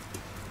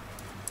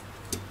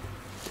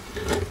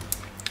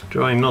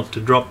 Trying not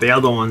to drop the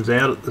other ones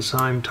out at the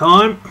same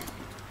time,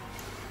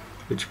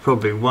 which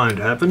probably won't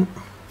happen.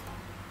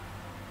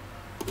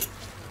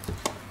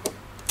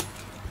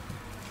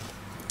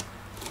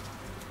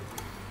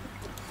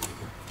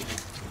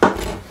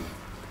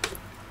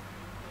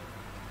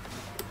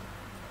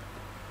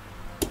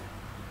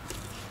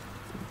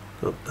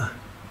 Got the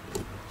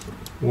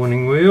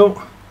warning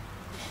wheel.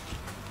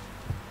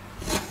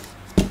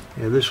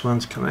 Yeah, this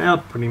one's come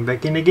out, put him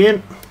back in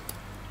again.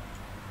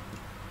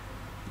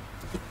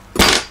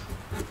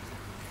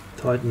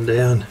 Tighten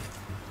down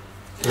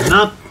the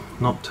nut,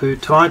 not too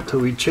tight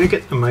till we check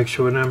it and make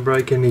sure we don't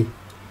break any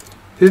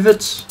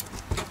pivots.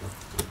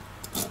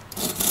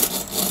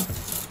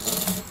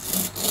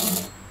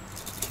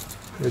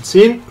 That's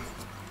in.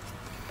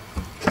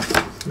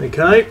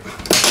 Okay.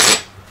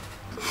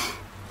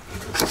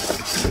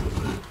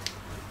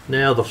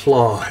 Now the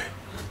fly.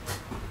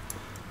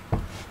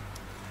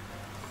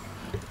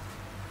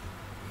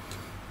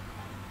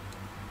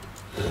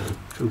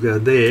 We'll go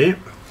there.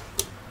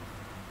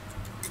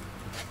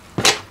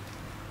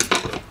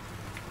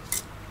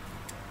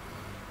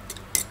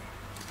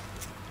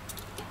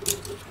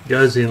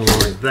 Goes in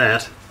like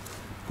that.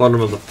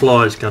 Bottom of the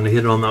fly is going to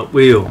hit on that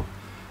wheel.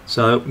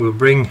 So we'll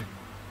bring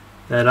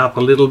that up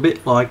a little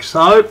bit like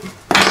so.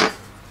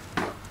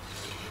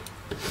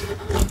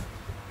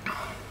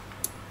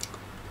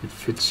 It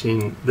fits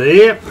in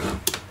there.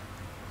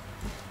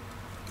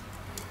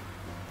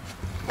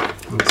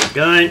 Once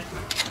again.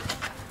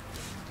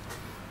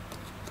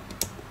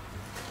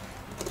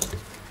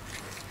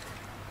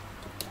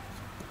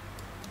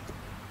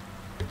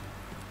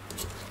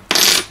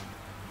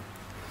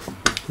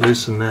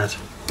 Loosen that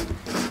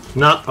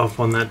nut off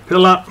on that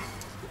pillar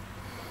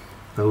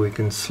so we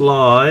can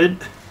slide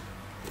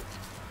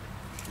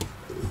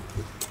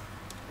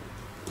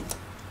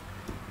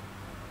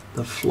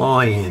the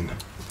fly in,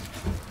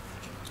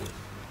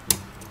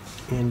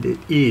 and it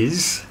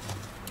is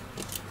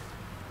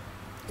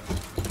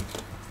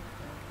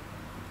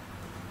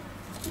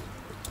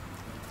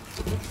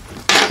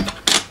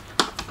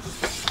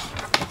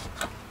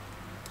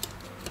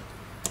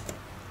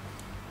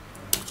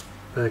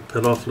back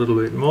that off a little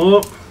bit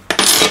more,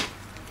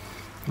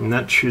 and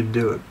that should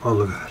do it. Oh,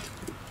 look at it.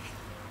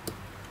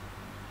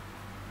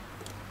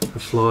 The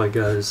fly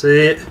goes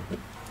there.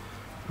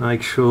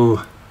 Make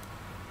sure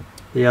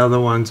the other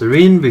ones are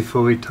in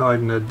before we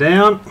tighten it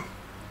down.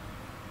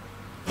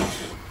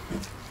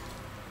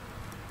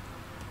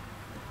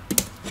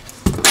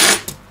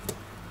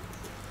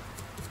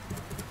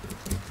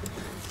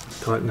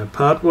 Tighten it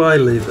part way,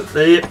 leave it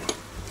there.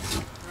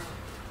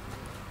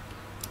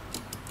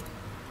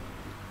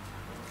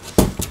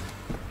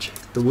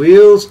 Check the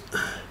wheels.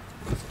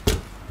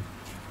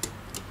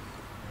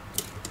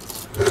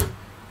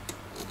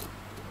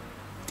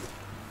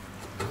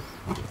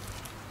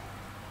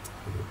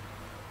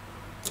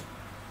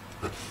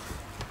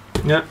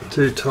 Yep,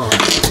 too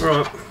tight.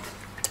 Right,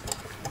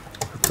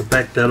 have to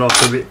back that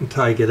off a bit and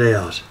take it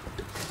out.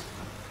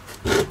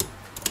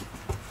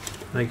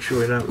 Make sure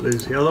we don't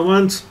lose the other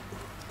ones.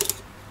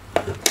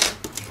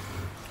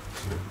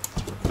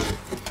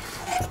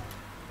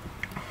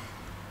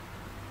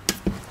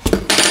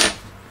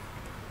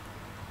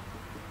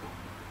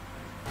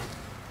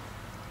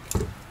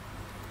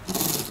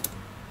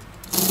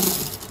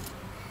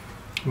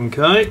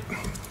 Okay.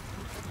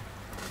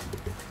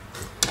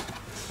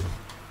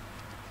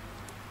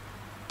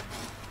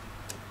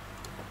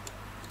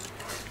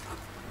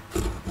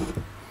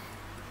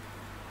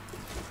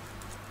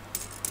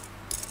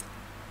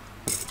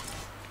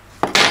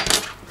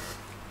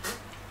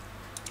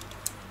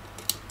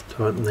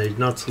 Tighten these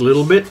nuts a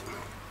little bit.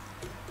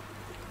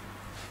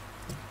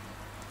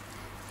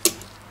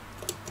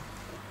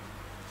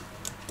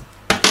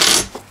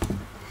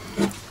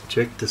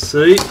 Check to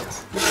see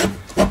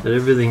that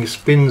everything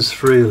spins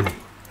freely.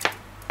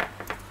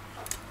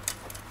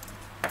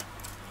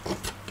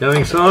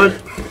 Going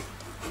side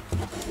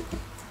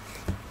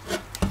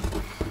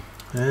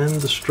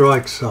and the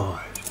strike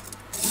side.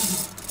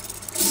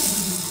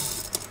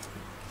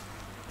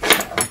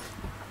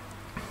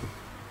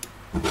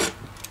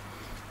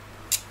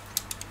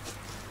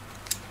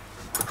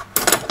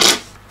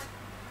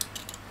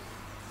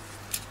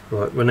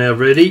 Right, we're now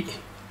ready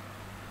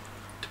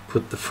to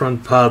put the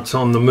front parts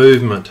on the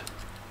movement.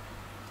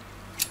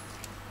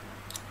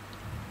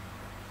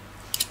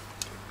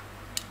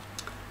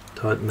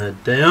 Tighten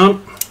that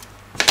down.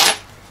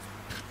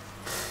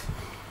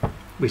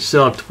 We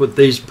still have to put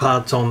these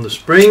parts on the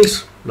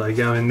springs. They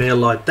go in there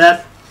like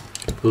that.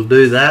 We'll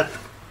do that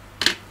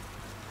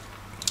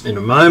in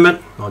a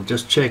moment. I'll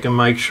just check and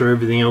make sure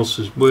everything else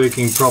is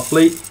working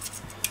properly.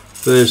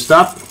 First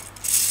up,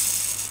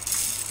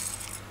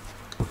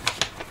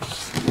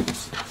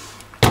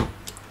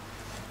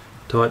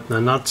 tighten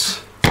the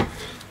nuts,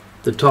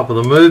 the top of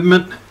the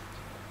movement,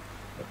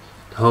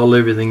 to hold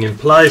everything in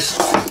place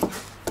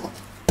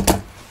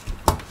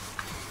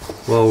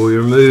while we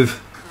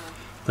remove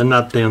the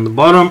nut down the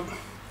bottom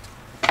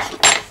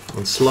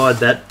and slide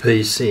that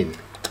piece in.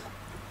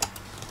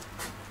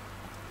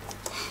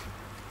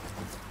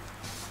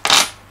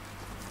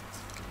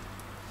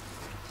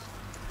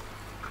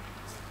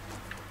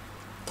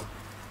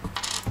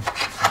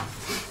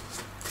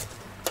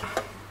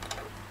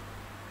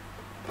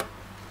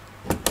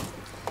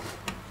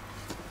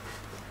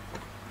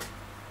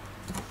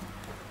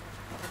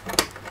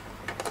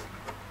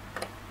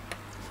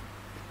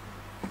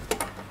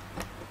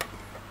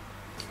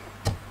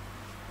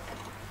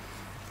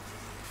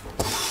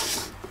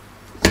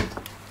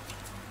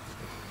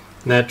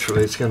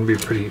 Naturally it's going to be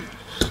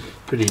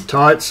pretty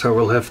tight, so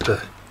we'll have to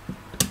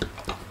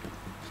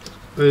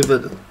move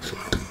it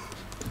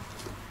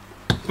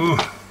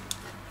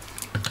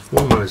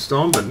almost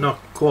on, but not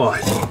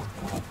quite.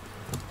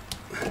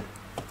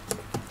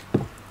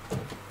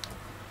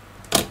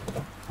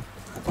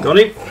 Got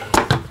him.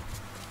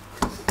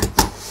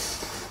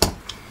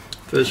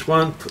 First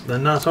one, put the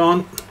nut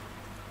on.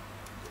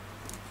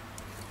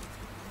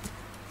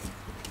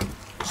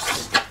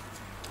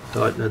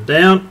 Tighten it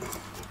down.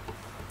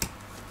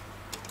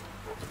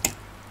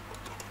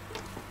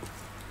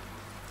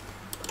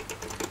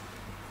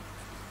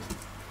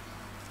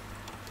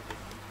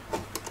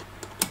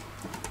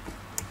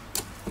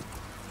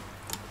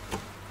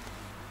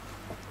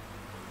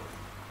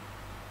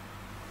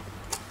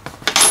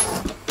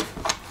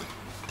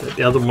 Take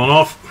the other one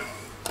off.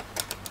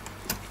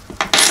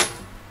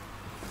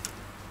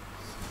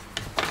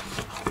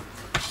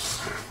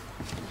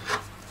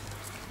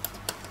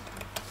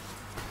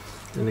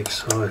 The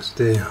next size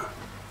down.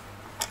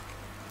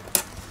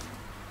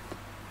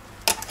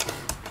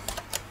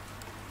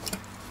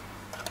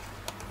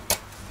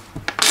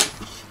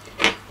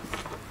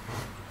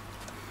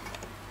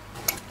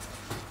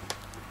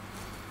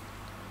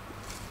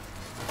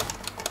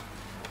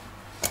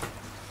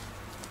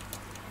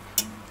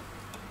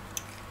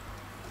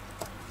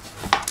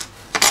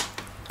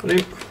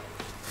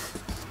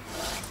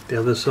 The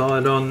other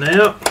side on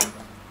now.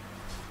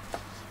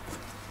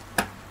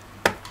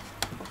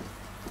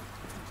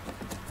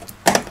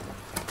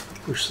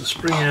 Push the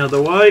spring out of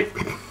the way.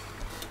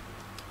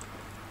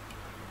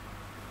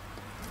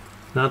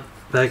 Nut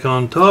back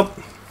on top.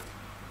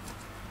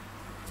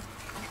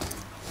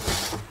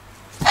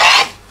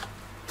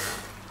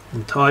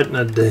 And tighten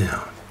it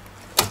down.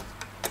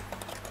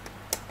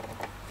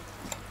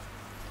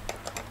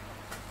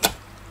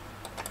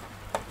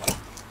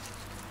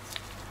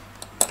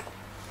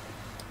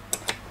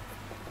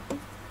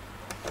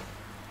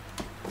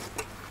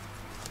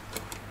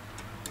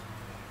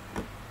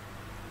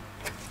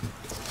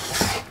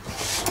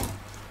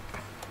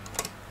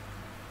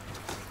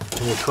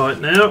 All tight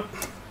now.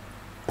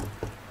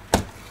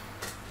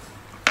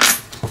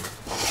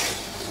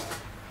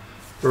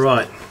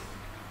 Right,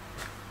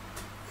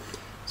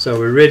 so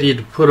we're ready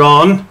to put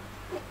on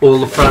all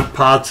the front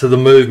parts of the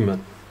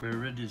movement. We're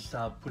ready to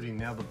start putting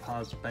the other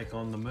parts back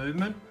on the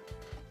movement.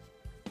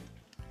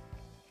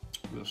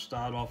 We'll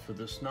start off with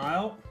the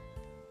snail,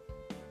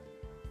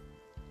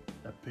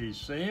 that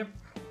piece there.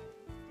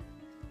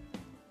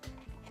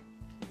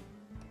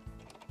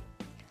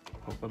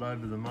 Pop it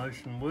over the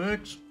motion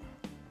works.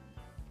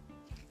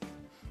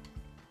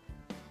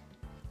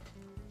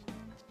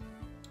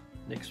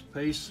 Next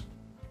piece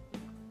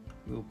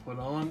we'll put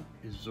on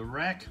is the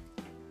rack.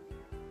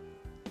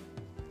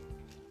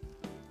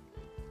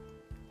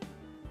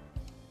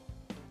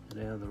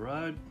 Get out of the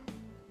road.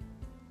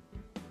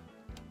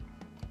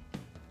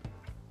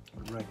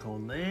 Rack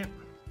on there.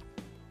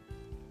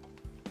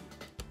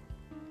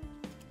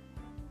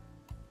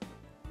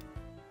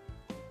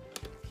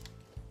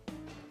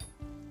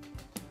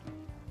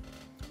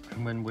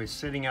 And when we're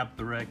setting up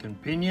the rack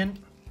and pinion,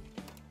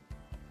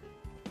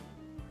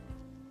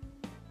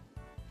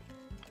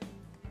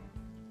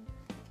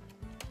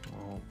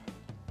 I'll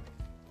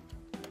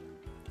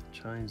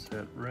change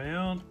that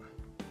round.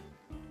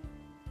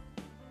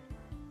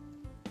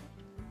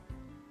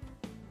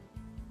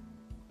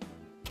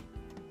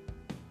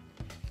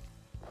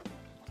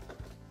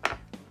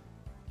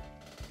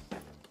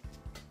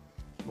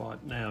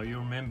 Right, now you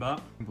remember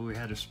we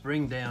had a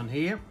spring down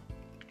here.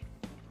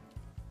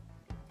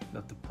 You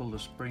have to pull the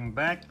spring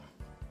back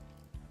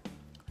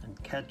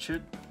and catch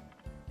it.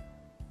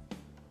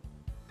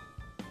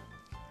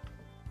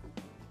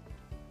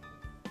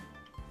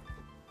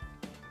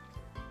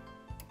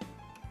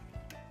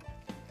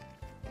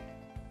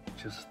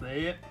 Just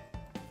there.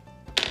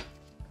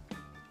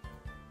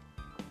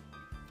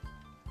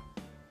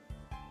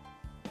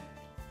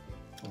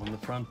 On the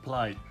front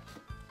plate.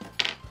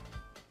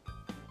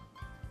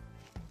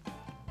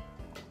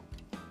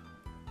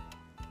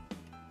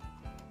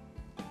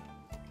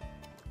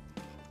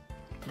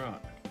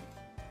 Right,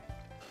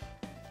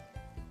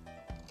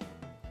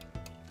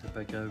 go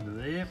back over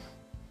there.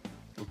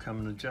 We'll come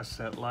and adjust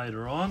that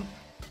later on.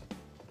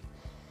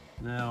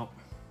 Now,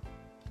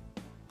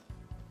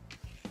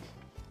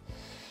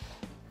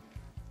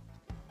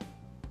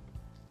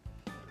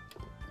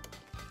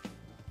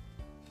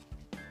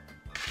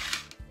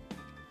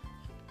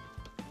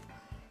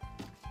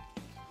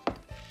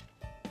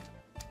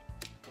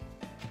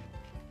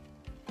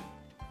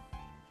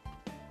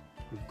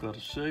 we've got a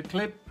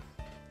circlip.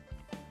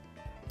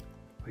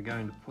 We're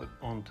going to put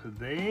onto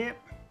there,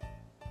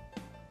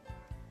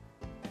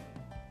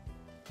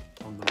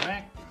 on the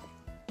rack.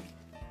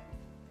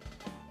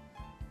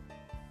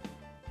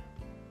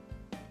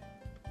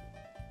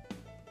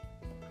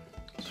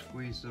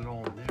 Squeeze it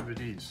on, there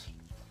it is.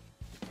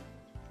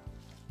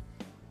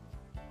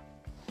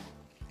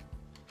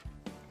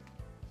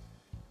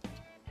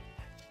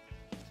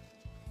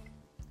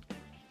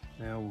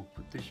 Now we'll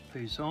put this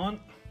piece on.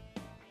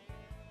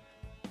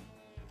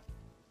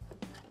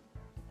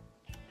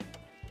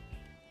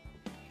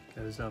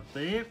 Goes up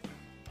there.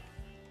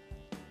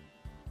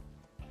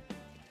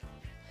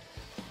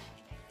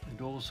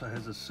 It also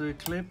has a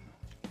circlip.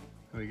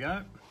 There we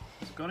go.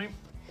 It's got him.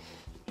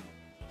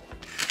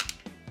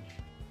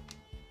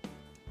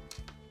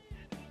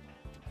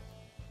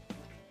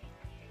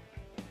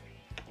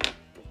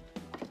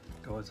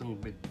 Guy's a little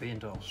bit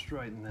bent. I'll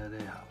straighten that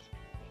out.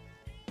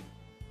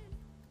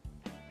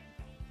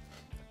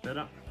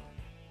 Better.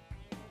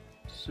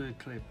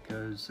 Circlip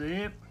goes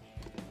there.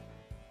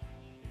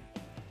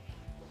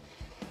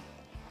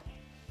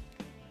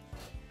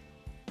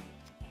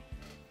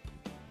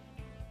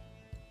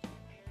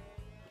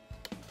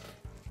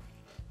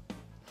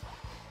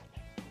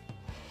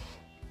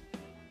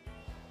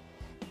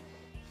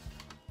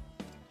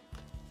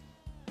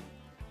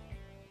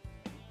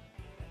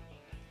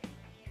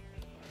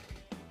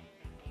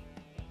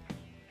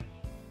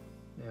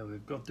 Now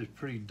we've got this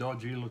pretty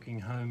dodgy looking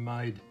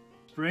homemade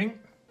spring.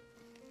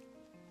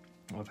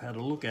 I've had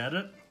a look at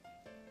it,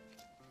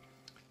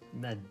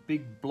 and that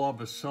big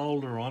blob of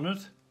solder on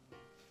it,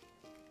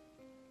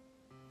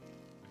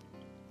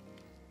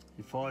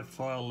 if I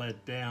file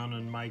that down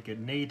and make it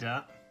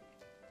neater,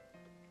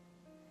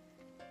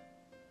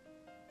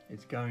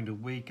 it's going to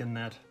weaken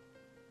that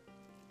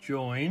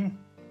join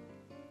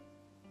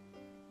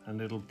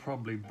and it'll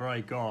probably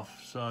break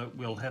off, so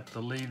we'll have to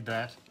leave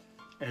that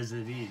as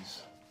it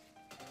is.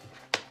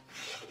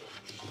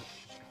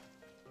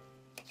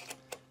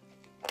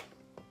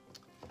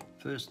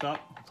 First up,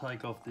 we'll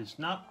take off this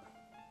nut.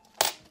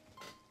 A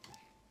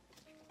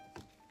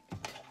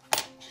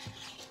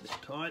bit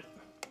tight.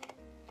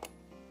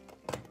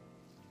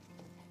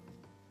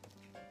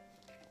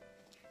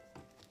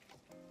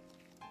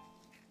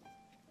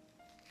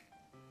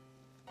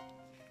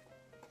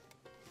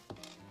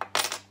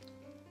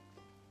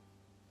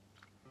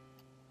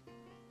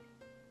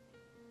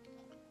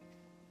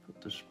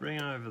 Put the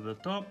spring over the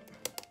top.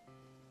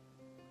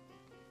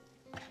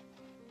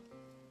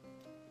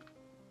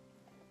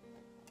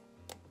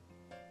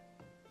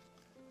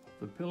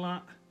 The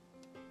pillar,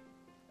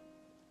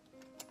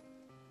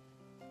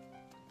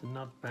 the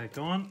nut back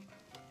on,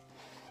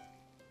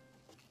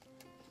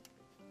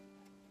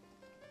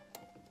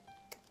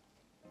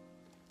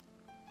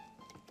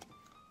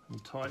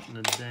 and tighten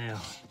it down.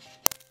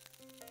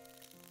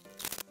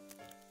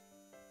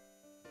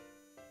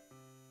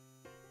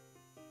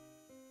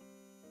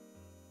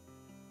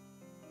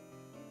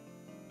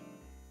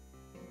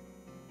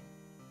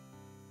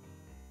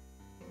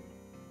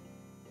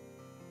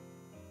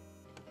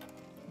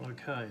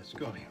 Okay, it's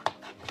got him.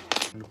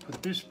 I'm going to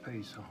put this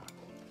piece on.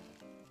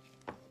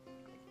 It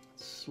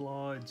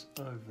slides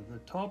over the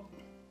top.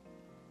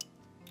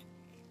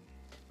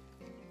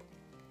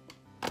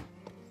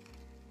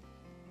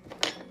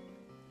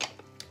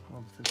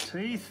 Of the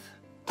teeth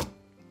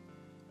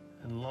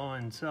and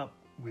lines up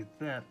with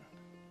that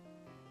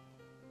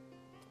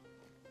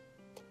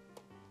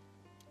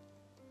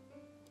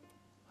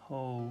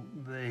hole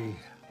there.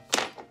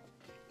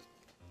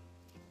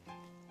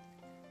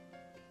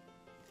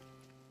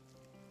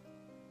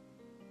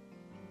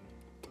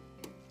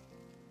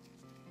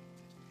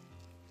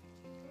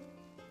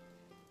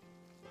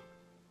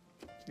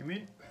 Him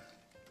in.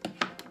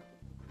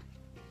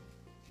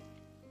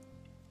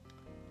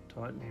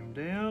 Tighten him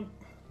down.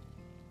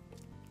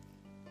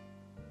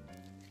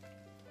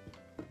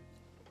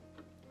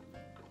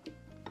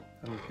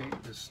 That'll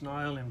keep the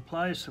snail in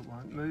place, it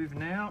won't move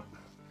now.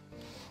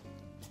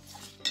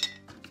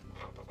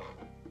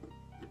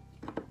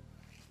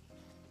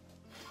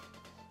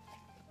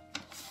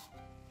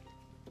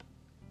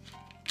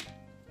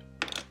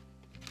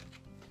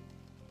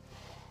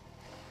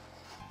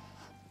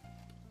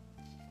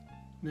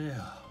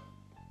 Now,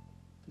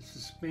 the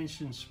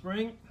suspension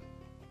spring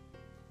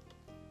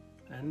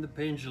and the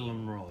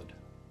pendulum rod.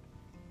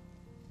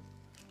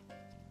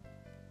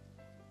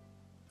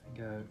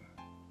 Go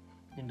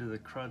into the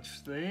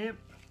crutch there.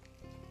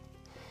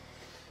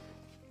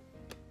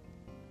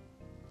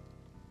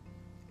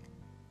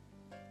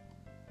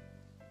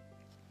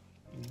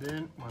 And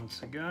then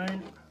once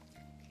again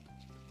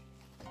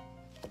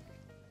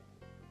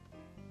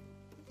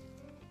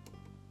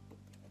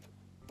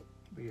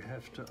we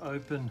have to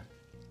open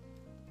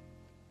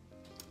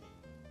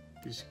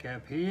this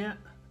gap here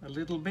a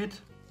little bit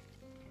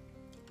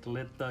to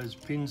let those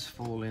pins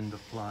fall into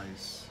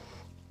place.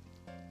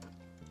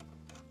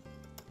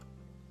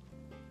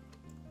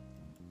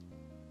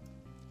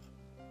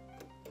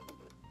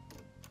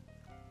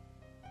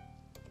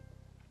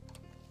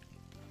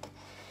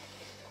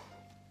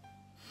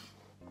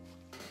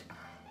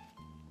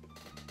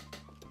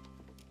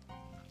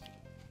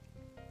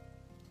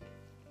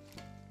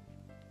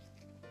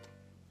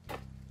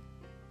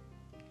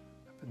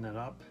 Open that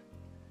up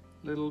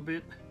a little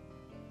bit,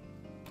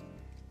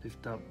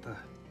 lift up the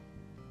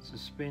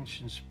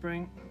suspension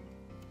spring,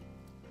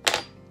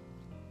 there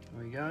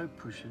we go,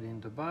 push it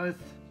into both,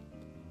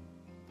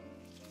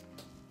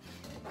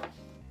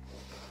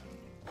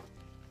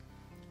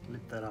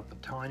 lift that up a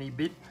tiny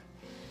bit,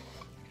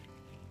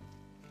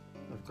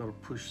 I've got to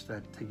push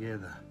that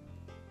together,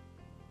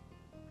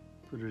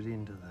 put it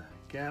into the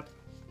gap,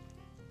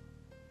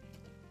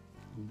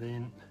 and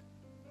then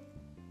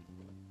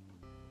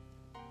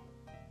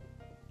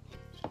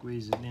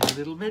squeeze it in a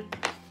little bit.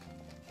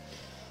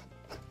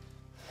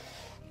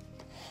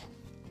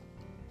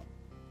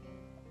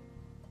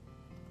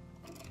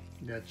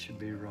 That should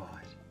be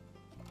right.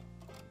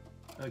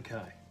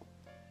 Okay.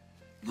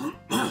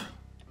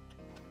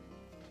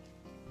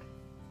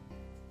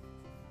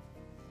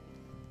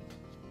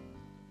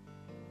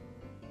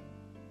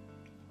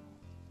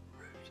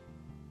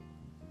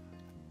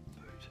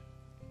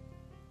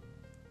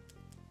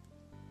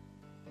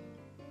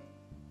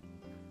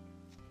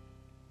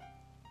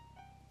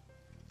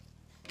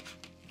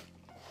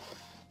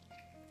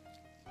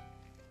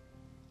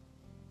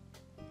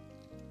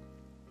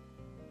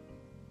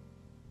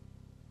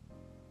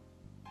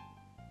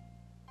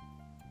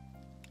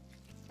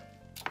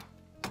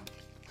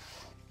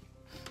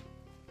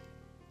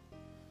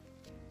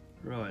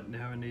 Right,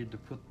 now we need to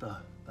put the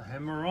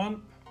hammer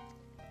on.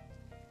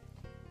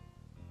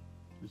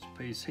 This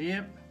piece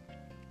here,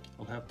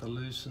 I'll have to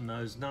loosen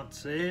those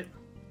nuts there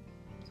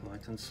so I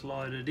can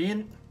slide it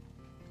in,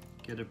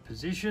 get it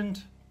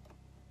positioned,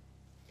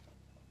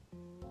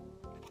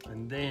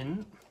 and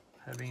then,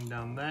 having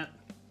done that,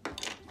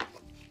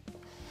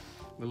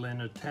 we'll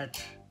then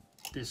attach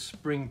this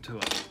spring to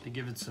it to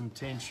give it some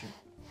tension.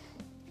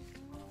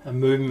 Our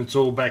movement's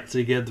all back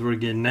together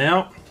again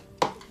now.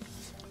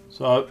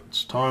 So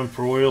it's time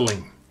for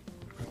oiling.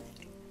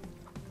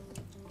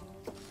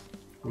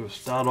 We'll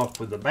start off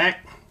with the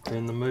back,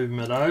 turn the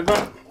movement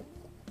over,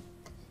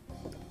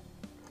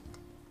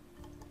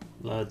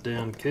 load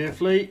down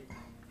carefully,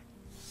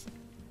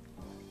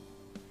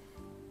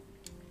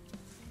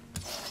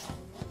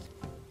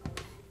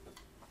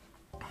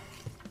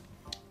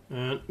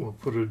 and we'll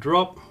put a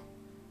drop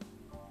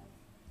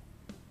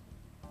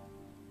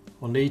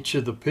on each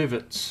of the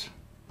pivots,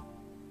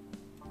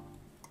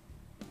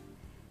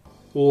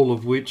 all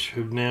of which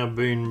have now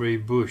been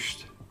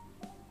rebushed.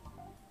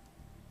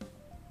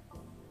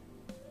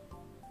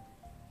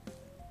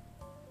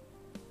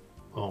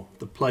 Oh,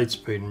 the plate's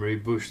been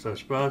rebushed, I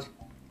suppose.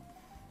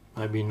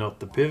 Maybe not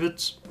the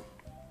pivots.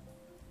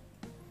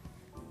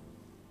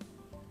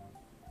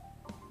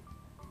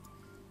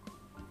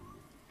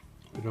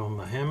 Bit on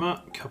the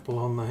hammer, a couple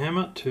on the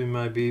hammer, two,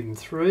 maybe even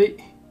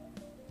three.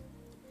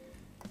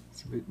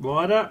 It's a bit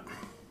wider.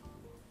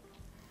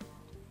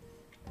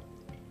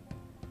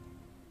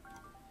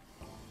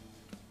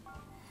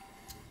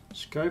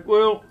 Scope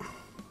wheel.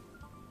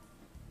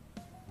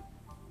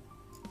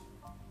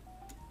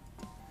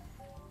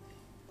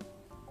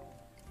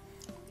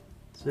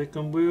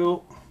 Second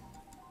wheel.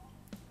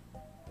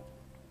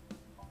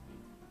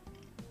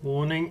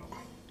 Warning.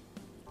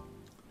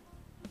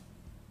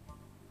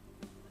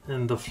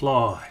 And the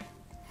fly.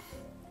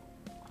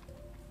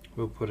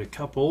 We'll put a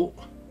couple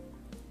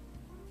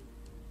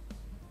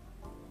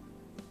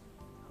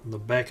on the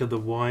back of the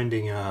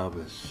winding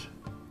arbors.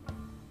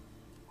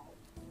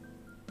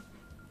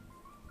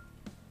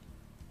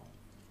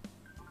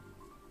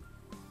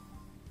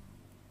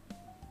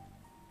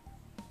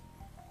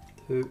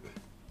 Two,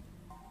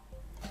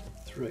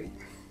 three.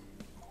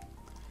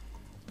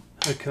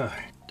 Okay,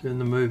 turn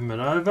the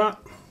movement over.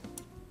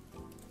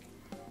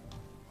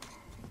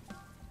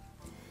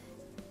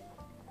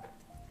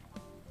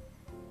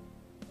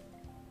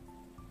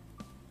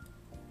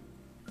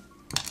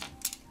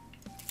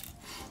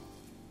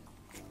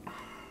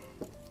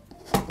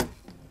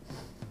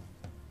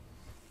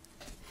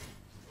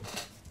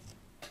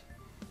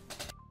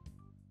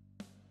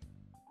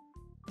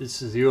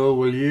 This is the oil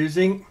we're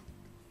using,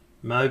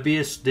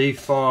 Mobius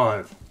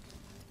D5.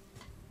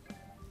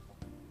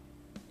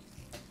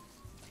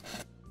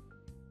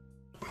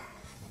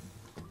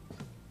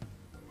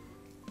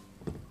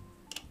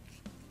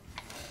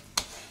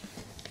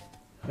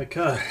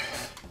 Okay.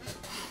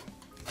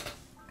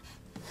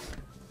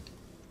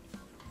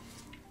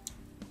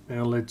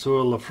 Now let's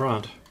oil the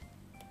front.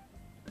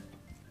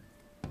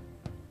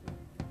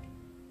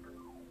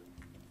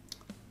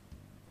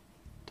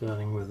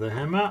 Starting with the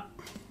hammer.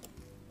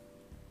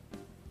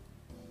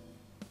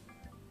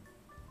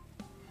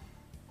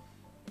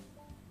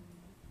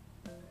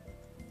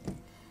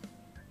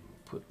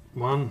 Put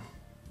one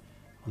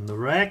on the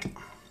rack.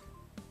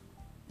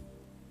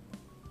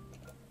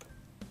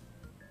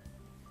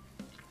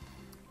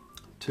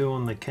 Two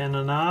on the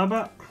cannon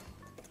arbor.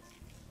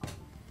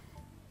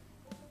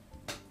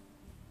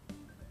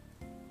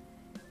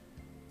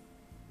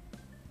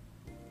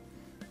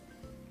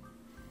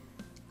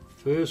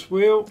 First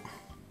wheel.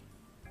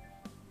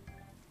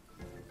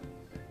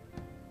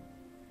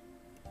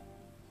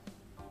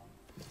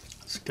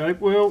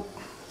 Scope wheel.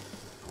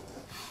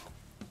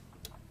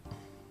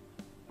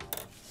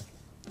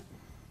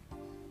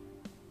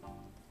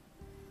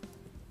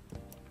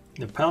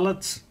 The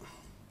pallets.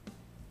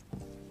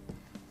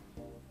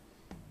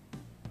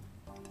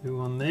 Two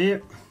on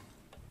there.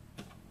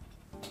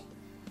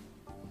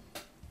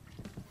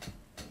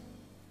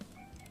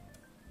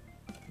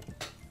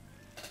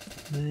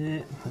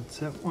 There, that's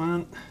that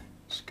one.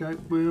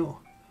 Scope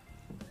wheel,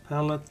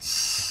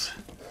 pallets.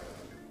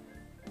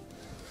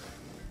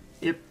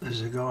 Yep,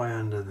 there's a guy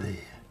under there.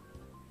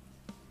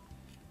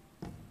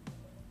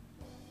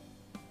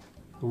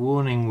 The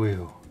warning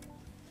wheel.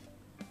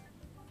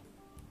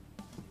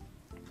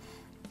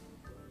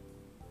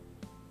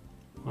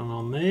 One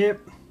on there.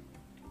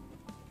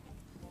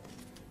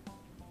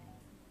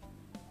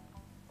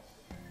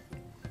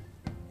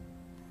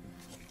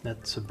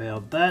 That's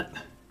about that.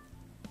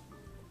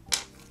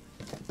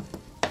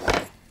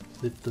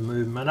 Lift the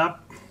movement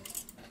up.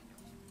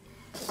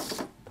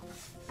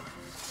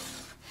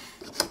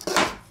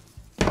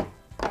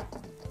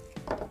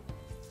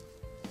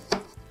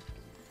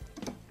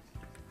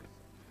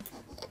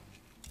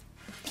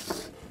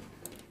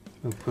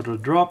 We'll put a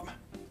drop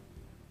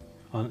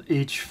on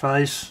each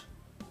face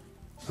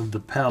of the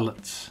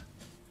pallets.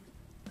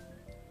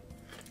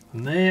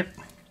 And there.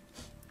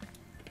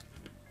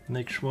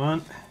 Next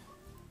one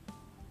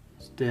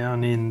is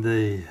down in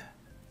there.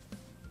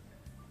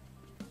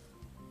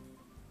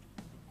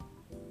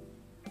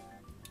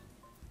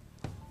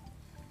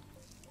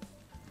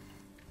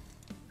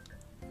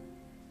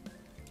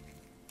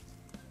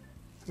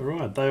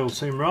 Alright, they all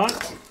seem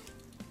right.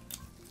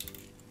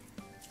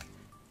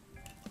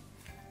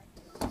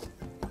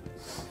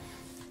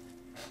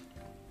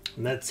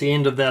 And that's the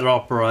end of that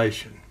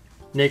operation.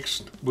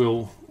 Next,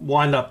 we'll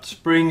wind up the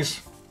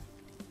springs,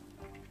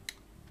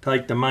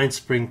 take the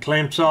mainspring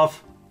clamps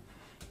off,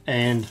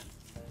 and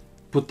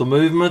put the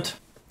movement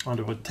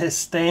onto a test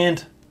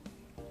stand.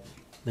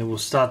 Then we'll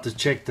start to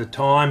check the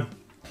time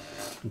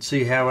and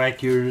see how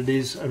accurate it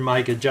is and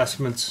make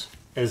adjustments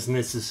as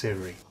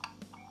necessary.